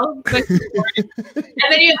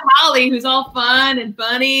then you have Holly, who's all fun and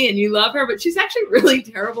funny, and you love her, but she's actually really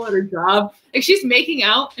terrible at her job. Like, she's making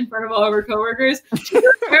out in front of all of her coworkers. She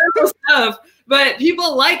does terrible stuff, but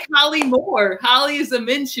people like Holly more. Holly is a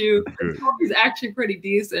Minshew. He's actually pretty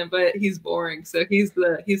decent, but he's boring. So he's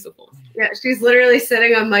the Foles. Yeah, she's literally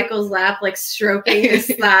sitting on Michael's lap, like stroking his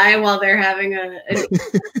thigh while they're having like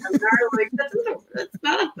that's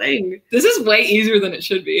not a thing. This is way easier than it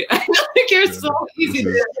should be. I think you're so easy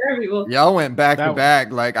to take care of people. Y'all went back to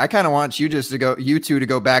back. Like, I kind of want you two to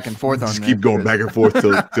go back and forth on this. Keep going back and forth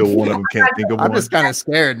till one of them can't think of one. I'm just kind of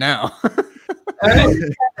scared now.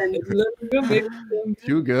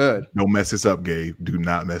 Too good. Don't mess this up, Gabe. Do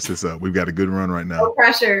not mess this up. We've got a good run right now. No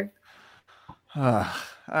pressure. All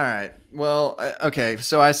right. Well, okay.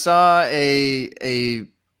 So I saw a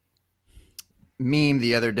meme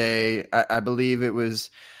the other day. I believe it was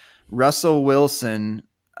Russell Wilson.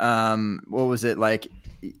 What was it like?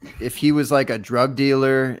 If he was like a drug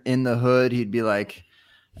dealer in the hood, he'd be like,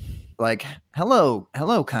 hello,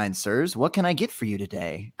 kind sirs. What can I get for you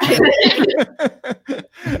today?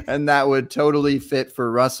 And that would totally fit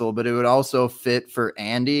for Russell, but it would also fit for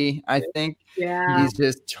Andy, I think. Yeah. He's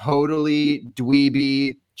just totally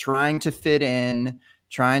dweeby, trying to fit in,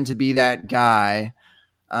 trying to be that guy.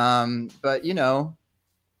 But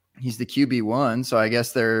he's the QB1, so I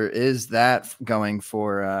guess there is that going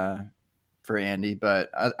for Andy.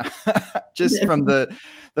 But just from the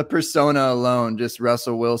persona alone, just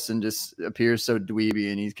Russell Wilson just appears so dweeby,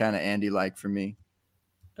 and he's kind of Andy-like for me.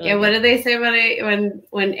 Yeah, what did they say about it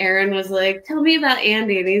when Aaron was like, "Tell me about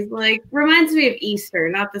Andy," and he's like, "Reminds me of Easter,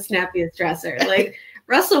 not the snappiest dresser." Like,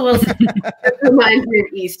 Russell Wilson reminds me of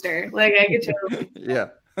Easter. Like, I could totally. Yeah,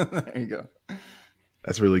 there you go.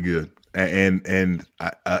 That's really good. And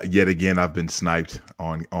yet again, I've been sniped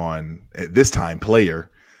on this time player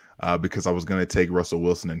because I was going to take Russell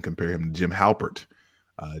Wilson and compare him to Jim Halpert,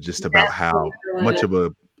 just about how much of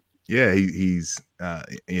a he's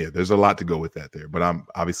there's a lot to go with that there, but I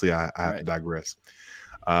have to digress.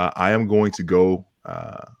 I am going to go.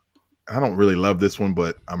 I don't really love this one,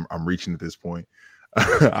 but I'm reaching at this point.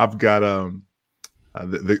 I've got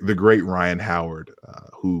the great Ryan Howard,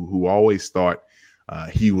 who always thought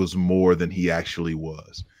he was more than he actually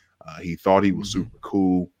was. He thought he was super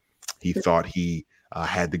cool. He thought he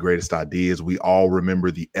had the greatest ideas. We all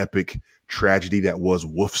remember the epic tragedy that was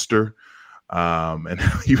Woofster. and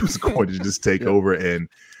how he was going to just take over, and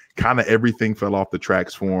kind of everything fell off the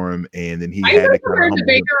tracks for him. And then he I had to have kind heard of the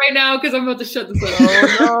baker right now because I'm about to shut this up.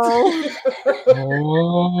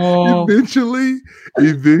 Oh,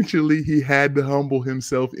 eventually he had to humble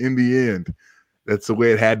himself in the end. That's the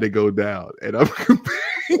way it had to go down. And I'm comparing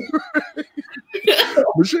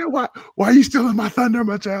Michelle, why are you stealing my thunder,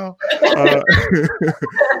 my child?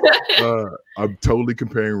 I'm totally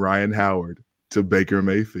comparing Ryan Howard to Baker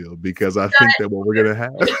Mayfield because I think that what we're gonna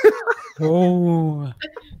have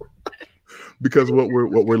because what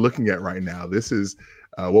we're looking at right now, this is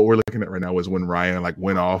what we're looking at right now is when Ryan like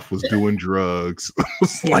went off, was doing drugs,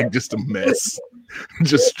 was like just a mess,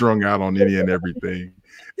 just strung out on any and everything.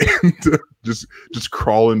 And just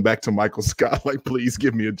crawling back to Michael Scott, like, please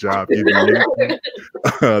give me a job. Give me anything.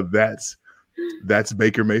 That's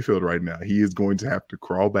Baker Mayfield right now. He is going to have to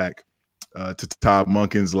crawl back to Todd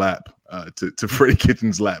Monken's lap, to Freddie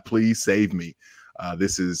Kitchens' lap. Please save me.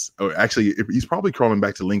 Actually, he's probably crawling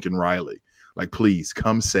back to Lincoln Riley. Like, please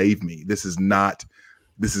come save me. This is not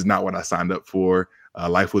what I signed up for.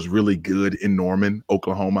 Life was really good in Norman,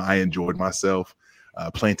 Oklahoma. I enjoyed myself.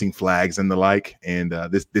 Planting flags and the like, and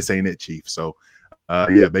this ain't it, Chief. So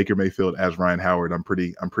yeah, Baker Mayfield as Ryan Howard. I'm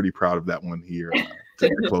pretty proud of that one here to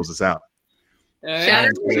close us out.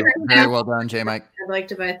 Very well done, J Mike. I'd like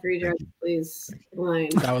to buy 3 drugs, please. Line.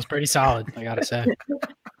 that was pretty solid, I gotta say.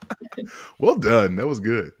 Well done. That was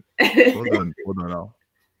good. Well done. Well done, all.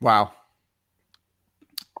 Wow.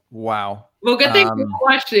 Well, good thing we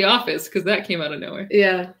watched The Office because that came out of nowhere.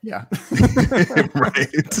 Yeah. Right.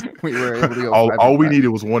 We were able to go all we needed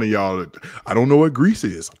was one of y'all. I don't know what Grease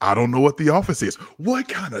is. I don't know what The Office is. What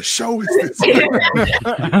kind of show is this?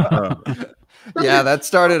 Yeah, that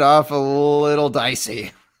started off a little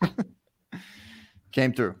dicey.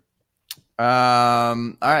 Came through. All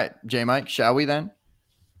right, J Mike, shall we then?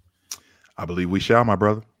 I believe we shall, my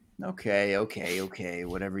brother. Okay.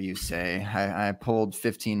 Whatever you say. I pulled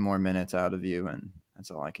 15 more minutes out of you, and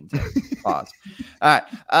that's all I can take. Pause. All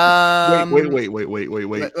right. Wait.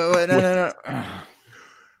 No.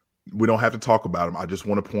 We don't have to talk about them. I just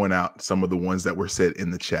want to point out some of the ones that were said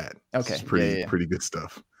in the chat. Okay. It's pretty good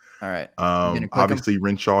stuff. All right. Obviously,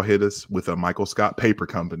 Renshaw hit us with a Michael Scott Paper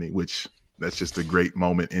Company, which that's just a great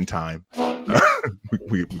moment in time.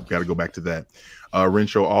 we got to go back to that.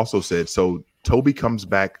 Renshaw also said, so Toby comes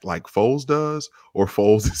back like Foles does, or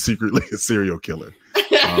Foles is secretly a serial killer.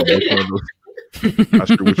 Not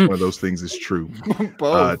sure which one of those things is true.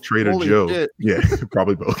 Trader Holy Joe. shit. Yeah,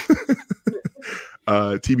 probably both.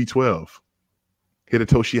 TB12.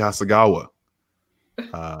 Hidetoshi Hasagawa.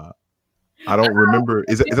 I don't remember.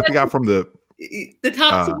 Is that the guy from the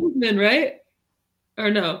top salesman, right? Or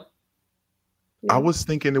no? I was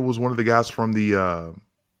thinking it was one of the guys from the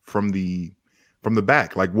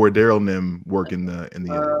back, like where Daryl and them work in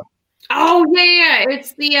the. Oh yeah,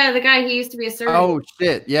 it's the guy who used to be a servant. Oh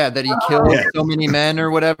shit, yeah, that he killed so many men or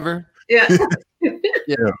whatever. Yeah,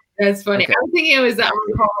 yeah, that's funny. Okay. I was thinking it was that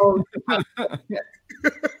one called.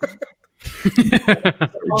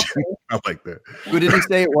 I like that. Who did he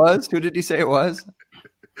say it was?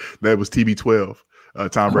 That was TB12.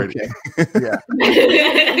 Tom Brady. Okay. Yeah,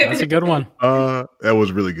 That's a good one. That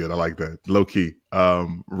was really good. I like that. Low key.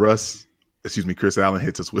 Chris Allen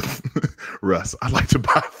hits us with Russ. I'd like to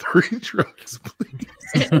buy 3 drugs, please.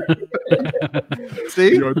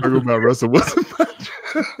 See, you were talking about Russell Wilson.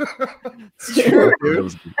 Sure,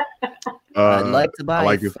 I'd like to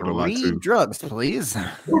buy this one a lot 3 too. drugs, please.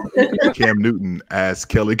 Cam Newton as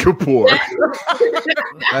Kelly Kapoor.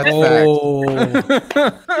 That's Oh,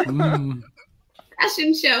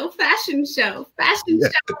 fashion show. That's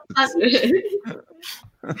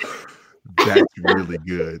really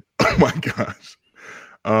good. Oh my gosh.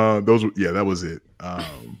 That was it.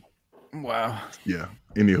 Wow. Yeah.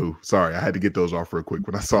 Anywho, sorry, I had to get those off real quick.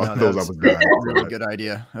 When I saw No, those, I that's was dying. really good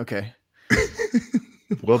idea. Okay.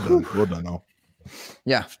 Well done, all.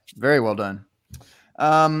 Yeah, very well done.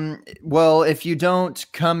 Well, if you don't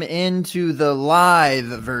come into the live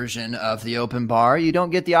version of the open bar, you don't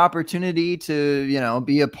get the opportunity to,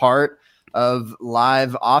 be a part of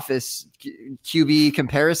live office QB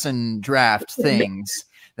comparison draft things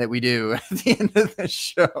that we do at the end of the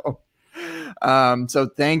show. So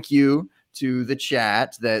thank you to the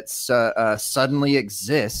chat that suddenly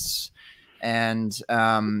exists and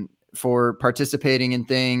for participating in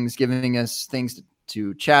things, giving us things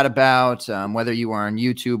to chat about, whether you are on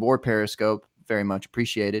YouTube or Periscope. Very much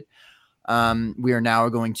appreciated. We are now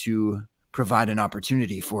going to provide an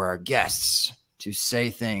opportunity for our guests to say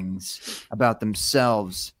things about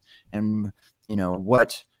themselves and,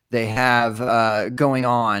 what they have going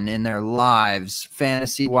on in their lives,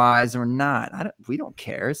 fantasy wise or not. We don't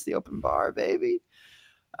care. It's the open bar, baby.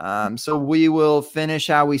 So we will finish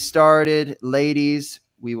how we started. Ladies,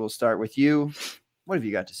 we will start with you. What have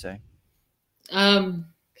you got to say?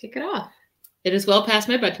 Kick it off. It is well past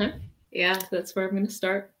my bedtime. Yeah. So that's where I'm going to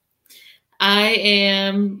start.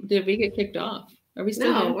 Did we get kicked off? Are we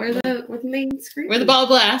still No, here? we're the main screen. We're the Ball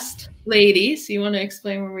Blast ladies. You want to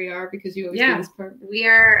explain where we are because you always do this part? We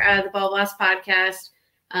are the Ball Blast podcast.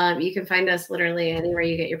 You can find us literally anywhere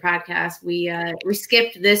you get your podcast. We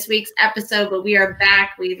skipped this week's episode, but we are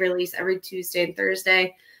back. We release every Tuesday and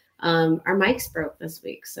Thursday. Our mics broke this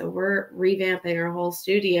week, so we're revamping our whole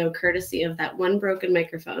studio courtesy of that one broken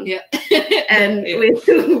microphone. Yeah. And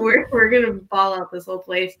we're gonna ball out this whole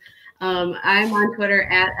place. I'm on Twitter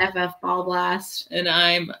at FFBallBlast. And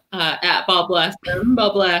I'm at BallBlastEm,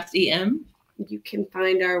 BallBlastEM. You can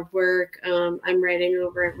find our work. I'm writing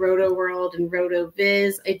over at Roto World and Roto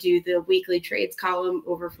Viz. I do the weekly trades column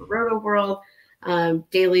over for Roto World,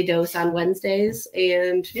 Daily Dose on Wednesdays,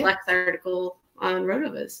 and Flex article on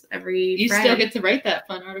RotoViz every You Friday. still get to write that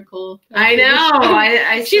fun article. I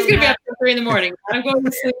know. She's going to be up at 3 a.m. I'm going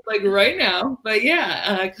to sleep like right now. But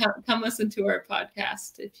yeah, come listen to our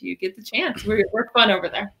podcast if you get the chance. We're fun over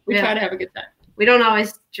there. We try to have a good time. We don't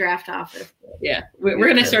always draft off it. Yeah, we're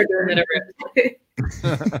going to start doing that every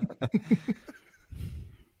episode.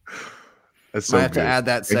 That's so I have good. to add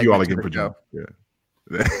that Thank you all segment again to for the joining.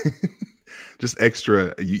 Yeah. Just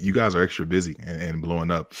extra. You guys are extra busy and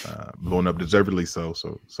blowing up deservedly so.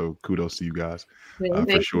 So kudos to you guys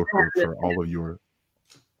for sure for all of your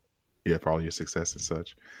for all your success and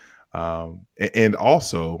such. And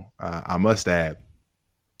also I must add,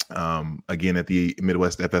 again at the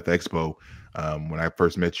Midwest FF Expo, when I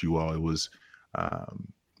first met you all, it was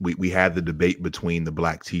we had the debate between the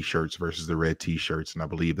black t-shirts versus the red t-shirts, and I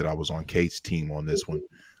believe that I was on Kate's team on this one.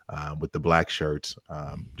 With the black shirts,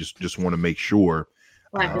 just want to make sure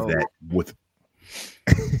that with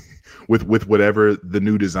whatever the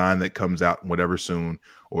new design that comes out, whatever soon,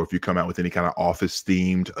 or if you come out with any kind of office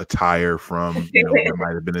themed attire from that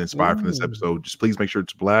might have been inspired from this episode, just please make sure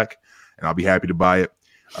it's black, and I'll be happy to buy it.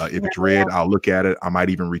 If it's red, I'll look at it. I might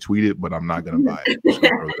even retweet it, but I'm not gonna buy it.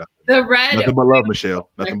 The red, nothing but love, Michelle.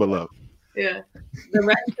 Nothing but love. Yeah, the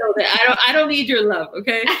red shoulder. I don't need your love,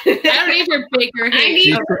 okay? I don't need your Baker.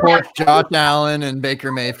 She supports Josh Allen and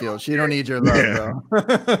Baker Mayfield. She don't need your love,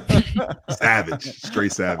 though. Savage,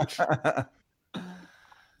 straight savage.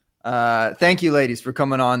 Thank you, ladies, for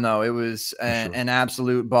coming on. Though it was an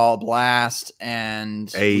absolute ball blast, and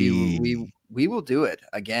we will do it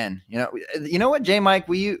again. You know what, J Mike?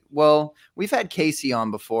 We've had Casey on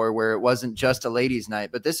before where it wasn't just a ladies'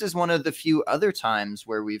 night, but this is one of the few other times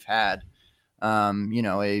where we've had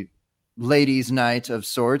a ladies' night of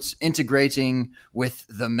sorts, integrating with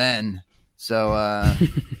the men. So,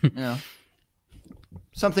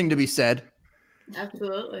 something to be said.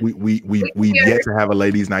 Absolutely. We yet to have a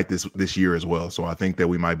ladies' night this year as well. So I think that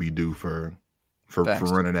we might be due for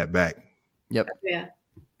running that back. Yep. Yeah.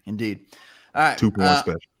 Indeed. All right. 2-point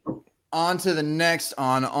special. On to the next.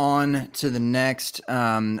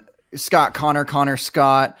 Scott Connor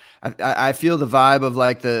Scott. I feel the vibe of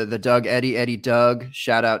like the Doug Eddie Doug.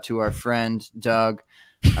 Shout out to our friend Doug.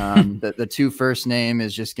 The two first name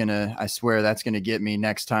is just I swear that's gonna get me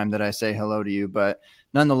next time that I say hello to you. But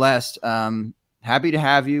nonetheless, happy to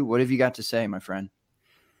have you. What have you got to say, my friend?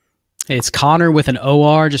 It's Connor with an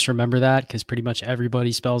OR. Just remember that because pretty much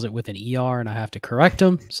everybody spells it with an ER and I have to correct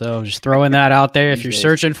them. So just throwing that out there. If you're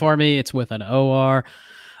searching for me, it's with an OR.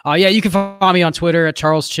 You can find me on Twitter at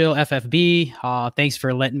CharlesChillFFB. Thanks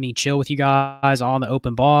for letting me chill with you guys on the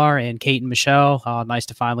open bar, and Kate and Michelle. Nice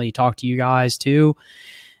to finally talk to you guys too.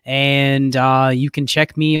 And you can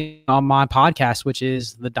check me on my podcast, which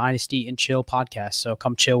is the Dynasty and Chill podcast. So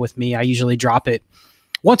come chill with me. I usually drop it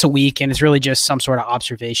once a week, and it's really just some sort of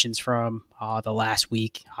observations from the last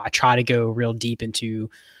week. I try to go real deep into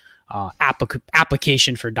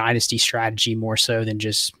application for Dynasty strategy more so than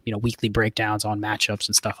just weekly breakdowns on matchups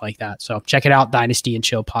and stuff like that. So check it out, Dynasty and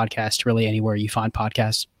Chill podcast, really anywhere you find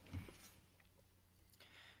podcasts.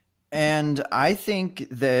 And I think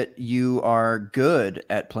that you are good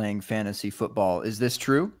at playing fantasy football. Is this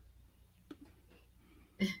true?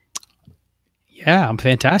 Yeah, I'm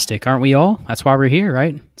fantastic. Aren't we all? That's why we're here,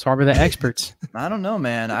 right? That's why we're the experts. I don't know,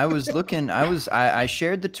 man. I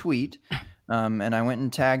shared the tweet, and I went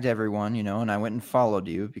and tagged everyone, and I went and followed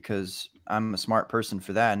you because I'm a smart person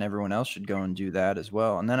for that, and everyone else should go and do that as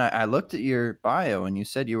well. And then I looked at your bio, and you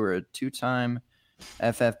said you were a 2-time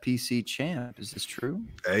FFPC champ. Is this true?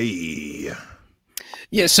 Hey.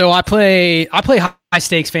 Yeah, so I play high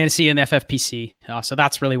stakes fantasy and FFPC. So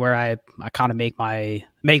that's really where I kind of make my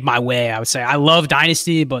way. I would say I love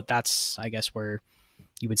Dynasty, but that's, I guess, where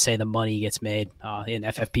you would say the money gets made in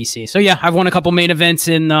FFPC. So yeah, I've won a couple main events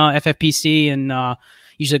in FFPC, and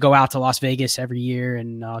usually go out to Las Vegas every year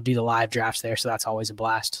and do the live drafts there. So that's always a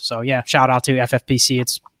blast. So yeah, shout out to FFPC.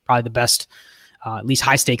 It's probably the best, at least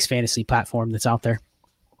high stakes fantasy platform that's out there.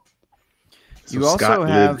 So You also Scott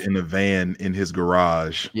have- lived in a van in his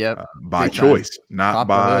garage, Yep. by Big time. choice, not Top of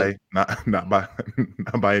the by hood. not by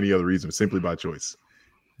not by any other reason, simply by choice.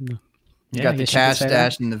 You Yeah, got I the guess you could cash say that.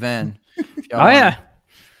 stashed in the van. If y'all Oh want. yeah.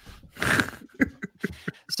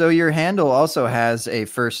 So your handle also has a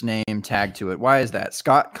first name tag to it. Why is that?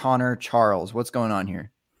 Scott Connor Charles. What's going on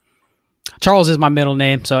here? Charles is my middle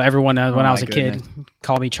name. So everyone, when I my was a goodness. kid,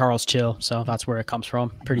 called me Charles Chill. So that's where it comes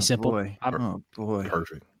from. Pretty simple. Boy. Oh boy.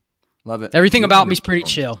 Perfect. Love it. Everything about me is pretty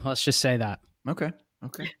chill. Let's just say that. Okay.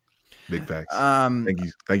 Okay. Big facts.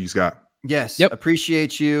 Thank you, Scott. Yes. Yep.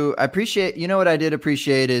 Appreciate you. I appreciate, you know what I did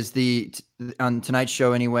appreciate is on tonight's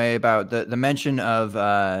show anyway, about the mention of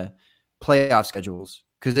playoff schedules.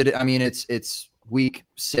 Cause it's week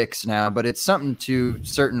 6 now, but it's something to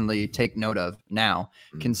certainly take note of now,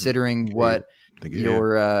 considering what Think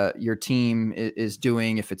ahead. your team is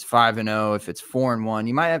doing. If it's 5-0, if it's 4-1,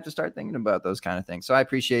 you might have to start thinking about those kind of things. So I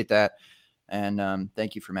appreciate that. And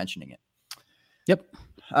thank you for mentioning it. Yep.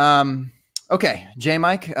 Okay. J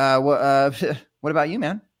Mike, what about you,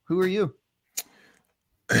 man? Who are you?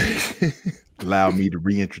 Allow me to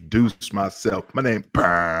reintroduce myself. My name.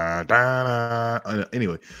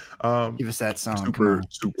 Anyway, Give us that song. Come super, on.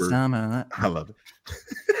 super. Summer. I love it.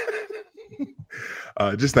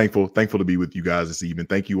 Just thankful to be with you guys this evening.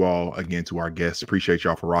 Thank you all again to our guests. Appreciate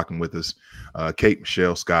y'all for rocking with us. Kate,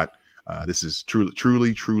 Michelle, Scott. This is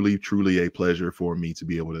truly a pleasure for me to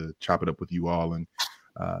be able to chop it up with you all. And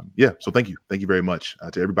so thank you very much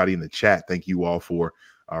to everybody in the chat. Thank you all for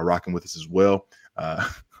rocking with us as well.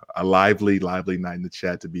 A lively night in the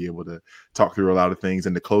chat to be able to talk through a lot of things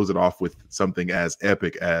and to close it off with something as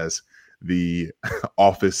epic as the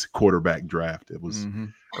Office quarterback draft. It was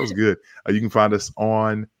good. You can find us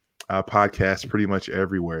on podcasts pretty much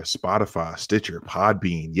everywhere: Spotify, Stitcher,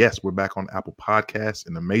 Podbean. Yes, we're back on Apple Podcasts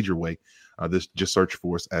in a major way. Just search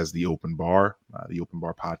for us as the Open Bar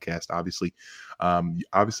podcast.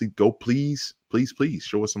 Obviously, go please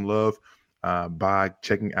show us some love by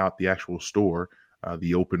checking out the actual store,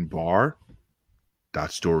 the Open Bar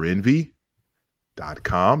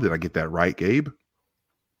 .storeenvy.com. Did I get that right, Gabe?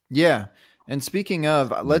 Yeah. And speaking of,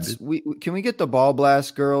 can we get the Ball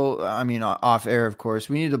Blast girl? I mean, off air, of course.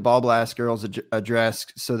 We need the Ball Blast girl's address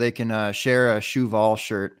so they can share a Chuval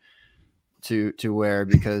shirt to wear,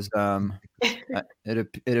 because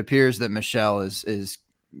it appears that Michelle is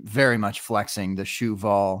very much flexing the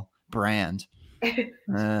Chuval brand.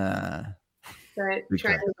 Right, Big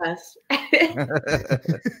trying time. the best.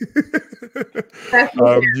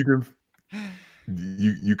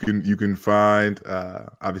 You can find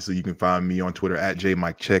obviously you can find me on Twitter at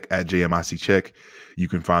JMikeCheck, at JMICCheck. You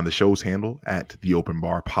can find the show's handle at the Open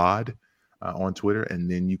Bar Pod on Twitter, and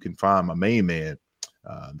then you can find my main man,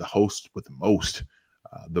 the host with the most,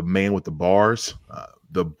 the man with the bars,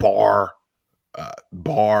 the bar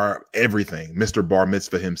everything, Mr. Bar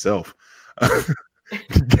Mitzvah himself.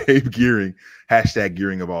 Gabe Gearing, hashtag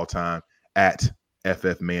Gearing of all time, at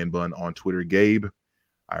FF Man Bun on Twitter. Gabe,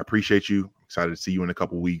 I appreciate you. Excited to see you in a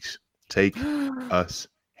couple weeks. Take us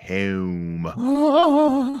home.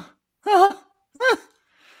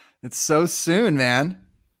 It's so soon, man.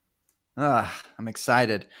 I'm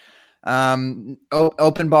excited.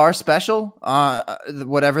 Open bar special,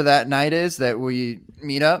 whatever that night is that we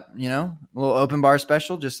meet up, a little open bar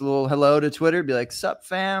special, just a little hello to Twitter, be like, sup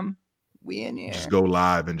fam, we in here. Just go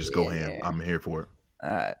live and just go Yeah. ham. I'm here for it. All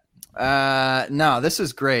right. No, this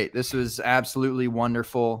is great. This was absolutely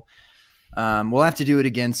wonderful. We'll have to do it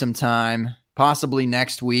again sometime, possibly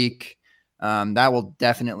next week. That will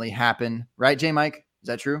definitely happen. Right, J Mike? Is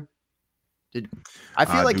that true? I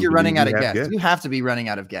feel like do you're running out believe of we have guests. guests. You have to be running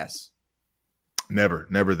out of guests. Never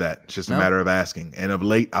that. It's just a No? matter of asking. And of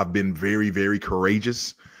late, I've been very, very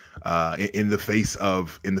courageous in the face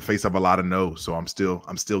of a lot of no's. So I'm still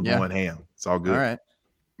Yeah. going ham. It's all good. All right.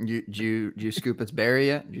 Did you scoop us Barry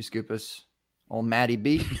yet? Did you scoop us old Matty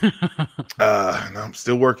B? No, I'm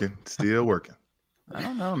still working. I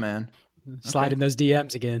don't know, man. Slide in those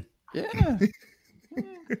DMs again. Yeah.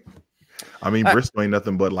 I mean, All right. Bristol ain't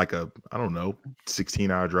nothing but like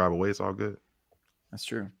 16-hour drive away. It's all good. That's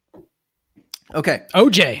true. Okay.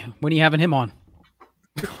 OJ, when are you having him on?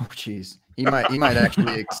 Oh, jeez. He might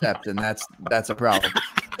actually accept, and that's a problem.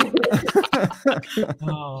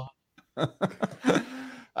 Oh, All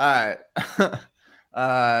right.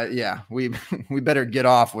 Yeah, we better get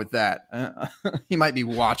off with that. He might be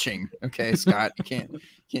watching. Okay, Scott, you can't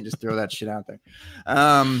just throw that shit out there.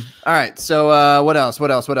 All right. So what else?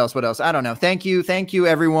 I don't know. Thank you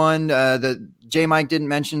everyone. The J Mike didn't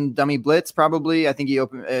mention Dummy Blitz. Probably, I think he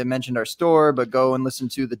mentioned our store, but go and listen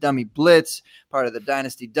to the Dummy Blitz, part of the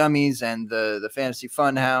Dynasty Dummies and the Fantasy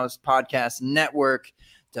Funhouse podcast network.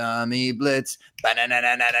 Dummy Blitz, Dummy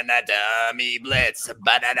Blitz,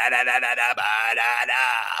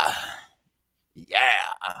 yeah.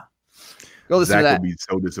 Go listen to that. Zach will be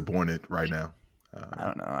so disappointed right now. I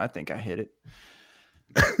don't know. I think I hit it.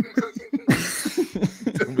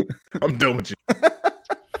 I'm done with you.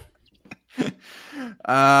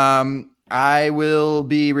 I will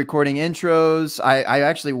be recording intros. I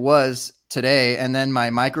actually was today, and then my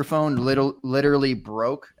microphone literally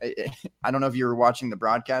broke. I don't know if you were watching the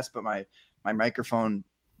broadcast, but my microphone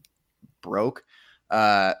broke.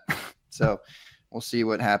 So we'll see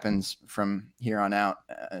what happens from here on out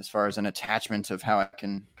as far as an attachment of how I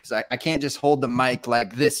can, because I can't just hold the mic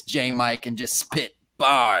like this, J Mike, and just spit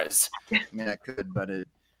bars. I mean, I could, but I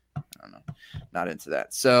don't know, not into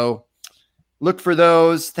that. So look for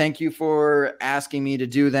those. Thank you for asking me to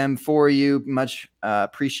do them for you. Much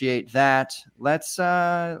appreciate that. Let's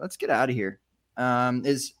get out of here.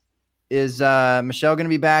 Is Michelle going to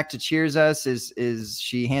be back to cheers us? Is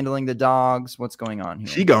she handling the dogs? What's going on here?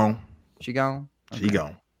 She gone. She gone? Okay. She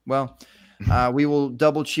gone. Well, we will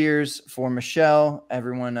double cheers for Michelle.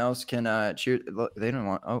 Everyone else can cheer. Look, they don't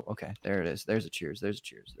want. Oh, okay. There it is. There's a cheers. There's a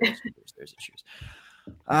cheers. There's a cheers.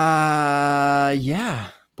 Yeah.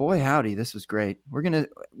 Boy, howdy, this was great.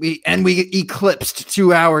 We eclipsed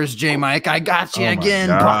 2 hours, J Mike. I got you again,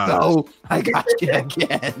 Bucko. I got you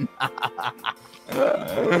again.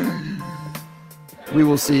 We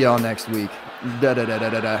will see y'all next week.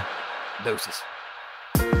 Doses.